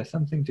it's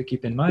something to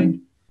keep in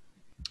mind.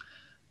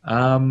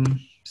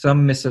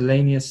 Some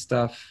miscellaneous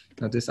stuff.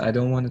 This I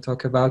don't want to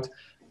talk about.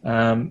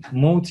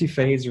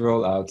 Multi-phase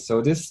rollout.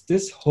 So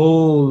this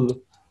whole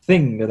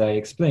thing that I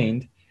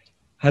explained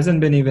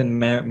hasn't been even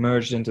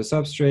merged into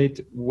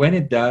Substrate. When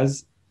it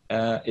does,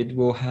 it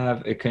will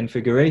have a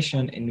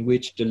configuration in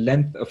which the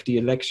length of the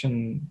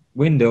election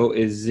window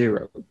is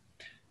 0.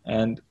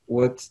 And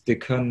what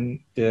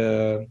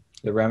the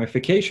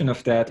ramification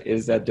of that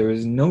is that there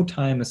is no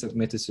time to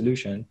submit a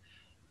solution,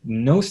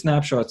 no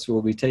snapshots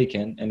will be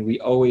taken, and we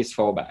always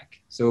fall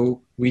back.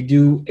 So we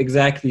do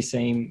exactly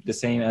the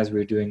same as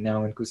we're doing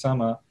now in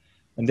Kusama.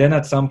 And then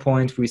at some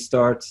point we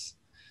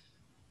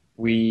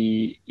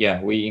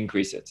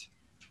increase it.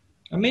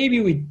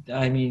 Maybe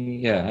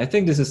I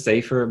think this is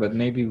safer, but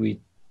maybe we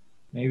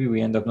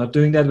end up not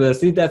doing that. But I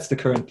think that's the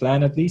current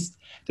plan, at least,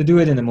 to do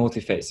it in a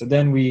multi-phase. So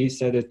then we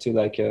set it to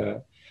like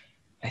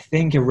I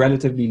think a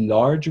relatively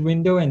large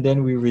window, and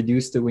then we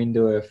reduce the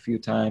window a few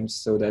times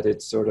so that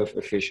it's sort of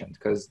efficient,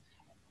 because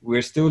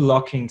we're still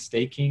locking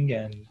staking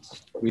and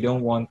we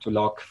don't want to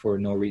lock for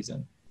no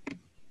reason.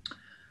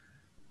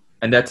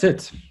 And that's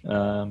it.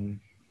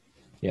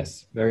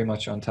 Yes, very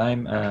much on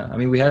time. I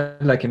mean, we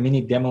had like a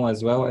mini demo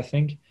as well, I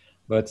think.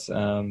 But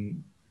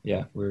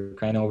we're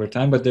kind of over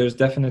time, but there's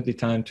definitely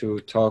time to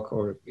talk,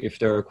 or if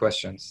there are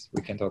questions,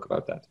 we can talk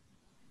about that.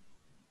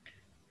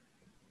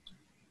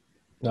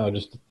 No,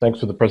 just thanks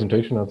for the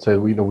presentation. I'd say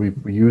we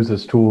use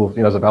this tool,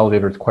 as a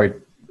validator.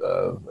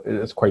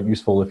 It's quite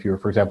useful if you're,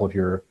 for example, if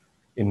you're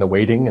in the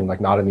waiting and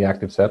like not in the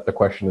active set. The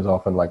question is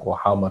often like, well,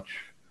 how much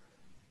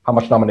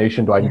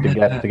nomination do I need to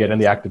get in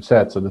the active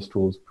set? So this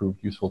tool has proved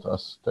useful to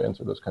us to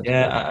answer those kinds of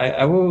questions.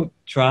 I will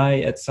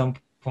try at some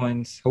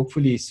point,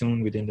 hopefully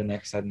soon, within the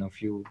next,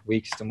 few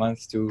weeks to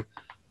months, to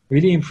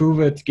really improve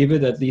it, give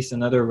it at least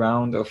another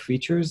round of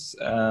features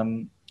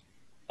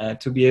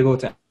to be able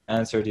to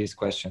answer these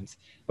questions.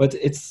 But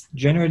it's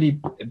generally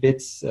a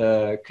bit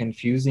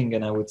confusing,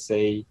 and I would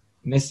say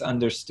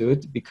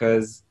misunderstood,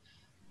 because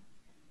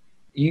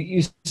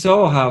you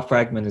saw how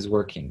Phragmen is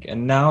working,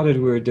 and now that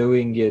we're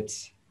doing it,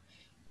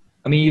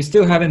 I mean, you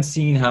still haven't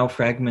seen how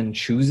Phragmen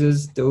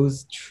chooses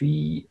those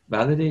 3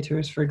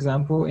 validators, for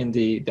example, in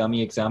the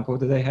dummy example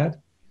that I had.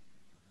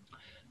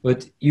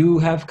 But you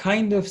have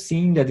kind of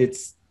seen that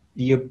it's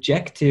the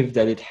objective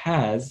that it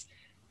has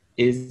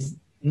is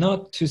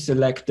not to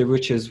select the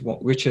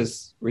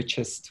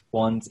richest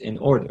ones in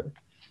order.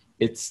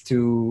 It's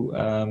to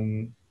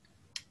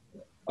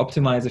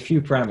optimize a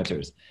few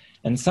parameters.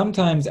 And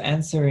sometimes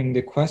answering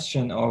the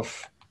question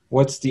of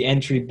what's the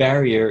entry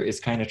barrier is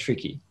kind of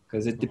tricky,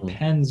 because it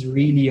depends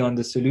really on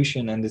the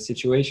solution and the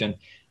situation.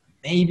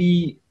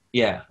 Maybe,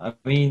 I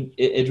mean,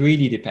 it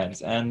really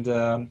depends. And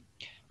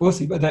we'll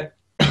see. But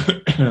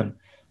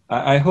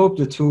I hope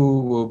the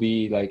tool will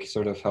be like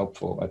sort of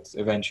helpful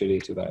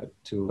eventually to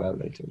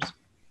validators.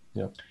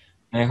 Yeah.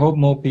 I hope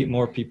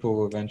more people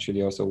will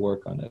eventually also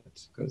work on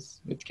it, because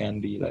it can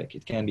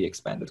be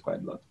expanded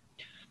quite a lot.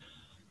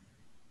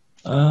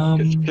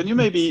 Can you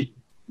maybe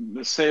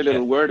say a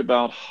little word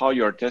about how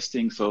you're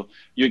testing? So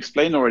you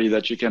explained already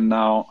that you can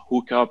now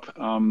hook up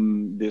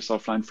this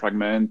offline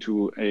fragment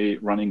to a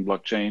running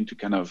blockchain to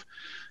kind of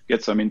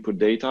get some input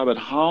data, but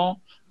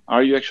how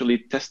are you actually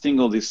testing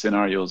all these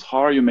scenarios? How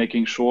are you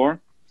making sure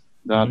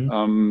that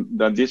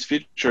that these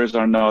features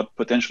are not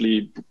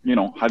potentially,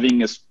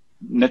 having a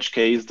edge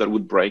case that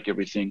would break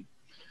everything?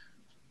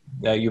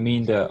 You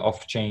mean the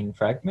off-chain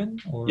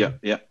fragment? Or?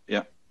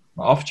 Yeah.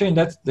 Off-chain,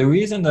 that's the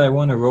reason that I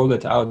want to roll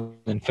it out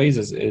in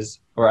phases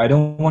or I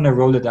don't want to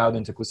roll it out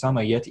into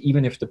Kusama yet,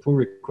 even if the pull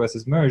request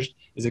is merged,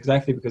 is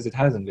exactly because it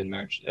hasn't been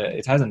merged.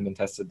 It hasn't been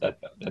tested that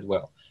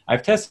well.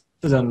 I've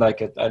tested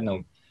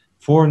on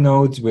 4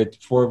 nodes with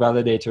 4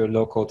 validator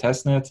local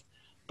testnet,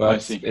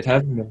 but it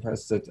hasn't been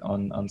tested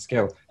on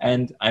scale.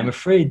 And I'm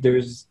afraid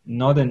there's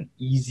not an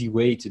easy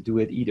way to do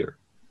it either,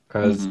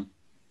 because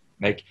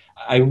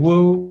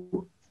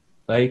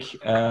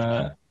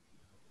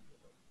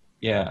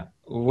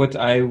what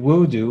I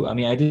will do, I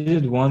mean, I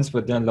did it once,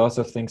 but then lots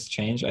of things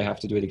change. I have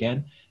to do it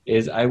again.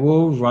 Is I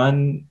will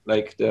run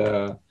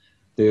the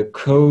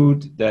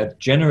code that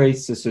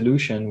generates the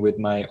solution with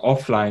my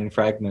offline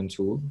fragment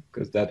tool,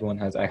 because that one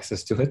has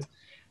access to it,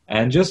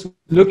 and just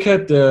look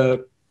at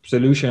the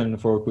solution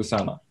for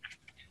Kusama.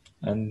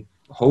 And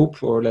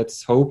hope, or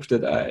let's hope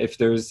that if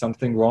there's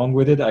something wrong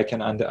with it, I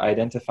can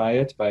identify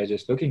it by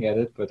just looking at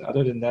it. But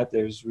other than that,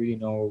 there's really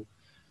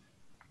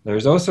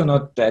there's also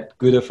not that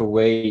good of a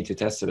way to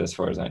test it as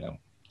far as I know,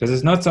 because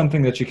it's not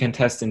something that you can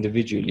test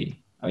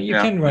individually. I mean, you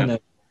can run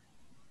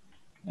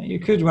you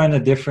could run a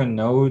different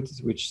node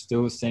which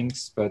still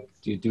syncs, but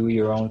you do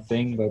your own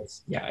thing. But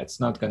yeah, it's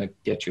not going to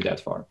get you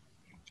that far.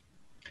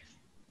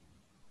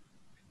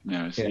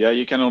 Yeah,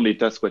 you can only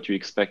test what you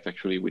expect,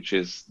 actually, which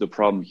is the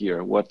problem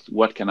here.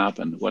 What can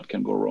happen? What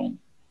can go wrong?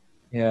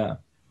 Yeah,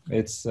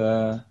 it's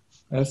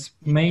that's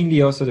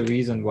mainly also the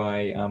reason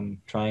why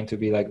I'm trying to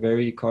be like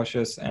very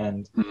cautious,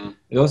 and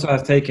it also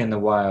has taken a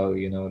while,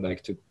 you know,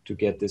 like to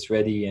get this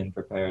ready and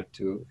prepared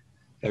to.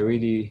 I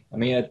mean,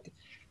 you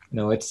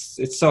know,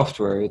 it's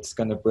software. It's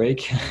gonna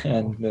break,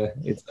 and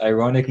it's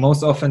ironic.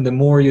 Most often, the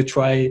more you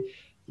try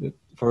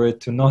for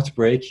it to not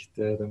break,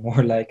 the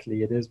more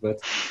likely it is.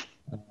 But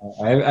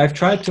I've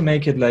tried to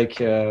make it like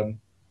the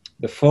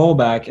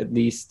fallback, at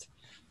least,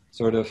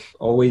 sort of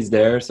always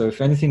there. So if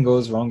anything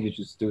goes wrong, you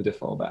just do the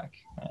fallback,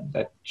 and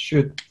that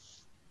should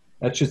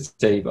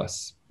save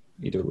us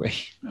either way.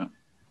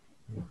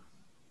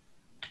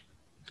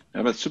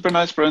 Yeah, but super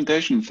nice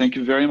presentation. Thank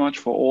you very much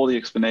for all the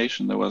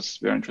explanation. That was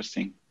very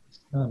interesting.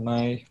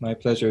 My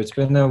pleasure. It's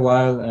been a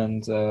while,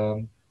 and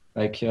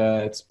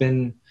it's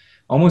been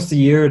almost a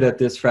year that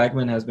this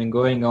fragment has been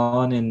going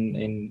on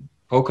in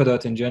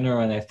Polkadot in general,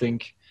 and I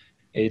think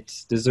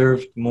it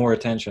deserved more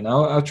attention.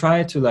 I'll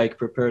try to like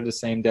prepare the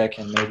same deck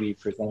and maybe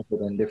present it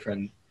in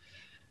different,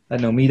 I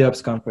don't know,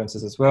 meetups,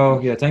 conferences as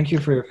well. Yeah, thank you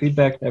for your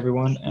feedback,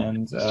 everyone.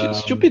 And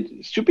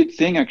stupid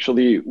thing,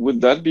 actually.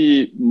 Would that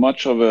be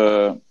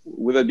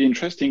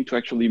interesting to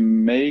actually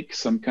make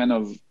some kind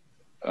of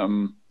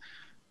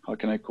how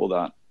can I call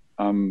that?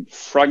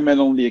 Fragment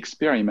only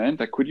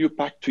experiment. Like, could you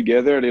pack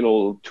together a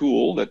little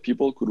tool that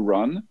people could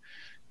run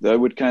that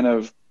would kind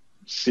of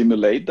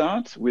simulate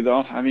that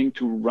without having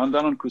to run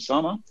that on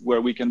Kusama,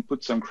 where we can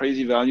put some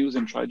crazy values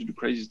and try to do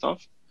crazy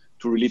stuff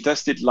to really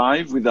test it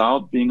live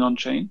without being on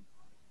chain?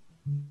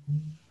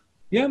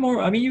 Yeah,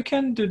 I mean, you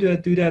can do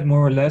that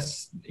more or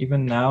less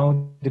even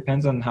now.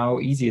 Depends on how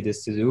easy it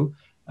is to do.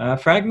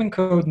 Fragment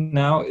code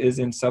now is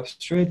in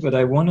Substrate, but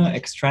I want to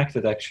extract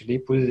it, actually,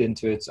 put it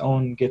into its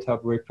own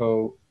GitHub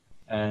repo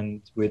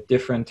and with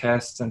different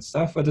tests and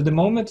stuff. But at the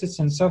moment, it's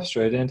in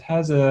Substrate, and it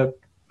has a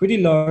pretty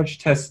large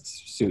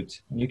test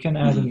suite. You can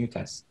add a new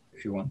test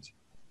if you want.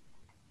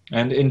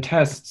 And in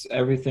tests,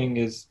 everything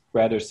is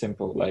rather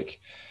simple. Like,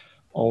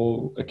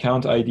 all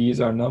account IDs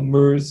are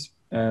numbers,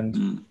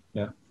 and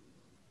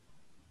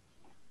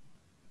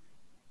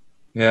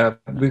yeah,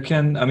 we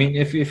can. I mean,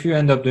 if you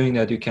end up doing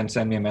that, you can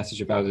send me a message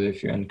about it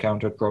if you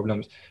encounter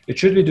problems. It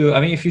should be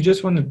I mean, if you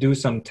just want to do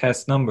some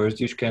test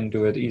numbers, you can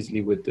do it easily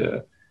with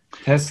the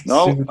test.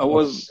 No, I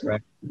was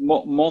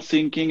more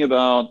thinking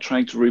about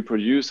trying to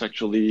reproduce,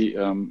 actually.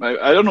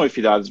 I don't know if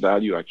it adds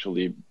value,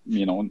 actually,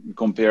 you know,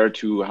 compared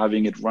to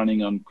having it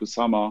running on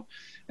Kusama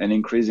and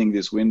increasing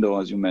this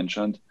window, as you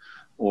mentioned,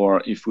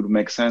 or if it would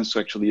make sense to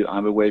actually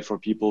have a way for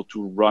people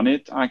to run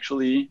it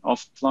actually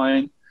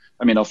offline.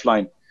 I mean,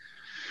 offline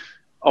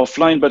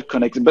but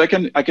connected. But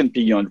I can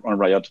ping you on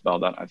Riot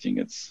about that. I think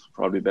it's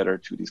probably better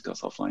to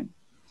discuss offline.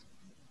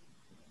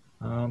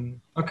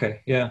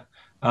 Okay, yeah.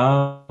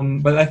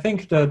 But I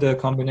think the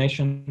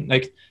combination,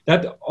 like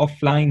that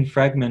offline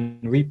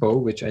fragment repo,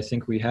 which I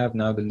think we have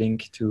now the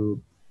link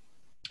to,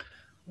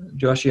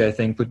 Joshi, I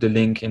think, put the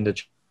link in the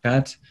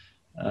chat.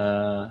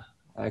 I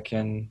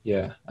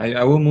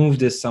will move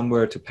this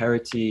somewhere to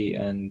Parity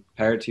and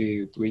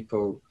Parity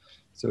repo,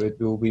 so it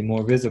will be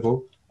more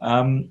visible.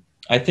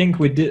 I think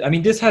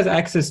this has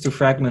access to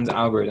Fragment's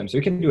algorithm, so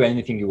you can do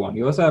anything you want.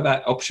 You also have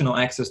optional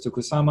access to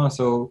Kusama,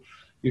 so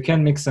you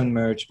can mix and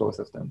merge both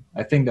of them.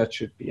 I think that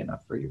should be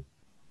enough for you.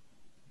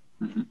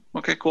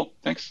 Okay, cool.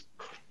 Thanks.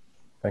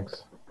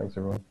 Thanks,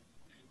 everyone.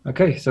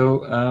 Okay,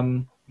 so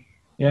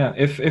yeah,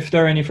 if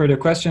there are any further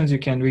questions, you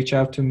can reach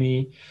out to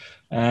me.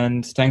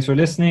 And thanks for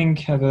listening.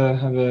 Have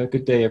a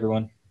good day,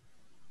 everyone,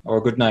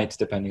 or good night,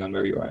 depending on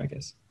where you are, I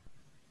guess.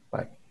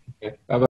 Bye. Okay, bye-bye.